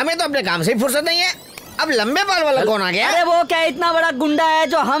 हमें तो अपने काम से ही फुर्सत नहीं है। अब लंबे बाल वाला कौन आ गया? अरे वो क्या इतना बड़ा गुंडा है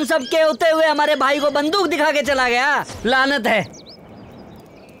जो हम सब के होते हुए हमारे भाई को बंदूक दिखा के चला गया। लानत है।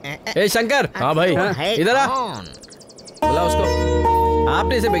 ए शंकर। हाँ भाई, इधर आ। बुला उसको।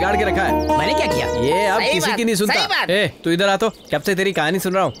 आपने इसे बिगाड़ के रखा है। मैंने क्या किया? ये अब किसी की नहीं सुनता। ए तू इधर आ तो, कब से तेरी कहानी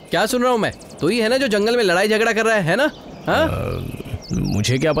सुन रहा हूँ। क्या सुन रहा हूँ मैं? तू ही है ना जो जंगल में लड़ाई झगड़ा कर रहा है ना?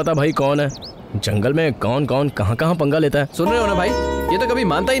 मुझे क्या पता भाई कौन है। जंगल में कौन कौन कहाँ कहाँ पंगा लेता है। सुन रहे हो ना भाई, ये तो कभी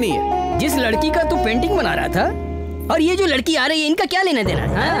मानता ही नहीं है। जिस लड़की का तू पेंटिंग बना रहा था और ये जो लड़की आ रही है, इनका क्या लेना देना?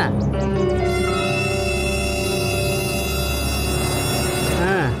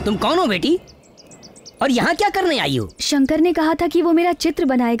 हाँ, तुम कौन हो बेटी और यहाँ क्या करने आई हो? शंकर ने कहा था कि वो मेरा चित्र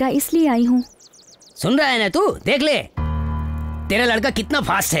बनाएगा, इसलिए आई हूँ। सुन रहा है ना तू? देख ले तेरा लड़का कितना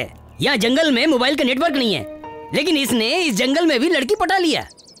फास्ट है। यहाँ जंगल में मोबाइल का नेटवर्क नहीं है, लेकिन इसने इस जंगल में भी लड़की पटा लिया।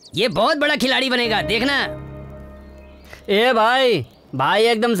 ये बहुत बड़ा खिलाड़ी बनेगा, देखना। ए भाई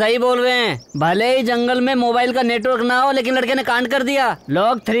एकदम सही बोल रहे हैं। भले ही जंगल में मोबाइल का नेटवर्क ना हो, लेकिन लड़के ने कांड कर दिया।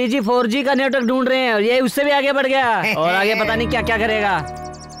 लोग 3G 4G का नेटवर्क ढूंढ रहे हैं और ये उससे भी आगे बढ़ गया और आगे पता नहीं क्या क्या करेगा।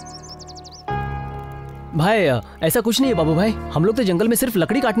 भाई ऐसा कुछ नहीं है बाबू भाई, हम लोग तो जंगल में सिर्फ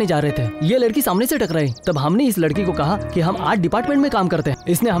लकड़ी काटने जा रहे थे। ये लड़की सामने से टकराई, तब हमने इस लड़की को कहा कि हम आर्ट डिपार्टमेंट में काम करते हैं।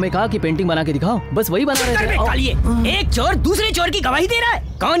 इसने हमें कहा कि पेंटिंग बना के दिखाओ, बस वही बना रहे थे। एक चोर दूसरे चोर की गवाही दे रहा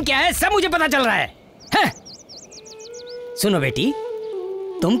है। कौन क्या है सब मुझे पता चल रहा है। सुनो बेटी,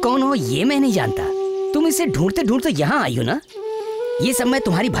 तुम कौन हो ये मैं नहीं जानता। तुम इसे ढूंढते ढूंढते यहाँ आई हो ना? ये सब मैं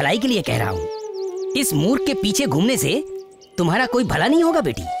तुम्हारी भलाई के लिए कह रहा हूँ। इस मूर्ख के पीछे घूमने से तुम्हारा कोई भला नहीं होगा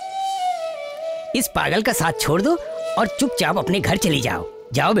बेटी। इस पागल का साथ छोड़ दो और चुपचाप अपने घर चली जाओ।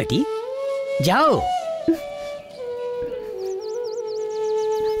 जाओ बेटी, जाओ।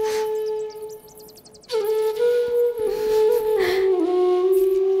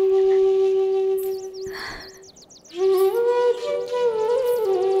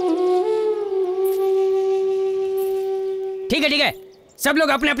 ठीक है, सब लोग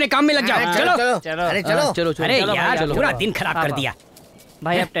अपने अपने काम में लग जाओ। चलो। अरे यार, पूरा दिन खराब कर दिया।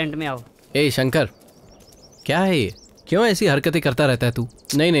 भाई अब टेंट में आओ। ए शंकर, क्या है ये? क्यों ऐसी हरकतें करता रहता है तू?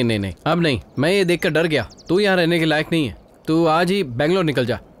 नहीं, अब नहीं। मैं ये देखकर डर गया। तू यहाँ रहने के लायक नहीं है। तू आज ही बेंगलोर निकल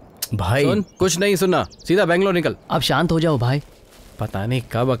जा। भाई सुन, कुछ नहीं सुनना, सीधा बेंगलोर निकल। अब शांत हो जाओ भाई। पता नहीं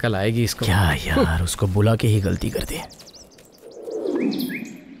कब अकल आएगी इसको। क्या यार, उसको बुला के ही गलती कर दी।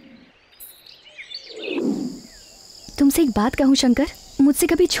 तुमसे एक बात कहूँ शंकर, मुझसे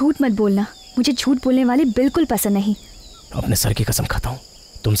कभी झूठ मत बोलना। मुझे झूठ बोलने वाले बिल्कुल पसंद नहीं। अपने सर की कसम खाता हूँ,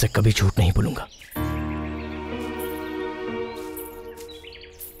 तुमसे कभी झूठ नहीं बोलूंगा।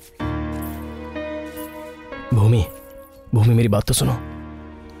 भूमि मेरी बात तो सुनो।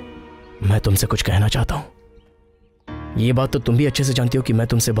 मैं तुमसे कुछ कहना चाहता हूँ। ये बात तो तुम भी अच्छे से जानती हो कि मैं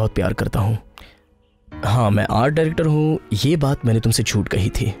तुमसे बहुत प्यार करता हूँ। हाँ, मैं आर्ट डायरेक्टर हूँ, ये बात मैंने तुमसे झूठ कही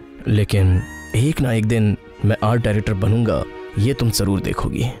थी, लेकिन एक ना एक दिन मैं आर्ट डायरेक्टर बनूंगा, ये तुम जरूर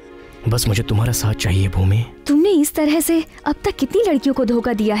देखोगी। बस मुझे तुम्हारा साथ चाहिए भूमि। तुमने इस तरह से अब तक कितनी लड़कियों को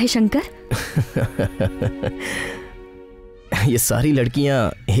धोखा दिया है शंकर? ये सारी लड़कियां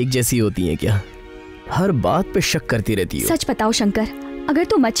एक जैसी होती हैं क्या? हर बात पे शक करती रहती हो। सच बताओ शंकर, अगर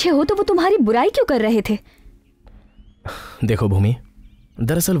तुम अच्छे हो तो वो तुम्हारी बुराई क्यों कर रहे थे? देखो भूमि,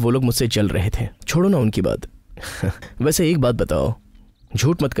 दरअसल वो लोग मुझसे जल रहे थे, छोड़ो ना उनकी बात। वैसे एक बात बताओ,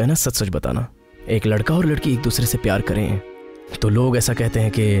 झूठ मत कहना, सच सच बताना। एक लड़का और लड़की एक दूसरे से प्यार करें तो लोग ऐसा कहते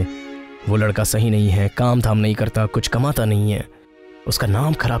हैं कि वो लड़का सही नहीं है, काम धाम नहीं करता, कुछ कमाता नहीं है। उसका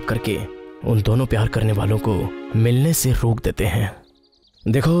नाम खराब करके उन दोनों प्यार करने वालों को मिलने से रोक देते हैं।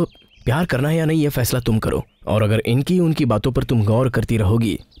 देखो, प्यार करना है या नहीं ये फैसला तुम करो, और अगर इनकी उनकी बातों पर तुम गौर करती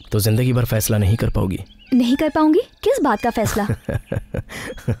रहोगी तो जिंदगी भर फैसला नहीं कर पाओगी। नहीं कर पाऊंगी? किस बात का फैसला?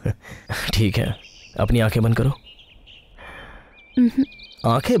 ठीक है, अपनी आंखें बंद करो।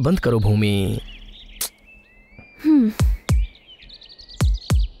 आंखें बंद करो भूमि।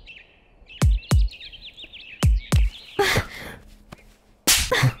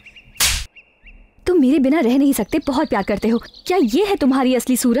 तुम मेरे बिना रह नहीं सकते, बहुत प्यार करते हो। क्या ये है तुम्हारी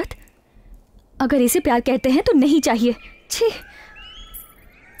असली सूरत? अगर इसे प्यार कहते हैं तो नहीं चाहिए। छी।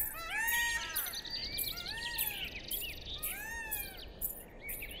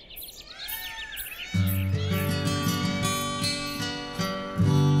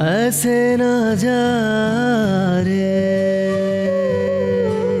 ऐसे ना जा रे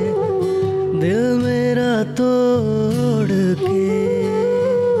दिल मेरा तोड़ के,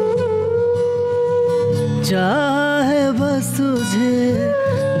 चाहा है बस तुझे,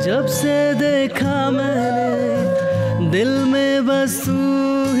 जब से देखा मैंने दिल में बस तू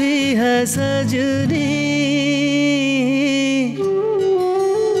ही है सजनी।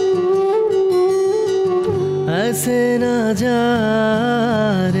 ऐसे ना जा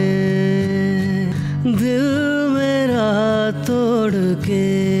रे दिल मेरा तोड़ के,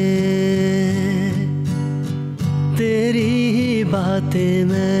 तेरी ही बातें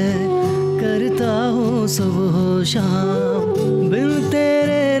मैं करता हूँ सुबह शाम, बिन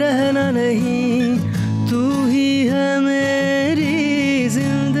तेरे रहना नहीं, तू ही है मेरी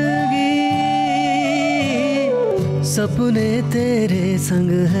जिंदगी। सपने तेरे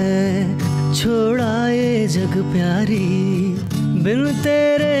संग है छोड़ा ये जग प्यारी, बिन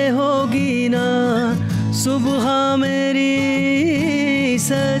तेरे होगी ना सुबह मेरी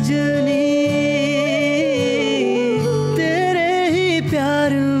सजनी। तेरे ही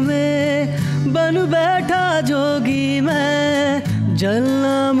प्यार में बन बैठा जोगी मैं,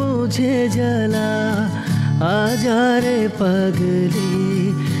 जलना मुझे जला आजा रे पगली,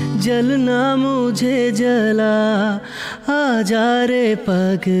 जलना मुझे जला आजा रे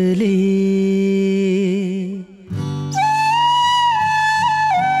पगली।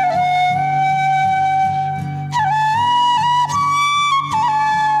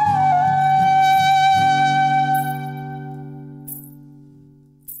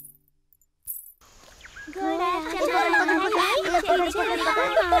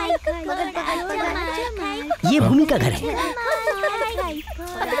 ये भूमि का घर है।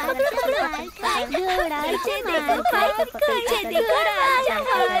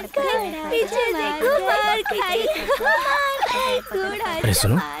 अरे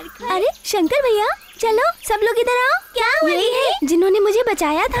सुनो, अरे शंकर भैया चलो सब लोग इधर आओ। क्या यही है जिन्होंने मुझे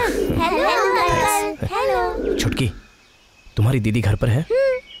बचाया था। Hello uncle. हेलो छुटकी, तुम्हारी दीदी घर पर है?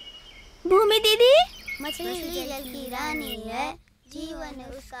 भूमि दीदी। मछली जल की रानी है, जीवन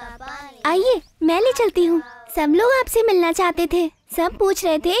उसका पानी। आइए मैं ले चलती हूँ। सब लोग आपसे मिलना चाहते थे, सब पूछ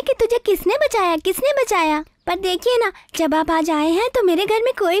रहे थे कि तुझे किसने बचाया किसने बचाया। पर देखिए ना, जब आप आज आए हैं तो मेरे घर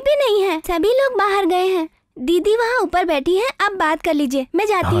में कोई भी नहीं है, सभी लोग बाहर गए हैं। दीदी वहाँ ऊपर बैठी है, आप बात कर लीजिए, मैं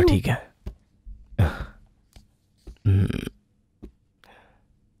जाती हूँ। ठीक है।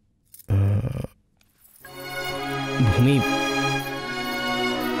 भूमि,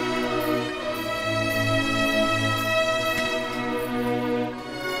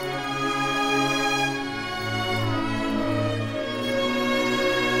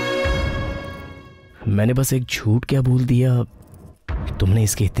 मैंने बस एक झूठ क्या बोल दिया, तुमने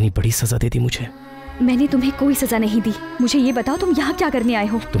इसकी इतनी बड़ी सजा दे दी मुझे। मैंने तुम्हें कोई सजा नहीं दी। मुझे ये बताओ तुम यहाँ क्या करने आए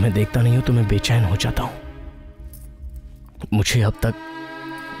हो? तुम्हें देखता नहीं हो तो मैं बेचैन हो जाता हूँ। मुझे अब तक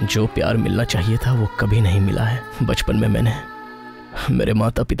जो प्यार मिलना चाहिए था वो कभी नहीं मिला है। बचपन में मैंने मेरे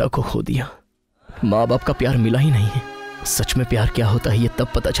माता पिता को खो दिया, माँ बाप का प्यार मिला ही नहीं है। सच में प्यार क्या होता है ये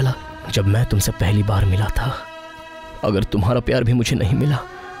तब पता चला जब मैं तुमसे पहली बार मिला था। अगर तुम्हारा प्यार भी मुझे नहीं मिला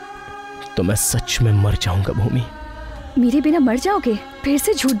तो मैं सच में मर जाऊंगा। भूमि, मेरे बिना मर जाओगे? फिर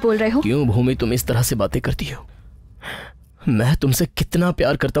से झूठ बोल रहे हो। क्यों भूमि, तुम इस तरह से बातें करती हो? मैं तुमसे कितना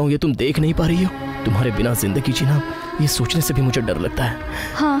प्यार करता हूँ ये तुम देख नहीं पा रही हो? तुम्हारे बिना जिंदगी जीना, ये सोचने से भी मुझे डर लगता है।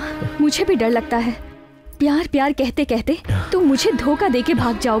 हाँ, मुझे भी डर लगता है। प्यार प्यार कहते कहते तुम मुझे धोखा देके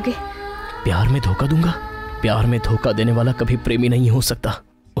भाग जाओगे। प्यार में धोखा दूंगा? प्यार में धोखा देने वाला कभी प्रेमी नहीं हो सकता।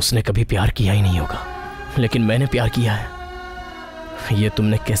 उसने कभी प्यार किया ही नहीं होगा, लेकिन मैंने प्यार किया है। ये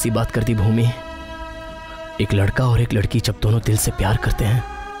तुमने कैसी बात कर दी भूमि? एक लड़का और एक लड़की जब दोनों दिल से प्यार करते हैं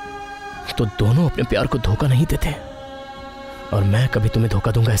तो दोनों अपने प्यार को धोखा नहीं देते। और मैं कभी तुम्हें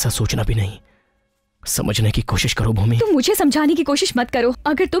धोखा दूंगा ऐसा सोचना भी नहीं। समझने की कोशिश करो भूमि। तुम मुझे समझाने की कोशिश मत करो।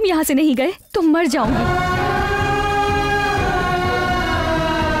 अगर तुम यहाँ से नहीं गए तो मर जाऊंगी।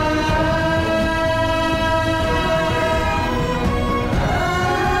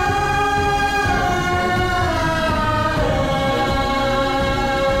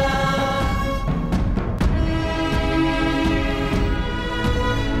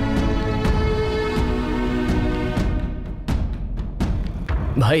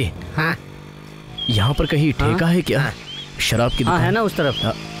 भाई, हाँ? यहाँ पर कहीं ठेका है क्या? शराब की दुकान? हाँ है ना, उस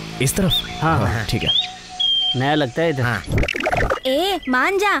तरफ। इस तरफ? हाँ ठीक है। नया लगता है इधर। ए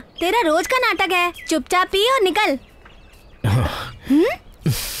मान जा, तेरा रोज का नाटक है। चुपचाप पी और निकल।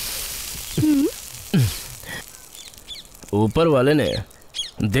 ऊपर वाले ने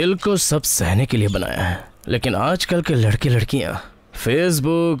दिल को सब सहने के लिए बनाया है, लेकिन आजकल के लड़के लड़कियां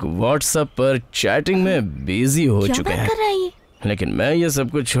फेसबुक व्हाट्सएप पर चैटिंग में बिजी हो चुके हैं। लेकिन मैं ये सब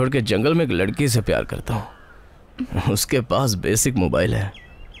कुछ छोड़ के जंगल में एक लड़की से प्यार करता हूँ। उसके पास बेसिक मोबाइल है।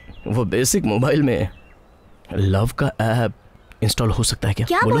 वो बेसिक मोबाइल में लव का ऐप, इंस्टॉल हो सकता है क्या?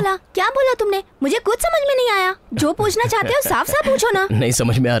 क्या बोला तुमने? मुझे कुछ समझ में नहीं आया। जो पूछना चाहते हो साफ साफ पूछो ना। नहीं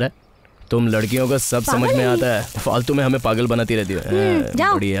समझ में आ रहा है। तुम लड़कियों को सब समझ में आता है, फालतू में हमें पागल बनाती रहती है।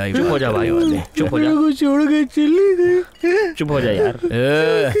 जाओ। बढ़िया, चुप हो जा भाई, चुप हो जा। छोड़ के चली गई। चुप हो जा यार।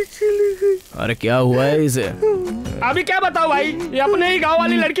 अरे क्या हुआ है इसे? अभी क्या बताओ भाई, ये अपने ही गांव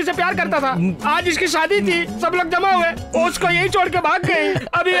वाली लड़की से प्यार करता था। आज इसकी शादी थी, सब लोग जमा हुए, उसको यही छोड़ के भाग गई।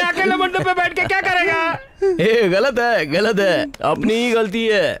 अभी अकेले मंडप पे बैठ के क्या करेगा? गलत है, अपनी ही गलती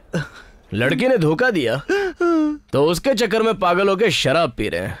है। लड़की ने धोखा दिया तो उसके चक्कर में पागल होके शराब पी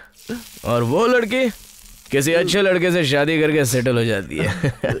रहे हैं, और वो लड़की किसी अच्छे लड़के से शादी करके सेटल हो जाती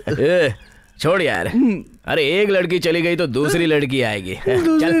है। छोड़ यार। अरे एक लड़की चली गई तो दूसरी लड़की आएगी।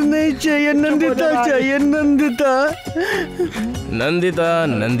 चल। नहीं चाहिए, नंदिता चाहिए, नंदिता।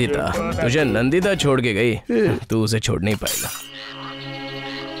 नंदिता तुझे नंदिता छोड़ के गई, तू उसे छोड़ नहीं पाएगा।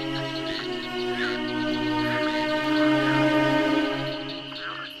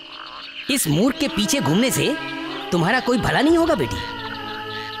 इस मूर्ख के पीछे घूमने से तुम्हारा कोई भला नहीं होगा बेटी।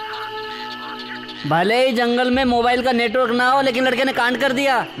 भले ही जंगल में मोबाइल का नेटवर्क ना हो, लेकिन लड़के ने कांड कर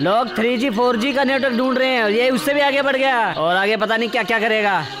दिया। लोग 3G 4G का नेटवर्क ढूंढ रहे हैं, ये उससे भी आगे बढ़ गया, और आगे पता नहीं क्या क्या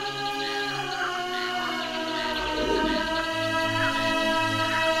करेगा।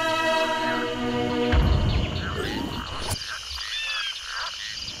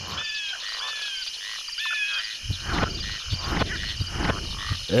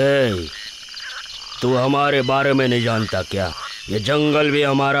 तू हमारे बारे में नहीं जानता क्या? ये जंगल भी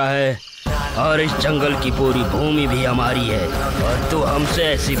हमारा है और इस जंगल की पूरी भूमि भी हमारी है, और तू हमसे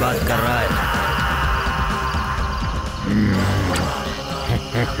ऐसी बात कर रहा है।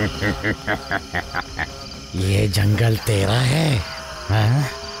 ये जंगल तेरा है, हाँ?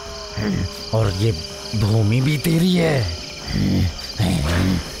 और ये भूमि भी तेरी है।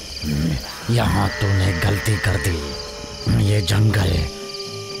 यहाँ तूने गलती कर दी। ये जंगल,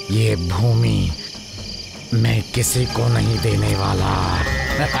 ये भूमि मैं किसी को नहीं देने वाला।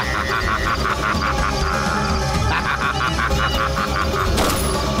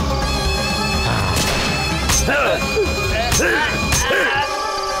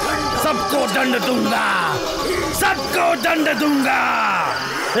 सबको दंड दूंगा, सबको दंड दूंगा।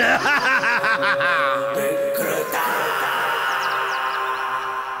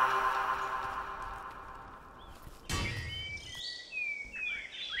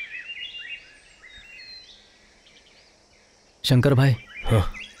 शंकर भाई, हाँ?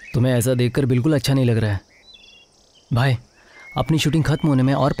 तुम्हें ऐसा देखकर बिल्कुल अच्छा नहीं लग रहा है। भाई, अपनी शूटिंग खत्म होने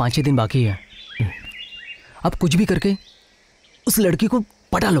में और 5-6 दिन बाकी है। अब कुछ भी करके उस लड़की को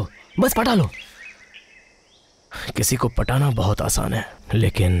पटा लो, बस पटा लो। किसी को पटाना बहुत आसान है,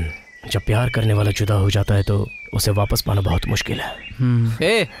 लेकिन जब प्यार करने वाला जुदा हो जाता है तो उसे वापस पाना बहुत मुश्किल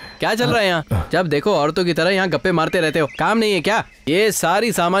है। क्या चल रहा है यहाँ? जब देखो औरतों की तरह यहाँ गप्पे मारते रहते हो, काम नहीं है क्या? ये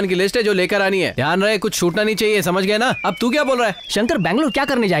सारी सामान की लिस्ट है जो लेकर आनी है। ध्यान रहे, कुछ छूटना नहीं चाहिए, समझ गए ना? अब तू क्या बोल रहा है? शंकर बैंगलोर क्या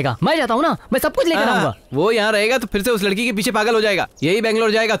करने जाएगा? मैं जाता हूँ ना, मैं सब कुछ लेकर आऊंगा। वो यहाँ रहेगा तो फिर से उस लड़की के पीछे पागल हो जाएगा। यही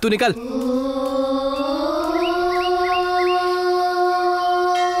बैंगलोर जाएगा, तू निकल।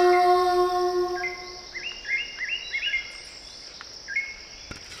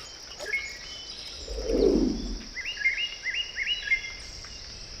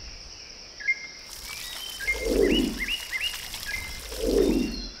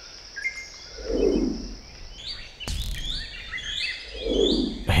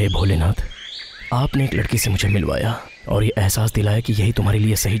 हे भोलेनाथ, आपने एक लड़की से मुझे मिलवाया और ये एहसास दिलाया कि यही तुम्हारे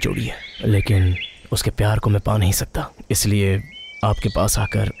लिए सही जोड़ी है, लेकिन उसके प्यार को मैं पा नहीं सकता। इसलिए आपके पास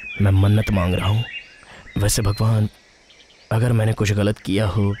आकर मैं मन्नत मांग रहा हूँ। वैसे भगवान, अगर मैंने कुछ गलत किया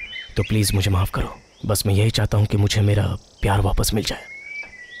हो तो प्लीज़ मुझे माफ़ करो। बस मैं यही चाहता हूँ कि मुझे मेरा प्यार वापस मिल जाए।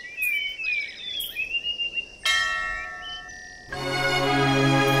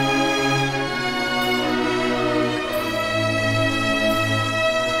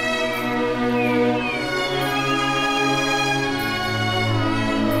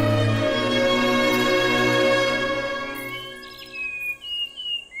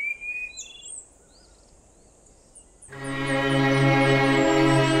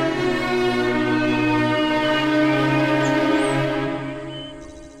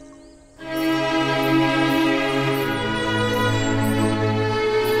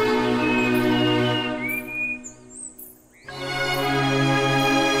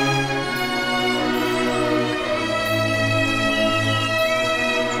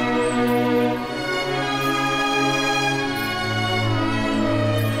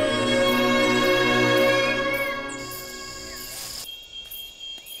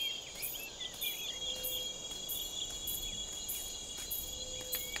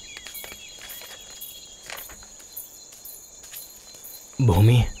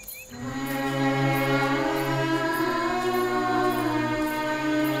 भूमि,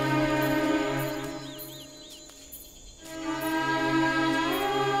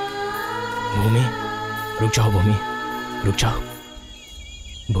 भूमि, रुक जाओ भूमि, रुक जाओ।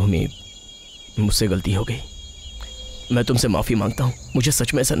 भूमि, मुझसे गलती हो गई, मैं तुमसे माफी मांगता हूँ। मुझे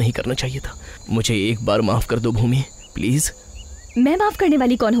सच में ऐसा नहीं करना चाहिए था। मुझे एक बार माफ कर दो भूमि, प्लीज। मैं माफ करने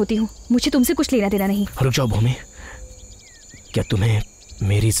वाली कौन होती हूँ? मुझे तुमसे कुछ लेना देना नहीं। रुक जाओ भूमि, क्या तुम्हें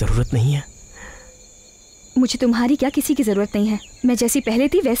मेरी जरूरत नहीं है? मुझे तुम्हारी क्या किसी की जरूरत नहीं है। मैं जैसी पहले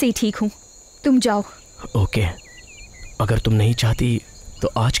थी वैसे ही ठीक हूँ। तुम जाओ। ओके, अगर तुम नहीं चाहती तो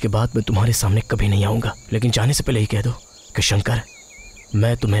आज के बाद मैं तुम्हारे सामने कभी नहीं आऊंगा। लेकिन जाने से पहले ही कह दो कि शंकर,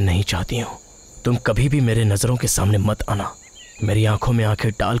 मैं तुम्हें नहीं चाहती हूँ। तुम कभी भी मेरे नजरों के सामने मत आना। मेरी आंखों में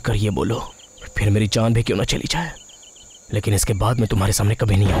आंखें डालकर ये बोलो, फिर मेरी जान भी क्यों ना चली जाए, लेकिन इसके बाद मैं तुम्हारे सामने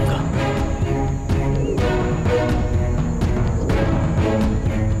कभी नहीं आऊंगा।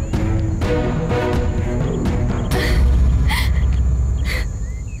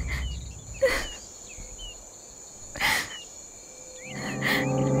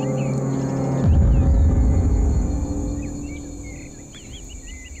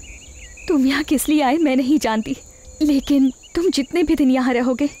 तुम यहाँ किस लिए आए मैं नहीं जानती, लेकिन तुम जितने भी दिन यहाँ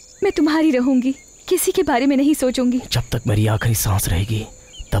रहोगे मैं तुम्हारी रहूंगी, किसी के बारे में नहीं सोचूंगी। जब तक मेरी आखिरी सांस रहेगी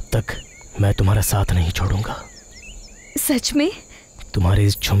तब तक मैं तुम्हारा साथ नहीं छोड़ूंगा। सच में? तुम्हारे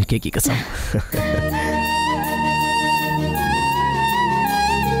इस झुमके की कसम।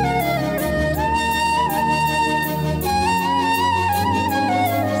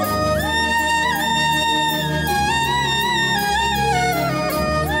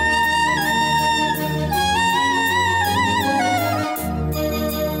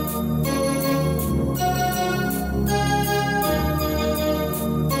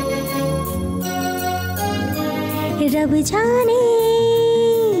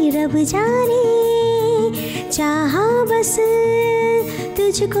 रब जाने चाहा बस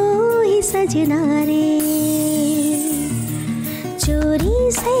तुझको ही सजना रे,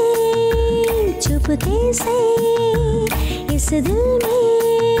 चोरी से चुपके से इस दिल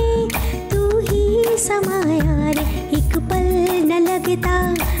में तू ही समाया रे। एक पल न लगता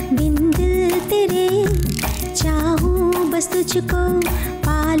बिन दिल तेरे, चाहूं बस तुझको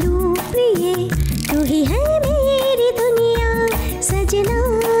पालूं प्रिय, तू ही है मेरी दुनिया सजना।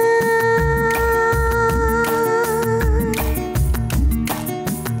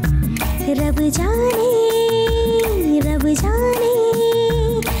 रब जाने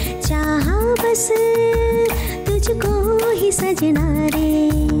चाहा बस तुझको ही सजना रे।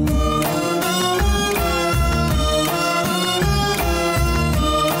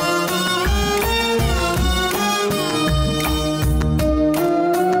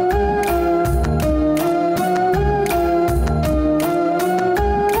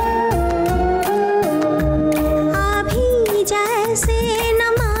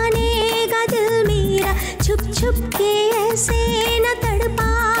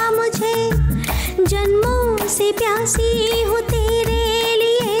 प्यासी हूँ तेरे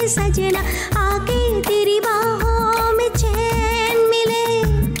लिए सजना, आके तेरी बाहों में चैन मिले,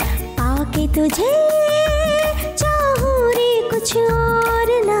 आके तुझे चाहूँ रे कुछ और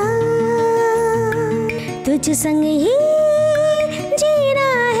ना, तुझ संग ही जीना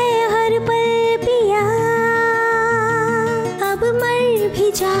है हर पल पिया। अब मर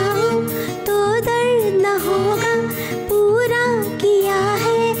भी जाऊं तो दर्द न होगा, पूरा किया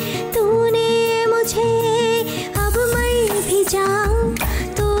है तूने मुझे। जाऊं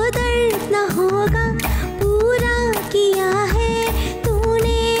तो दर्द न होगा, पूरा किया है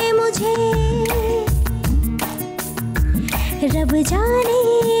तूने मुझे। रब जाने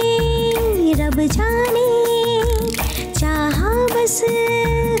चाहा बस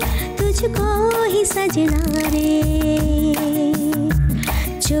तुझको ही सजना रे,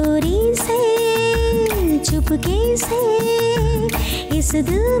 चोरी से चुपके से इस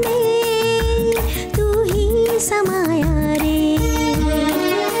दिल में तू ही समाया रे।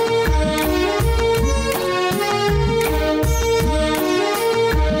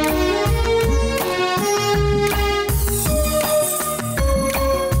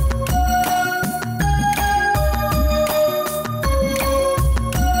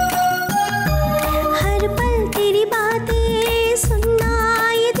 हर पल तेरी बातें सुनना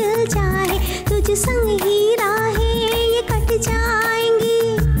ये दिल चाहे, तुझ संग ही राहें ये कट जाएंगी,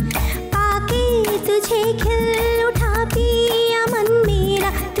 पाके तुझे खिल उठा पिया मन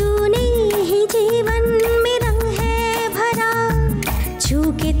मेरा, तूने ही जीवन में रंग है भरा,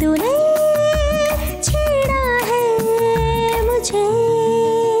 छू के तूने छेड़ा है मुझे।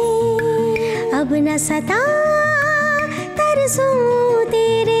 अब न सता तरसूं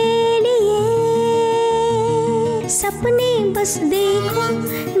बस देखो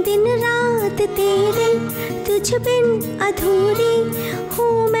दिन रात तेरे, तुझ बिन अधूरी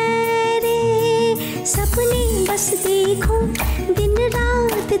हूँ मैं रे। सपने बस देखो दिन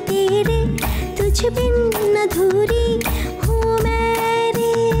रात तेरे, तुझ बिन अधूरी हूँ मैं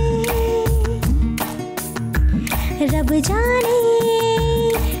रे। रब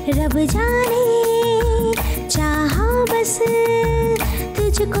जाने चाहा बस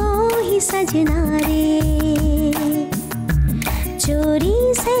तुझको ही सजना रे। चोरी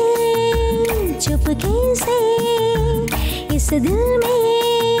से चुपके से इस दिल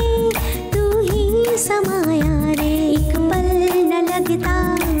में तू ही समाया रे। एक पल न लगता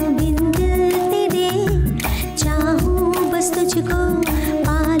बिन दिल तेरे, चाहूं बस तुझको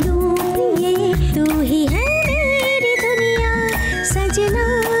पालूं प्रिय, तू ही है मेरी दुनिया सजना।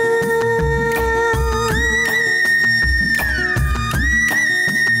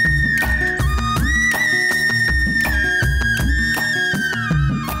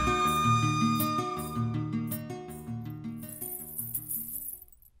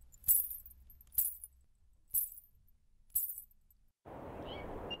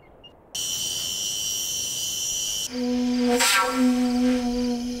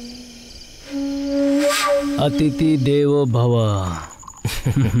 अतिथि देवो भव।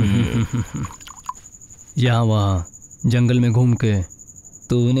 यहाँ वहाँ जंगल में घूम के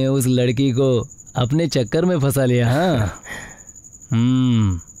तूने उस लड़की को अपने चक्कर में फंसा लिया। हाँ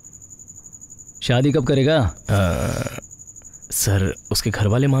शादी कब करेगा? सर उसके घर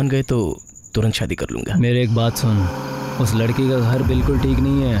वाले मान गए तो तुरंत शादी कर लूंगा। मेरे एक बात सुन, उस लड़की का घर बिल्कुल ठीक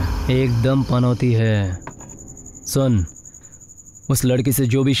नहीं है, एकदम पनौती है। सुन, उस लड़की से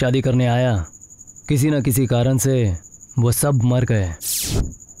जो भी शादी करने आया किसी न किसी कारण से वो सब मर गए,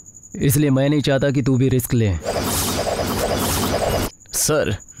 इसलिए मैं नहीं चाहता कि तू भी रिस्क ले।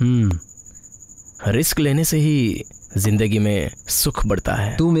 सर रिस्क लेने से ही जिंदगी में सुख बढ़ता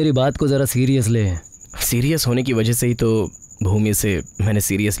है। तू मेरी बात को जरा सीरियस ले। सीरियस होने की वजह से ही तो भूमि से मैंने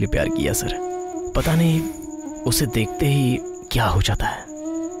सीरियसली प्यार किया सर। पता नहीं उसे देखते ही क्या हो जाता है।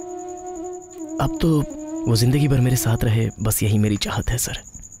 अब तो वो जिंदगी भर मेरे साथ रहे, बस यही मेरी चाहत है सर।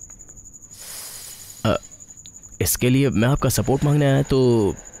 इसके लिए मैं आपका सपोर्ट मांगने आया तो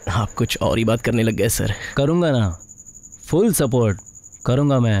आप कुछ और ही बात करने लग गए सर। करूँगा ना, फुल सपोर्ट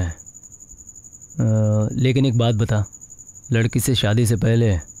करूँगा मैं। लेकिन एक बात बता, लड़की से शादी से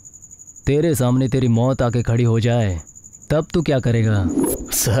पहले तेरे सामने तेरी मौत आके खड़ी हो जाए तब तू क्या करेगा?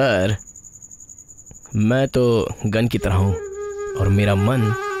 सर मैं तो गन की तरह हूँ और मेरा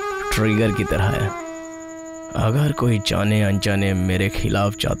मन ट्रिगर की तरह है। अगर कोई जाने अनजाने मेरे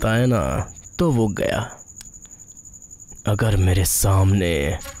खिलाफ चाहता है ना तो वो गया। अगर मेरे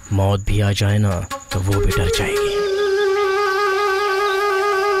सामने मौत भी आ जाए ना तो वो भी डर जाएगी।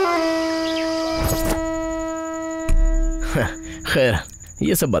 खैर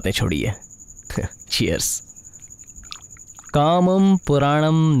ये सब बातें छोड़िए। चीयर्स। कामम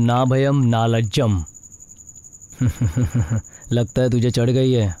पुराणम ना भयम ना लज्जम। लगता है तुझे चढ़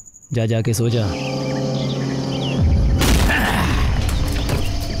गई है, जा जाके सो जा।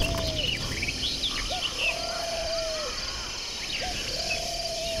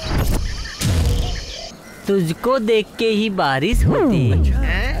 तुझको देख के ही बारिश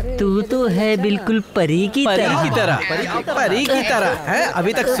होती, तू तो है बिल्कुल परी की तरह। परी की तरह है।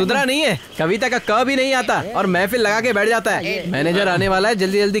 अभी तक सुधरा नहीं है, कविता का क भी नहीं आता और महफिल लगा के बैठ जाता है। मैनेजर आने वाला है,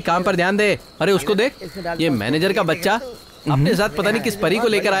 जल्दी जल्दी काम पर ध्यान दे। अरे उसको देख, ये मैनेजर का बच्चा अपने साथ पता नहीं किस परी को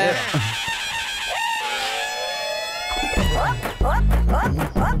लेकर आया।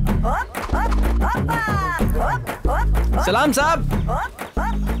 सलाम साहब।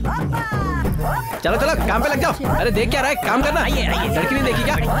 चलो चलो काम पे लग जाओ। अरे देख क्या रहा है, काम करना। लड़की नहीं देखी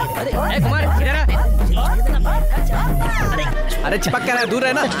क्या? अरे चिपक कर दूर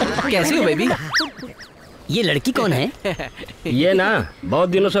रहना। कैसी हो बेबी? ये लड़की कौन है? ये ना बहुत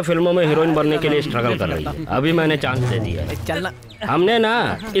दिनों से फिल्मों में हीरोइन बनने के लिए स्ट्रगल कर रही है। अभी मैंने चांस दे दिया। चलना। हमने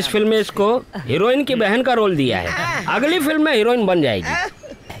ना इस फिल्म में इसको हीरोइन की बहन का रोल दिया है। अगली फिल्म में हीरोइन बन जाएगी।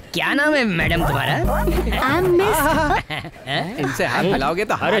 क्या नाम है मैडम तुम्हारा? इनसे हाथ मिलाओगे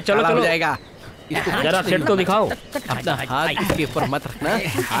तो अरे चलो चलो जाएगा। जरा सेट तो दिखाओ। अपना हाथ इसके ऊपर मत रखना,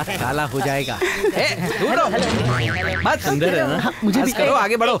 हाथ काला हो जाएगा। दूर रहो, बस अंदर है ना। मुझे भी करो,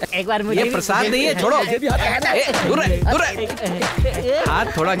 आगे बढ़ो। एक बार मुझे ये प्रसाद नहीं है, छोड़ो। दूर रहे, दूर रहे।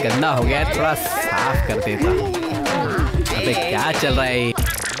 हाथ थोड़ा गंदा हो गया है, थोड़ा साफ कर देता। अबे क्या चल रहा है?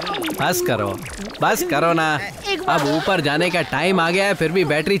 बस करो ना। अब ऊपर जाने का टाइम आ गया है, फिर भी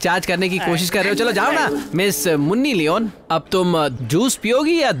बैटरी चार्ज करने की कोशिश कर रहे हो। चलो जाओ ना। मिस मुन्नी लियोन, अब तुम जूस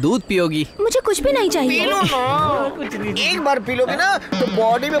पियोगी या दूध पियोगी? मुझे कुछ भी नहीं चाहिए। पी लो ना, एक बार पी लोगे ना तो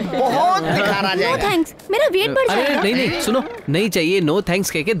बॉडी में बहुत निखार आ जाएगा। नो थैंक्स, मेरा वेट बढ़ जाएगा। नहीं सुनो, नहीं चाहिए नो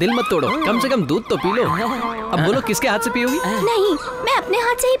थैंक्स कह के दिल मत तोड़ो, कम से कम दूध तो पी लो। अब बोलो किसके हाथ से पियोगी? नहीं, मैं अपने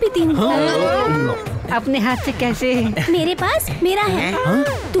हाथ से ही पीती हूँ। अपने हाथ से कैसे? मेरे पास मेरा है।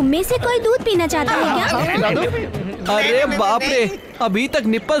 तुम में से कोई दूध पीना चाहता है क्या? अरे बाप रे, अभी तक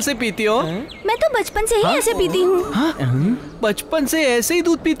निप्पल से पीती हो? मैं तो बचपन से ही ऐसे पीती हूँ। बचपन से ऐसे ही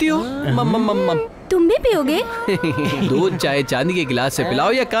दूध पीती हो? तुम भी पियोगे? दूध चाहे चांदी के गिलास से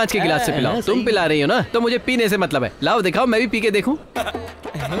पिलाओ या कांच के गिलास से पिलाओ, तुम पिला रही हो ना, तो मुझे पीने से मतलब है। लाओ दिखाओ, मैं भी पी के देखूं।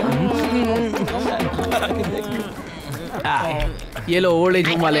 ये लो ओल्ड एज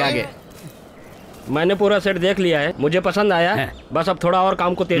होम वाले आ गए। मैंने पूरा सेट देख लिया है, मुझे पसंद आया। बस अब थोड़ा और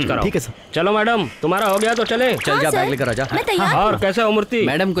काम को तेज कराओ। ठीक है सर। चलो मैडम, तुम्हारा हो गया तो चले। चल जा, बैग लेकर आ जा। मैं तैयार हूँ। और कैसे हो मूर्ति?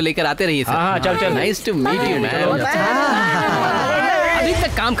 मैडम को लेकर आते रहिए। हाँ चल। Nice to meet you ma'am. अभी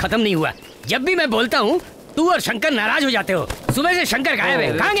तक काम खत्म नहीं हुआ। जब भी मैं बोलता हूँ तू और शंकर नाराज हो जाते हो। सुबह से शंकर गायब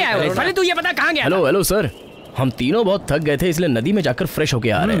है, कहाँ गया है? पहले तू ये बता कहाँ गया? हेलो सर, हम तीनों बहुत थक गए थे, इसलिए नदी में जाकर फ्रेश होके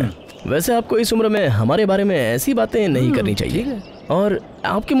आ रहे हैं। वैसे आपको इस उम्र में हमारे बारे में ऐसी बातें नहीं करनी चाहिए, और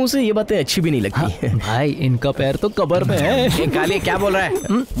आपके मुंह से ये बातें अच्छी भी नहीं लगती। भाई इनका पैर तो कब्र में है। काली क्या बोल रहा है?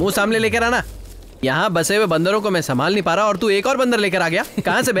 मुंह सामने लेकर आना। यहाँ बसे हुए बंदरों को मैं संभाल नहीं पा रहा और तू एक और बंदर लेकर आ गया।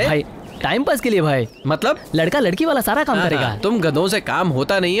 कहाँ से बे? भाई टाइम पास के लिए भाई। मतलब लड़का लड़की वाला सारा काम करेगा। तुम गधों से काम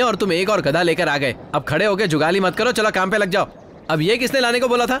होता नहीं है और तुम एक और गधा लेकर आ गए। अब खड़े होके जुगाली मत करो, चलो काम पे लग जाओ। अब ये किसने लाने को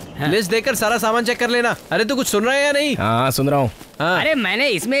बोला था? लिस्ट देकर सारा सामान चेक कर लेना। अरे तू कुछ सुन रहा है या नहीं? हाँ सुन रहा हूँ। अरे मैंने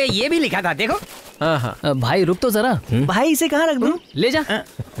इसमें ये भी लिखा था, देखो। हाँ भाई रुक तो जरा। भाई इसे कहाँ रख दूं? ले जा।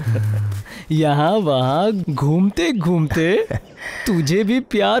 यहाँ वहाँ घूमते घूमते तुझे भी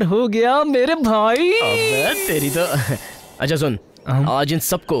प्यार हो गया मेरे भाई। तेरी तो। अच्छा सुन, आज इन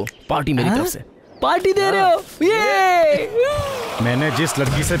सबको पार्टी मेरी तरफ से। पार्टी दे रहे हो? ये मैंने जिस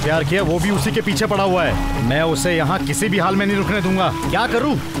लड़की से प्यार किया वो भी उसी के पीछे पड़ा हुआ है। मैं उसे यहाँ किसी भी हाल में नहीं रुकने दूंगा। क्या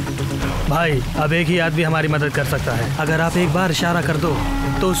करूँ? भाई अब एक ही आदमी हमारी मदद कर सकता है। अगर आप एक बार इशारा कर दो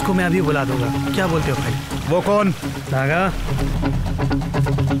तो उसको मैं अभी बुला दूंगा। क्या बोलते हो भाई? वो कौन? नागा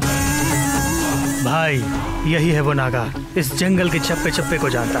भाई, यही है वो नागा। इस जंगल के चप्पे चप्पे को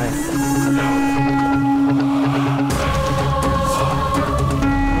जानता है।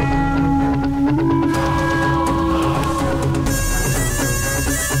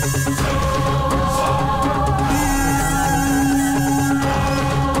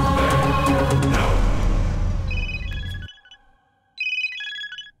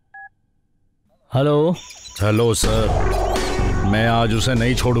 हेलो सर, मैं आज उसे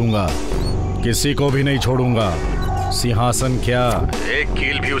नहीं छोड़ूंगा, किसी को भी नहीं छोड़ूंगा। सिंहासन क्या, एक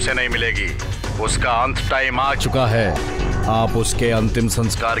कील भी उसे नहीं मिलेगी। उसका अंत टाइम आ चुका है। आप उसके अंतिम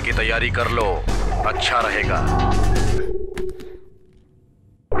संस्कार की तैयारी कर लो, अच्छा रहेगा।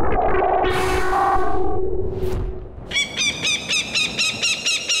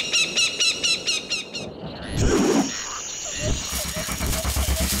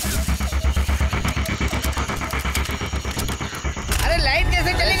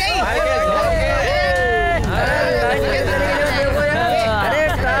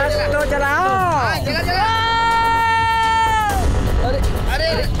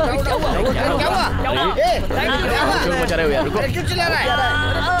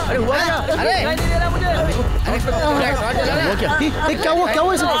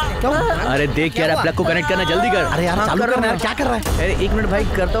 अरे देख यार, प्लग को कनेक्ट करना, जल्दी कर। अरे यार चालू करना यार, क्या कर रहा है? अरे एक मिनट भाई,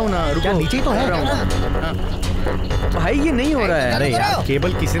 करता हूँ ना, रुको। नीचे ही तो है भाई, ये नहीं हो रहा है। अरे यार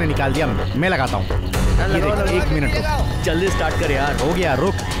केबल किसी ने निकाल दिया, मैं लगाता हूँ। ये देख, एक मिनट रुक, जल्दी स्टार्ट कर यार। हो गया,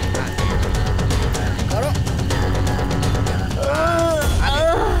 रुक।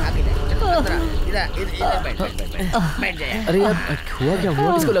 अरे यार हुआ क्या?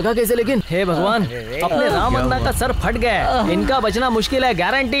 हुआ इसको लगा कैसे? लेकिन हे भगवान, अपने राम अन्ना का सर फट गया। इनका बचना मुश्किल है,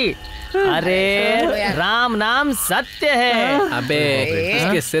 गारंटी। अरे राम नाम सत्य है। अबे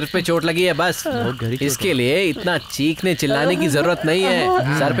इसके सिर पे चोट लगी है, बस इसके लिए इतना चीखने चिल्लाने की जरूरत नहीं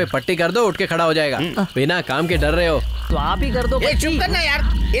है। सर पे पट्टी कर दो, उठ के खड़ा हो जाएगा। बिना काम के डर रहे हो तो आप ही कर दो। चुप करना यार,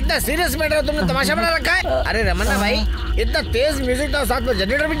 इतना सीरियस मैटर तुमने तमाशा बना रखा है। अरे रमन्ना भाई, इतना तेज म्यूजिक था, साथ में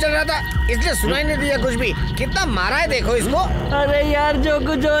जनरेटर भी चल रहा था, इसलिए सुनाई नहीं दिया कुछ भी। कितना मारा है देखो इसको। अरे यार जो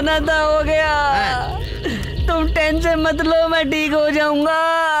कुछ होना था हो गया। तुम टेंशन मत लो, मैं ठीक हो जाऊंगा।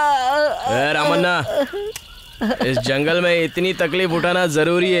 रामन्ना, इस जंगल में इतनी तकलीफ उठाना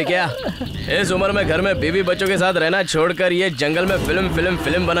जरूरी है क्या? इस उम्र में घर में बीवी बच्चों के साथ रहना छोड़कर ये जंगल में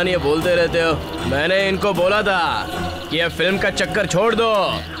फिल्म बनानी है बोलते रहते हो। मैंने इनको बोला था कि ये फिल्म का चक्कर छोड़ दो,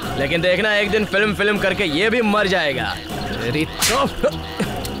 लेकिन देखना एक दिन फिल्म करके ये भी मर जाएगा।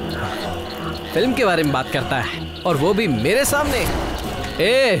 फिल्म के बारे में बात करता है और वो भी मेरे सामने।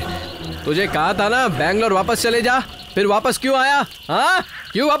 तुझे कहा था ना बैंगलोर वापस चले जा, फिर वापस क्यों आया? हाँ,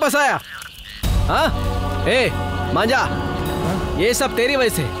 क्यों वापस आया? हाँ, मांझा, ये सब तेरी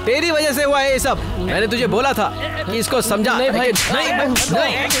वजह से हुआ है। ये सब मैंने तुझे बोला था कि इसको समझा। नहीं भाई,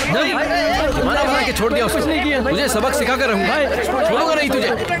 नहीं, माना बना के छोड़ दिया उसको। मुझे सबक सिखा कर रहूंगा, छोड़ूंगा नहीं तुझे।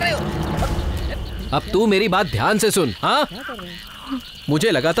 अब तू मेरी बात ध्यान से सुन। हाँ,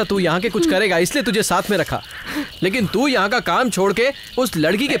 मुझे लगा था तू यहाँ के कुछ करेगा, इसलिए तुझे साथ में रखा, लेकिन तू यहाँ का काम छोड़ के उस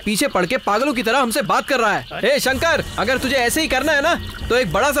लड़की के पीछे पड़ के पागलों की तरह हमसे बात कर रहा है। हे शंकर, अगर तुझे ऐसे ही करना है ना तो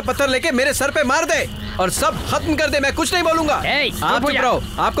एक बड़ा सा पत्थर लेके मेरे सर पे मार दे और सब खत्म कर दे। मैं कुछ नहीं बोलूंगा। आप चुप रहो।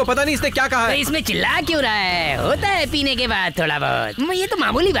 आपको पता नहीं इसने क्या कहा है। तो इसमें चिल्ला क्यों रहा है? होता है पीने के बाद थोड़ा बहुत, ये तो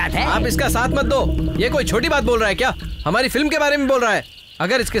मामूली बात है। आप इसका साथ मत दो। ये कोई छोटी बात बोल रहा है क्या? हमारी फिल्म के बारे में बोल रहा है।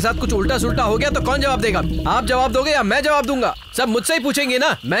 अगर इसके साथ कुछ उल्टा सुल्टा हो गया तो कौन जवाब देगा? आप जवाब दोगे या मैं जवाब दूंगा? सब मुझसे ही पूछेंगे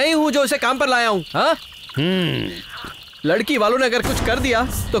ना। मैं ही हूँ जो इसे काम पर लाया हूँ। हाँ, लड़की वालों ने अगर कुछ कर दिया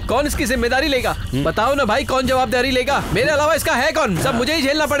तो कौन इसकी जिम्मेदारी लेगा? बताओ ना भाई, कौन जवाबदारी लेगा? मेरे अलावा इसका है कौन? सब मुझे ही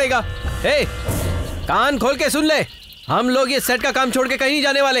झेलना पड़ेगा। कान खोल के सुन ले, हम लोग ये सेट का काम छोड़ के कहीं नहीं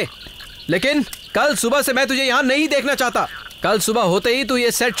जाने वाले, लेकिन कल सुबह से मैं तुझे यहाँ नहीं देखना चाहता। कल सुबह होते ही तू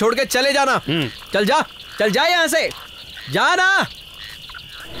ये सेट छोड़ के चले जाना। चल जा यहाँ से, जाना।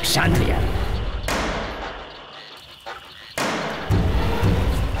 शांत हो जा।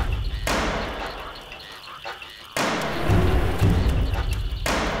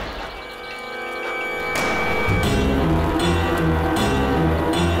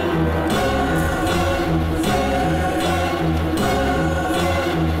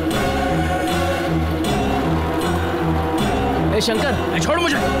 शंकर, छोड़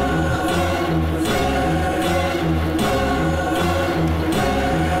मुझे।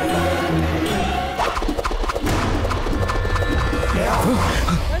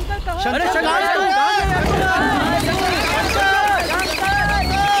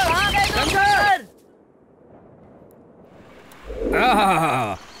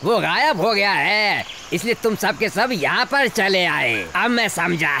 वो गायब हो गया है, इसलिए तुम सब के सब यहाँ पर चले आए। अब मैं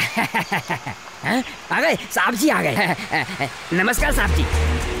समझा। आ गए साहब जी, आ गए। नमस्कार साहब जी।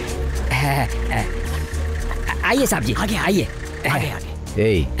 आइए साहब जी, आगे आइए।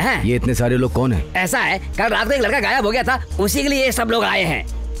 ये इतने सारे लोग कौन है? ऐसा है, कल रात को एक लड़का गायब हो गया था, उसी के लिए ये सब लोग आए हैं।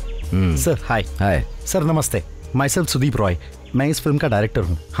 सर हाय सर, नमस्ते। माई सेल्फ सुदीप रॉय, मैं इस फिल्म का डायरेक्टर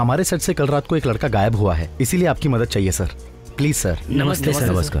हूँ। हमारे सेट से कल रात को एक लड़का गायब हुआ है, इसीलिए आपकी मदद चाहिए सर। Please sir. नमस्ते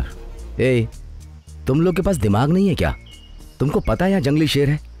सर। नमस्कार। तुम लोग के पास दिमाग नहीं है क्या? तुमको पता है यहाँ जंगली शेर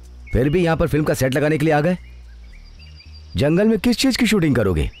है, फिर भी यहाँ पर फिल्म का सेट लगाने के लिए आ गए? जंगल में किस चीज की शूटिंग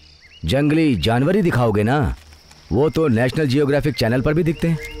करोगे? जंगली जानवर ही दिखाओगे ना, वो तो नेशनल जियोग्राफिक चैनल पर भी दिखते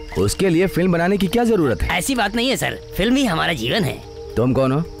हैं। उसके लिए फिल्म बनाने की क्या जरूरत है? ऐसी बात नहीं है सर, फिल्म ही हमारा जीवन है। तुम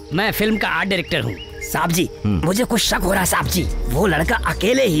कौन हो? मैं फिल्म का आर्ट डायरेक्टर हूँ। साहब जी, मुझे कुछ शक हो रहा है साहब जी। वो लड़का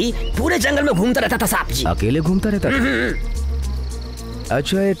अकेले ही पूरे जंगल में घूमता रहता था साहब जी। अकेले घूमता रहता था?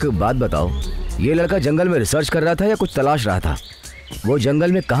 अच्छा एक बात बताओ, ये लड़का जंगल में रिसर्च कर रहा था या कुछ तलाश रहा था? वो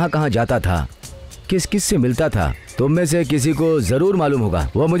जंगल में कहाँ कहाँ जाता था, किस किस से मिलता था? तुम में से किसी को जरूर मालूम होगा,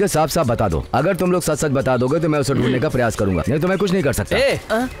 वो मुझे साफ साफ बता दो। अगर तुम लोग सच सच बता दोगे तो मैं उसे ढूंढने का प्रयास करूंगा, नहीं तो मैं कुछ नहीं कर सकता।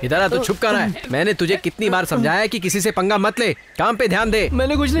 इधर आ, तो छुप कर है। मैंने तुझे कितनी बार समझाया है कि किसी से पंगा मत ले, काम पे ध्यान दे।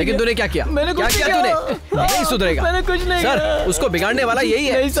 मैंने कुछ नहीं, लेकिन तूने क्या किया? मैंने कुछ क्या किया तूने? नहीं सुधरेगा। मैंने कुछ नहीं सर, उसको बिगाड़ने वाला यही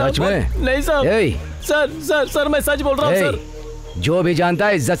है। सच में? नहीं साहब, सर मैं सच बोल रहा हूँ सर। जो भी जानता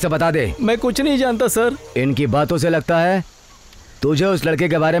है इज्जत से बता दे। मैं कुछ नहीं जानता सर। इनकी बातों से लगता है तुझे उस लड़के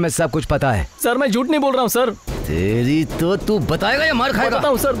के बारे में सब कुछ पता है। सर मैं झूठ नहीं बोल रहा हूँ सर। तेरी तो तू बताएगा या मार खाएगा? बताता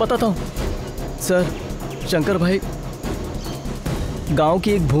हूँ सर, बताता हूँ सर। शंकर भाई गांव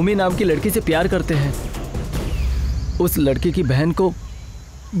की एक भूमि नाम की लड़की से प्यार करते हैं। उस लड़की की बहन को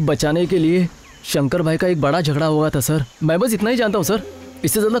बचाने के लिए शंकर भाई का एक बड़ा झगड़ा हुआ था सर। मैं बस इतना ही जानता हूँ सर,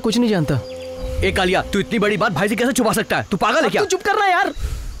 इससे ज्यादा कुछ नहीं जानता। ए कालिया, तू इतनी बड़ी बात भाई से कैसे छुपा सकता है? तू पागल है क्या? तू चुप करना यार।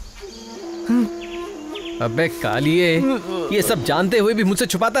 अबे कालिए, ये सब जानते हुए भी मुझसे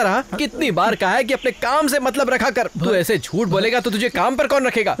छुपाता रहा। कितनी बार कहा है कि अपने काम से मतलब रखा कर। तू ऐसे झूठ बोलेगा तो तुझे काम पर कौन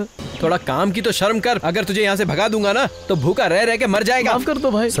रखेगा? थोड़ा काम की तो शर्म कर। अगर तुझे यहाँ से भगा दूंगा ना तो भूखा रह रह के मर जाएगा। माफ कर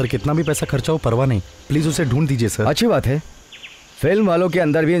दो भाई। सर कितना भी पैसा खर्चा हो परवाह नहीं, प्लीज उसे ढूंढ दीजिए सर। अच्छी बात है, फिल्म वालों के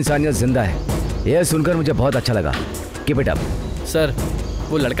अंदर भी इंसानियत जिंदा है। यह सुनकर मुझे बहुत अच्छा लगा। Keep it up. सर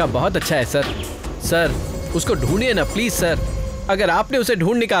वो लड़का बहुत अच्छा है सर। सर उसको ढूंढिए ना प्लीज सर। अगर आपने उसे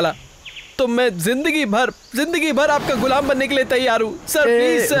ढूंढ निकाला तो मैं जिंदगी भर आपका गुलाम बनने के लिए तैयार हूँ सर।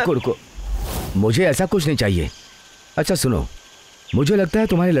 Please sir. रुको, मुझे ऐसा कुछ नहीं चाहिए। अच्छा सुनो, मुझे लगता है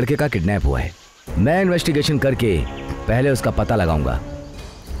तुम्हारे लड़के का किडनैप हुआ है। मैं इन्वेस्टिगेशन करके पहले उसका पता लगाऊंगा,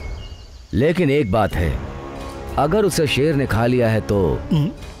 लेकिन एक बात है, अगर उसे शेर ने खा लिया है तो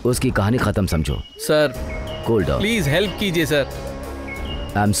उसकी कहानी खत्म समझो। Sir cool down, please help कीजिए सर।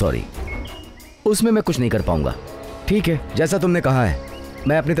 आई एम सॉरी, उसमें मैं कुछ नहीं कर पाऊंगा। ठीक है, जैसा तुमने कहा है,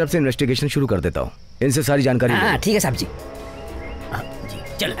 मैं अपनी तरफ से इन्वेस्टिगेशन शुरू कर देता हूँ। इनसे सारी जानकारी ठीक है साहब जी।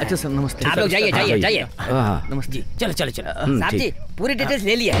 चल। अच्छा सर, नमस्ते। आप लोग जाइए। हाँ नमस्ते जी। चलो साहब जी, पूरी डिटेल्स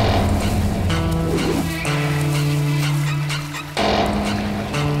ले लिया।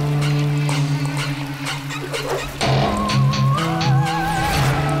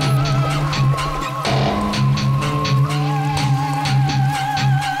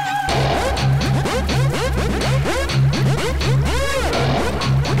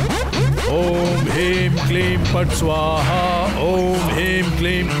 ओम ह्रीं क्लीं पट स्वाहा, ओम ह्रीं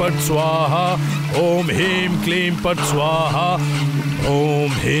क्लीं पट स्वाहा, ओम ह्रीं क्लीं पट स्वाहा,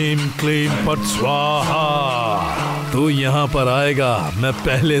 ओम ह्रीं क्लीं पट स्वाहा। तू यहाँ पर आएगा मैं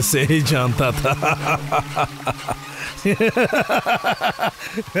पहले से ही जानता था।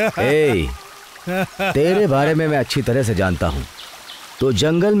 तेरे बारे में मैं अच्छी तरह से जानता हूँ। तो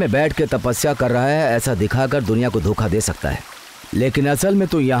जंगल में बैठ के तपस्या कर रहा है, ऐसा दिखाकर दुनिया को धोखा दे सकता है, लेकिन असल में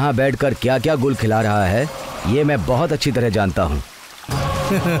तू यहाँ बैठकर क्या क्या गुल खिला रहा है ये मैं बहुत अच्छी तरह जानता हूँ।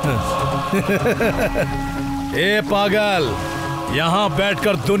 ए पागल, यहाँ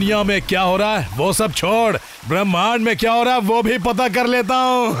बैठकर दुनिया में क्या हो रहा है वो सब छोड़, ब्रह्मांड में क्या हो रहा है वो भी पता कर लेता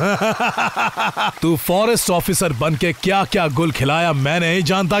हूँ। तू फॉरेस्ट ऑफिसर बन के क्या क्या गुल खिलाया मैं नहीं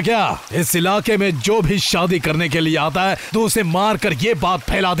जानता क्या? इस इलाके में जो भी शादी करने के लिए आता है तो उसे मार कर ये बात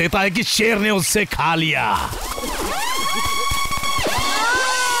फैला देता है कि शेर ने उससे खा लिया।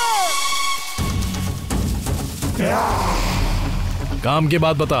 काम की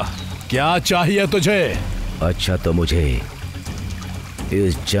बात बता, क्या चाहिए तुझे? अच्छा तो मुझे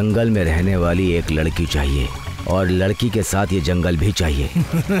इस जंगल में रहने वाली एक लड़की चाहिए और लड़की के साथ ये जंगल भी चाहिए।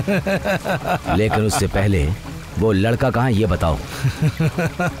 लेकिन उससे पहले वो लड़का कहाँ ये बताओ।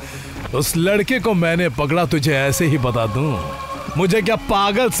 उस लड़के को मैंने पकड़ा, तुझे ऐसे ही बता दूं? मुझे क्या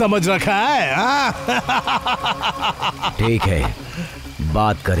पागल समझ रखा है? ठीक है,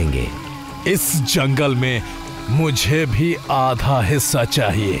 बात करेंगे। इस जंगल में मुझे भी आधा हिस्सा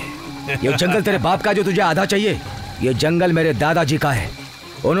चाहिए। ये जंगल तेरे बाप का जो तुझे आधा चाहिए? ये जंगल मेरे दादाजी का है।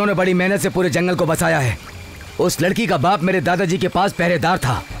 उन्होंने बड़ी मेहनत से पूरे जंगल को बसाया है। उस लड़की का बाप मेरे दादाजी के पास पहरेदार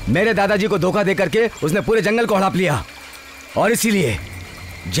था। मेरे दादाजी को धोखा दे करके उसने पूरे जंगल को हड़प लिया, और इसीलिए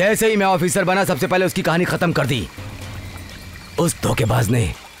जैसे ही मैं ऑफिसर बना सबसे पहले उसकी कहानी खत्म कर दी। उस धोखेबाज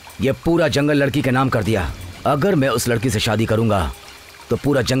ने ये पूरा जंगल लड़की के नाम कर दिया। अगर मैं उस लड़की से शादी करूंगा तो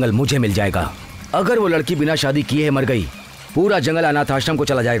पूरा जंगल मुझे मिल जाएगा। अगर वो लड़की बिना शादी किए मर गई, पूरा जंगल अनाथ आश्रम को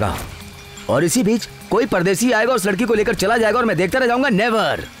चला जाएगा, और इसी बीच कोई परदेसी आएगा उस लड़की को लेकर चला जाएगा और मैं देखता रह जाऊंगा।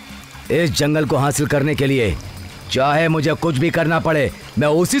 नेवर। इस जंगल को हासिल करने के लिए चाहे मुझे कुछ भी करना पड़े, मैं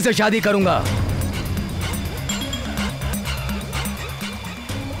उसी से शादी करूंगा।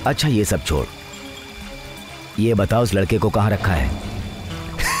 अच्छा ये सब छोड़, ये बताओ उस लड़के को कहां रखा है?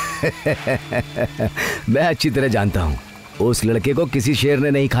 मैं अच्छी तरह जानता हूं, उस लड़के को किसी शेर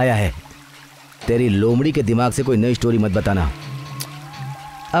ने नहीं खाया है। तेरी लोमड़ी के दिमाग से कोई नई स्टोरी मत बताना।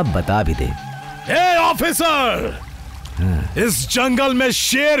 अब बता भी दे। ए ऑफिसर, इस जंगल में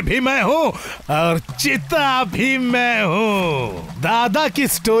शेर भी मैं हूँ और चीता भी मैं हूँ। दादा की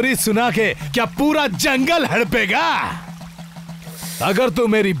स्टोरी सुना के क्या पूरा जंगल हड़पेगा? अगर तू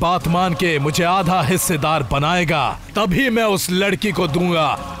मेरी बात मान के मुझे आधा हिस्सेदार बनाएगा तभी मैं उस लड़की को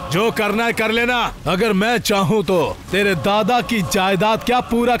दूंगा। जो करना है कर लेना। अगर मैं चाहूँ तो तेरे दादा की जायदाद क्या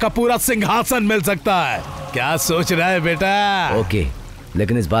पूरा का पूरा सिंहासन मिल सकता है। क्या सोच रहा है बेटा? ओके,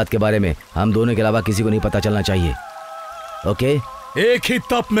 लेकिन इस बात के बारे में हम दोनों के अलावा किसी को नहीं पता चलना चाहिए। ओके? एक ही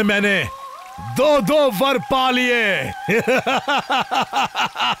तप में मैंने दो वर पा लिए।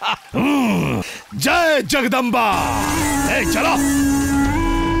 जय जगदम्बा। चलो।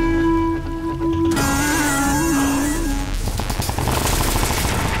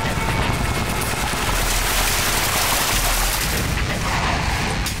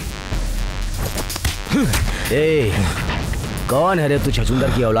 ए, कौन है रे तू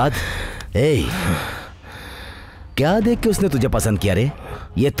छछूंदर की औलाद? ए, क्या देख के उसने तुझे पसंद किया रे?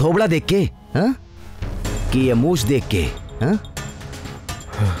 ये थोबड़ा देख के, हाँ? कि ये मूछ देख के, हाँ?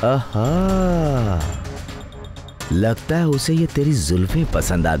 आहा, लगता है उसे ये तेरी जुल्फें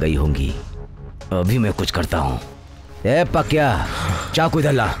पसंद आ गई होंगी। अभी मैं कुछ करता हूँ। ए पक्या, चाकू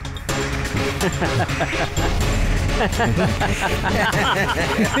इधर ला।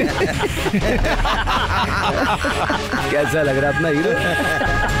 कैसा लग रहा अपना हीरो?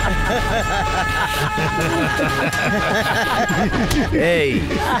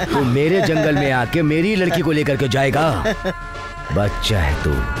 तू मेरे जंगल में आके मेरी लड़की को लेकर के जाएगा? बच्चा है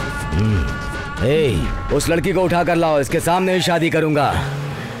तू। उस लड़की को उठा कर लाओ, इसके सामने ही शादी करूंगा।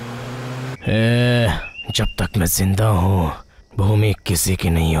 जब तक मैं जिंदा हूँ भूमि किसी की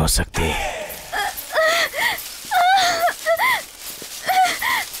नहीं हो सकती।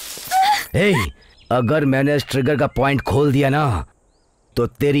 अगर मैंने इस ट्रिगर का पॉइंट खोल दिया ना तो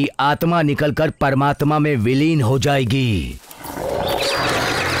तेरी आत्मा निकलकर परमात्मा में विलीन हो जाएगी।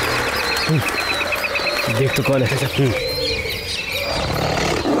 देख तो कौन है।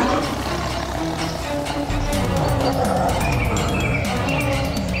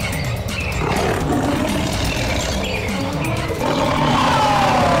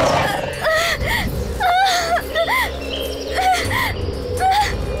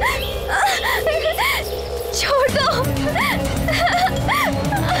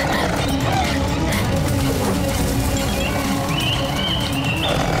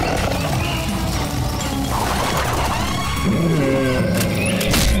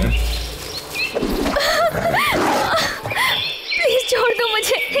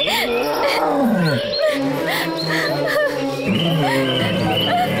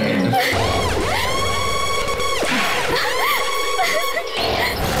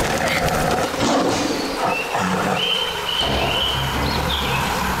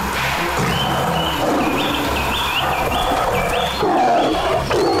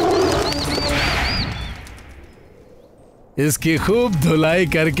 इसकी खूब धुलाई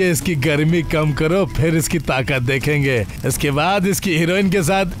करके इसकी गर्मी कम करो, फिर इसकी ताकत देखेंगे। इसके बाद इसकी हीरोइन के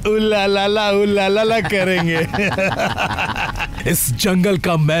साथ उल्ला करेंगे। इस जंगल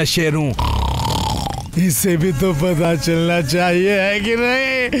का मैं शेर हूँ, इसे भी तो पता चलना चाहिए, है कि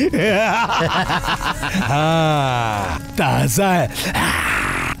नहीं? हाँ, ताजा है,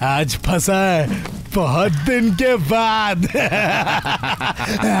 आज फंसा है बहुत दिन के बाद।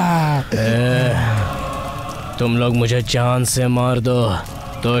 तुम लोग मुझे जान से मार दो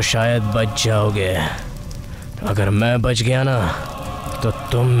तो शायद बच जाओगे। अगर मैं बच गया ना तो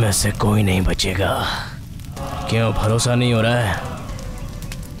तुम में से कोई नहीं बचेगा। क्यों भरोसा नहीं हो रहा है?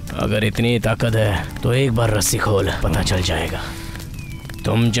 अगर इतनी ताकत है तो एक बार रस्सी खोल, पता चल जाएगा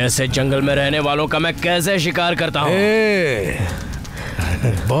तुम जैसे जंगल में रहने वालों का मैं कैसे शिकार करता हूँ।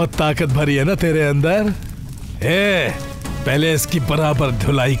 बहुत ताकत भरी है ना तेरे अंदर। पहले इसकी बराबर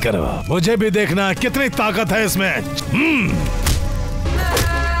धुलाई करो, मुझे भी देखना कितनी ताकत है इसमें।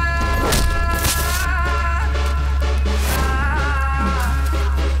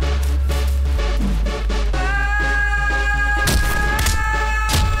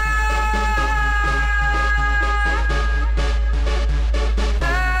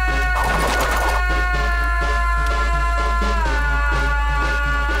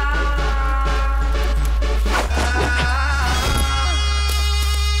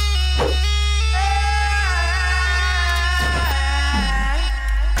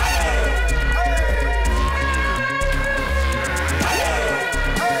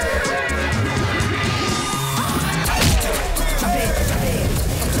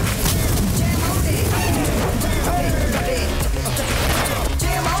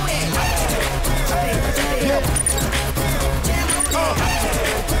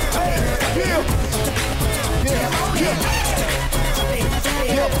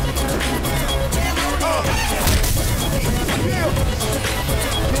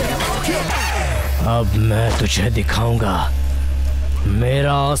 अब मैं तुझे दिखाऊंगा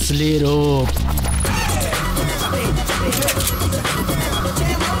मेरा असली रूप।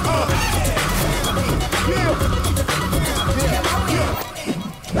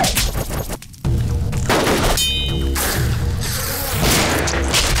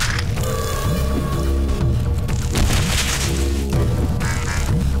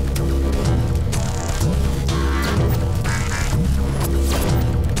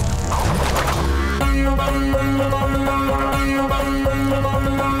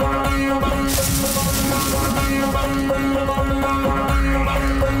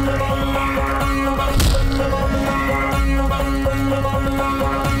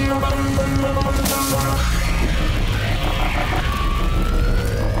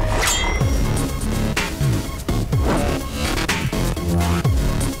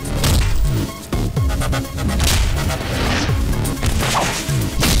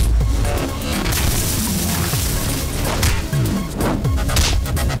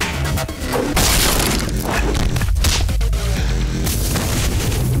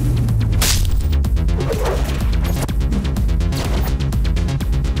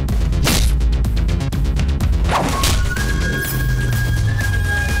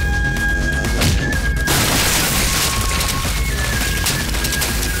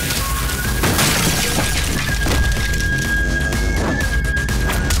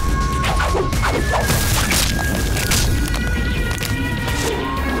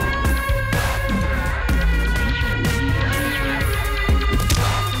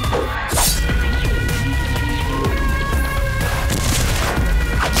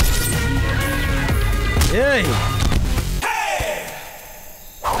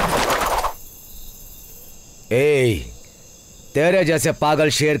 तेरे जैसे पागल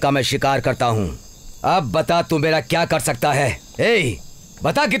शेर का मैं शिकार करता हूँ। अब बता तू मेरा क्या कर सकता है?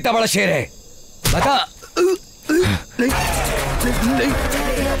 बता कितना बड़ा शेर है, बता।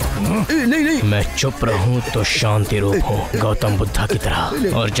 नहीं। मैं चुप रहूं तो शांति रूप हूँ, गौतम बुद्धा की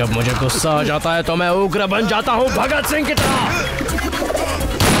तरह, और जब मुझे गुस्सा आ जाता है तो मैं उग्र बन जाता हूँ, भगत सिंह की तरह।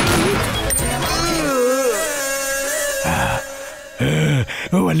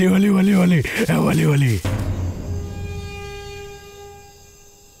 वली वली वली वली वली वली।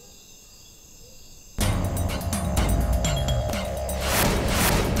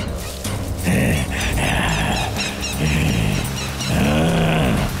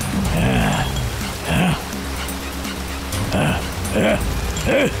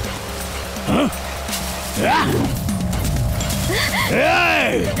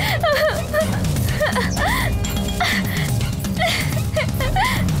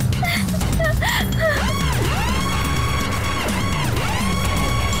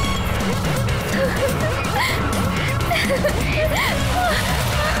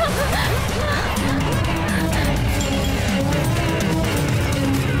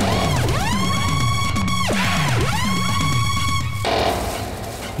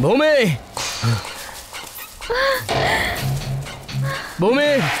 भूमि,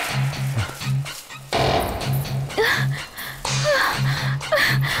 भूमि,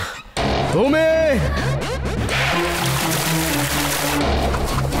 भूमि,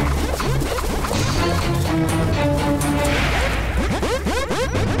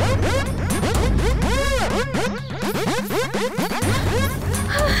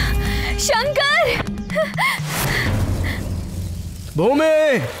 शंकर, भूमि।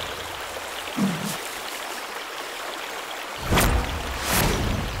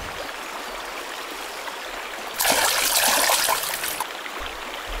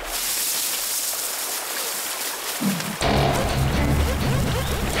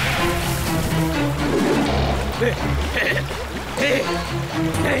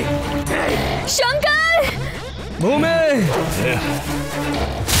 शंकर, भूमि,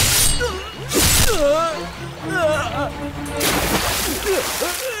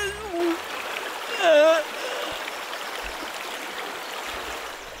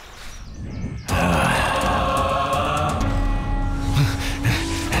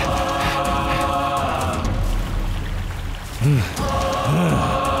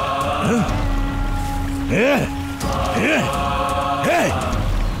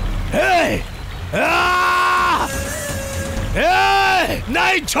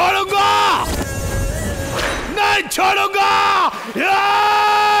 नहीं छोड़ूंगा, नहीं छोड़ूंगा।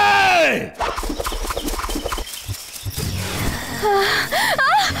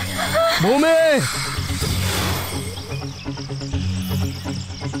 भूमि,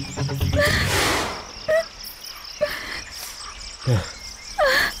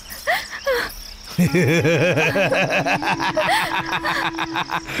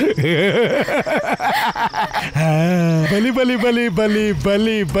 बली बली बली बली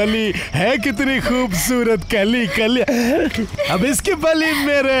बली बली है कितनी खूबसूरत कली कली। अब इसकी बली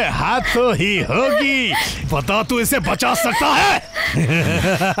मेरे हाथों ही होगी। बता तू इसे बचा सकता है?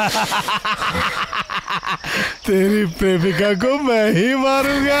 तेरी प्रेमिका को मैं ही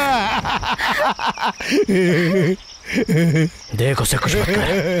मारूंगा। देख उसे कुछ मत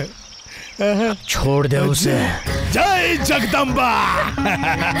कर, छोड़ दे उसे। जय जगदम्बा।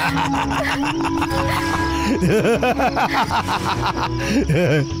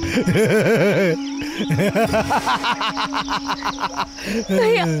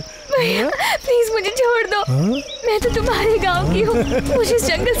 भैया भैया प्लीज मुझे छोड़ दो। मैं तो तुम्हारे गांव की हूँ, मुझे इस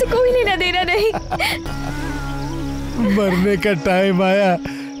जंगल से कोई लेना देना नहीं। मरने का टाइम आया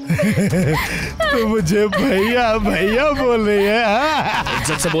तो मुझे भैया भैया बोल रही है।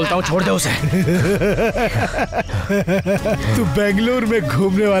 इज्जत से बोलता हूँ, छोड़ दे उसे। तू बेंगलुरु में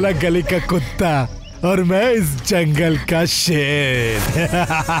घूमने वाला गली का कुत्ता और मैं इस जंगल का शेर।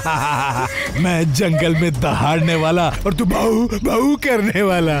 मैं जंगल में दहाड़ने वाला और तू बाहू बाहू करने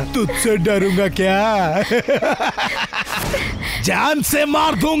वाला। तुझसे डरूंगा क्या? जान से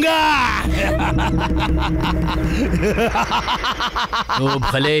मार दूंगा। तो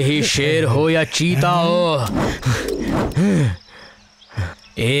भले ही शेर हो या चीता हो,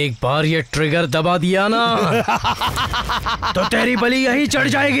 एक बार ये ट्रिगर दबा दिया ना तो तेरी बलि यहीं चढ़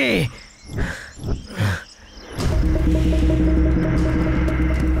जाएगी।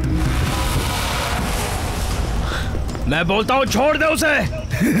 मैं बोलता हूँ छोड़ दे उसे।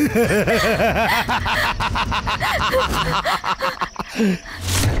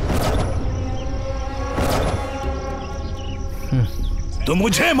 तो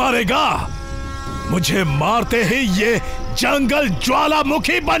मुझे मारेगा। मुझे मारते ही ये जंगल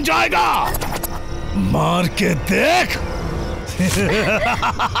ज्वालामुखी बन जाएगा। मार के देख।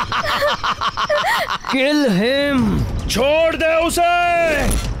 Kill him. छोड़ दे उसे।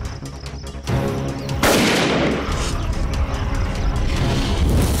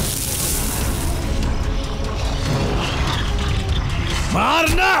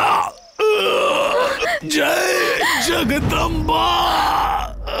 मारना। जय जगदम्बा।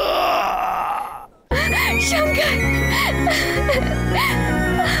 शंकर।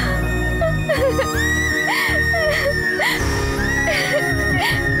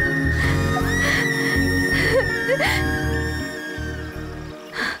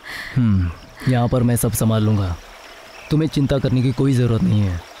 यहाँ पर मैं सब संभाल लूंगा। तुम्हें चिंता करने की कोई जरूरत नहीं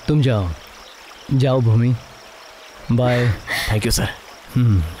है। तुम जाओ जाओ भूमि। बाय। Thank you sir.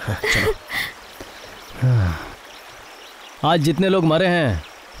 चलो। आज जितने लोग मरे हैं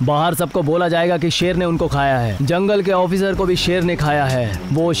बाहर सबको बोला जाएगा कि शेर ने उनको खाया है। जंगल के ऑफिसर को भी शेर ने खाया है।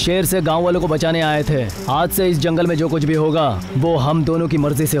 वो शेर से गांव वालों को बचाने आए थे। आज से इस जंगल में जो कुछ भी होगा वो हम दोनों की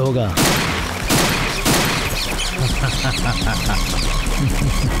मर्जी से होगा।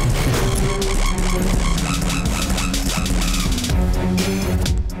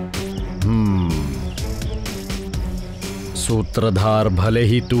 सूत्रधार भले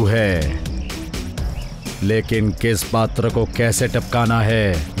ही तू है, लेकिन किस पात्र को कैसे टपकाना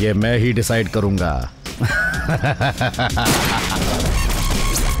है ये मैं ही डिसाइड करूंगा।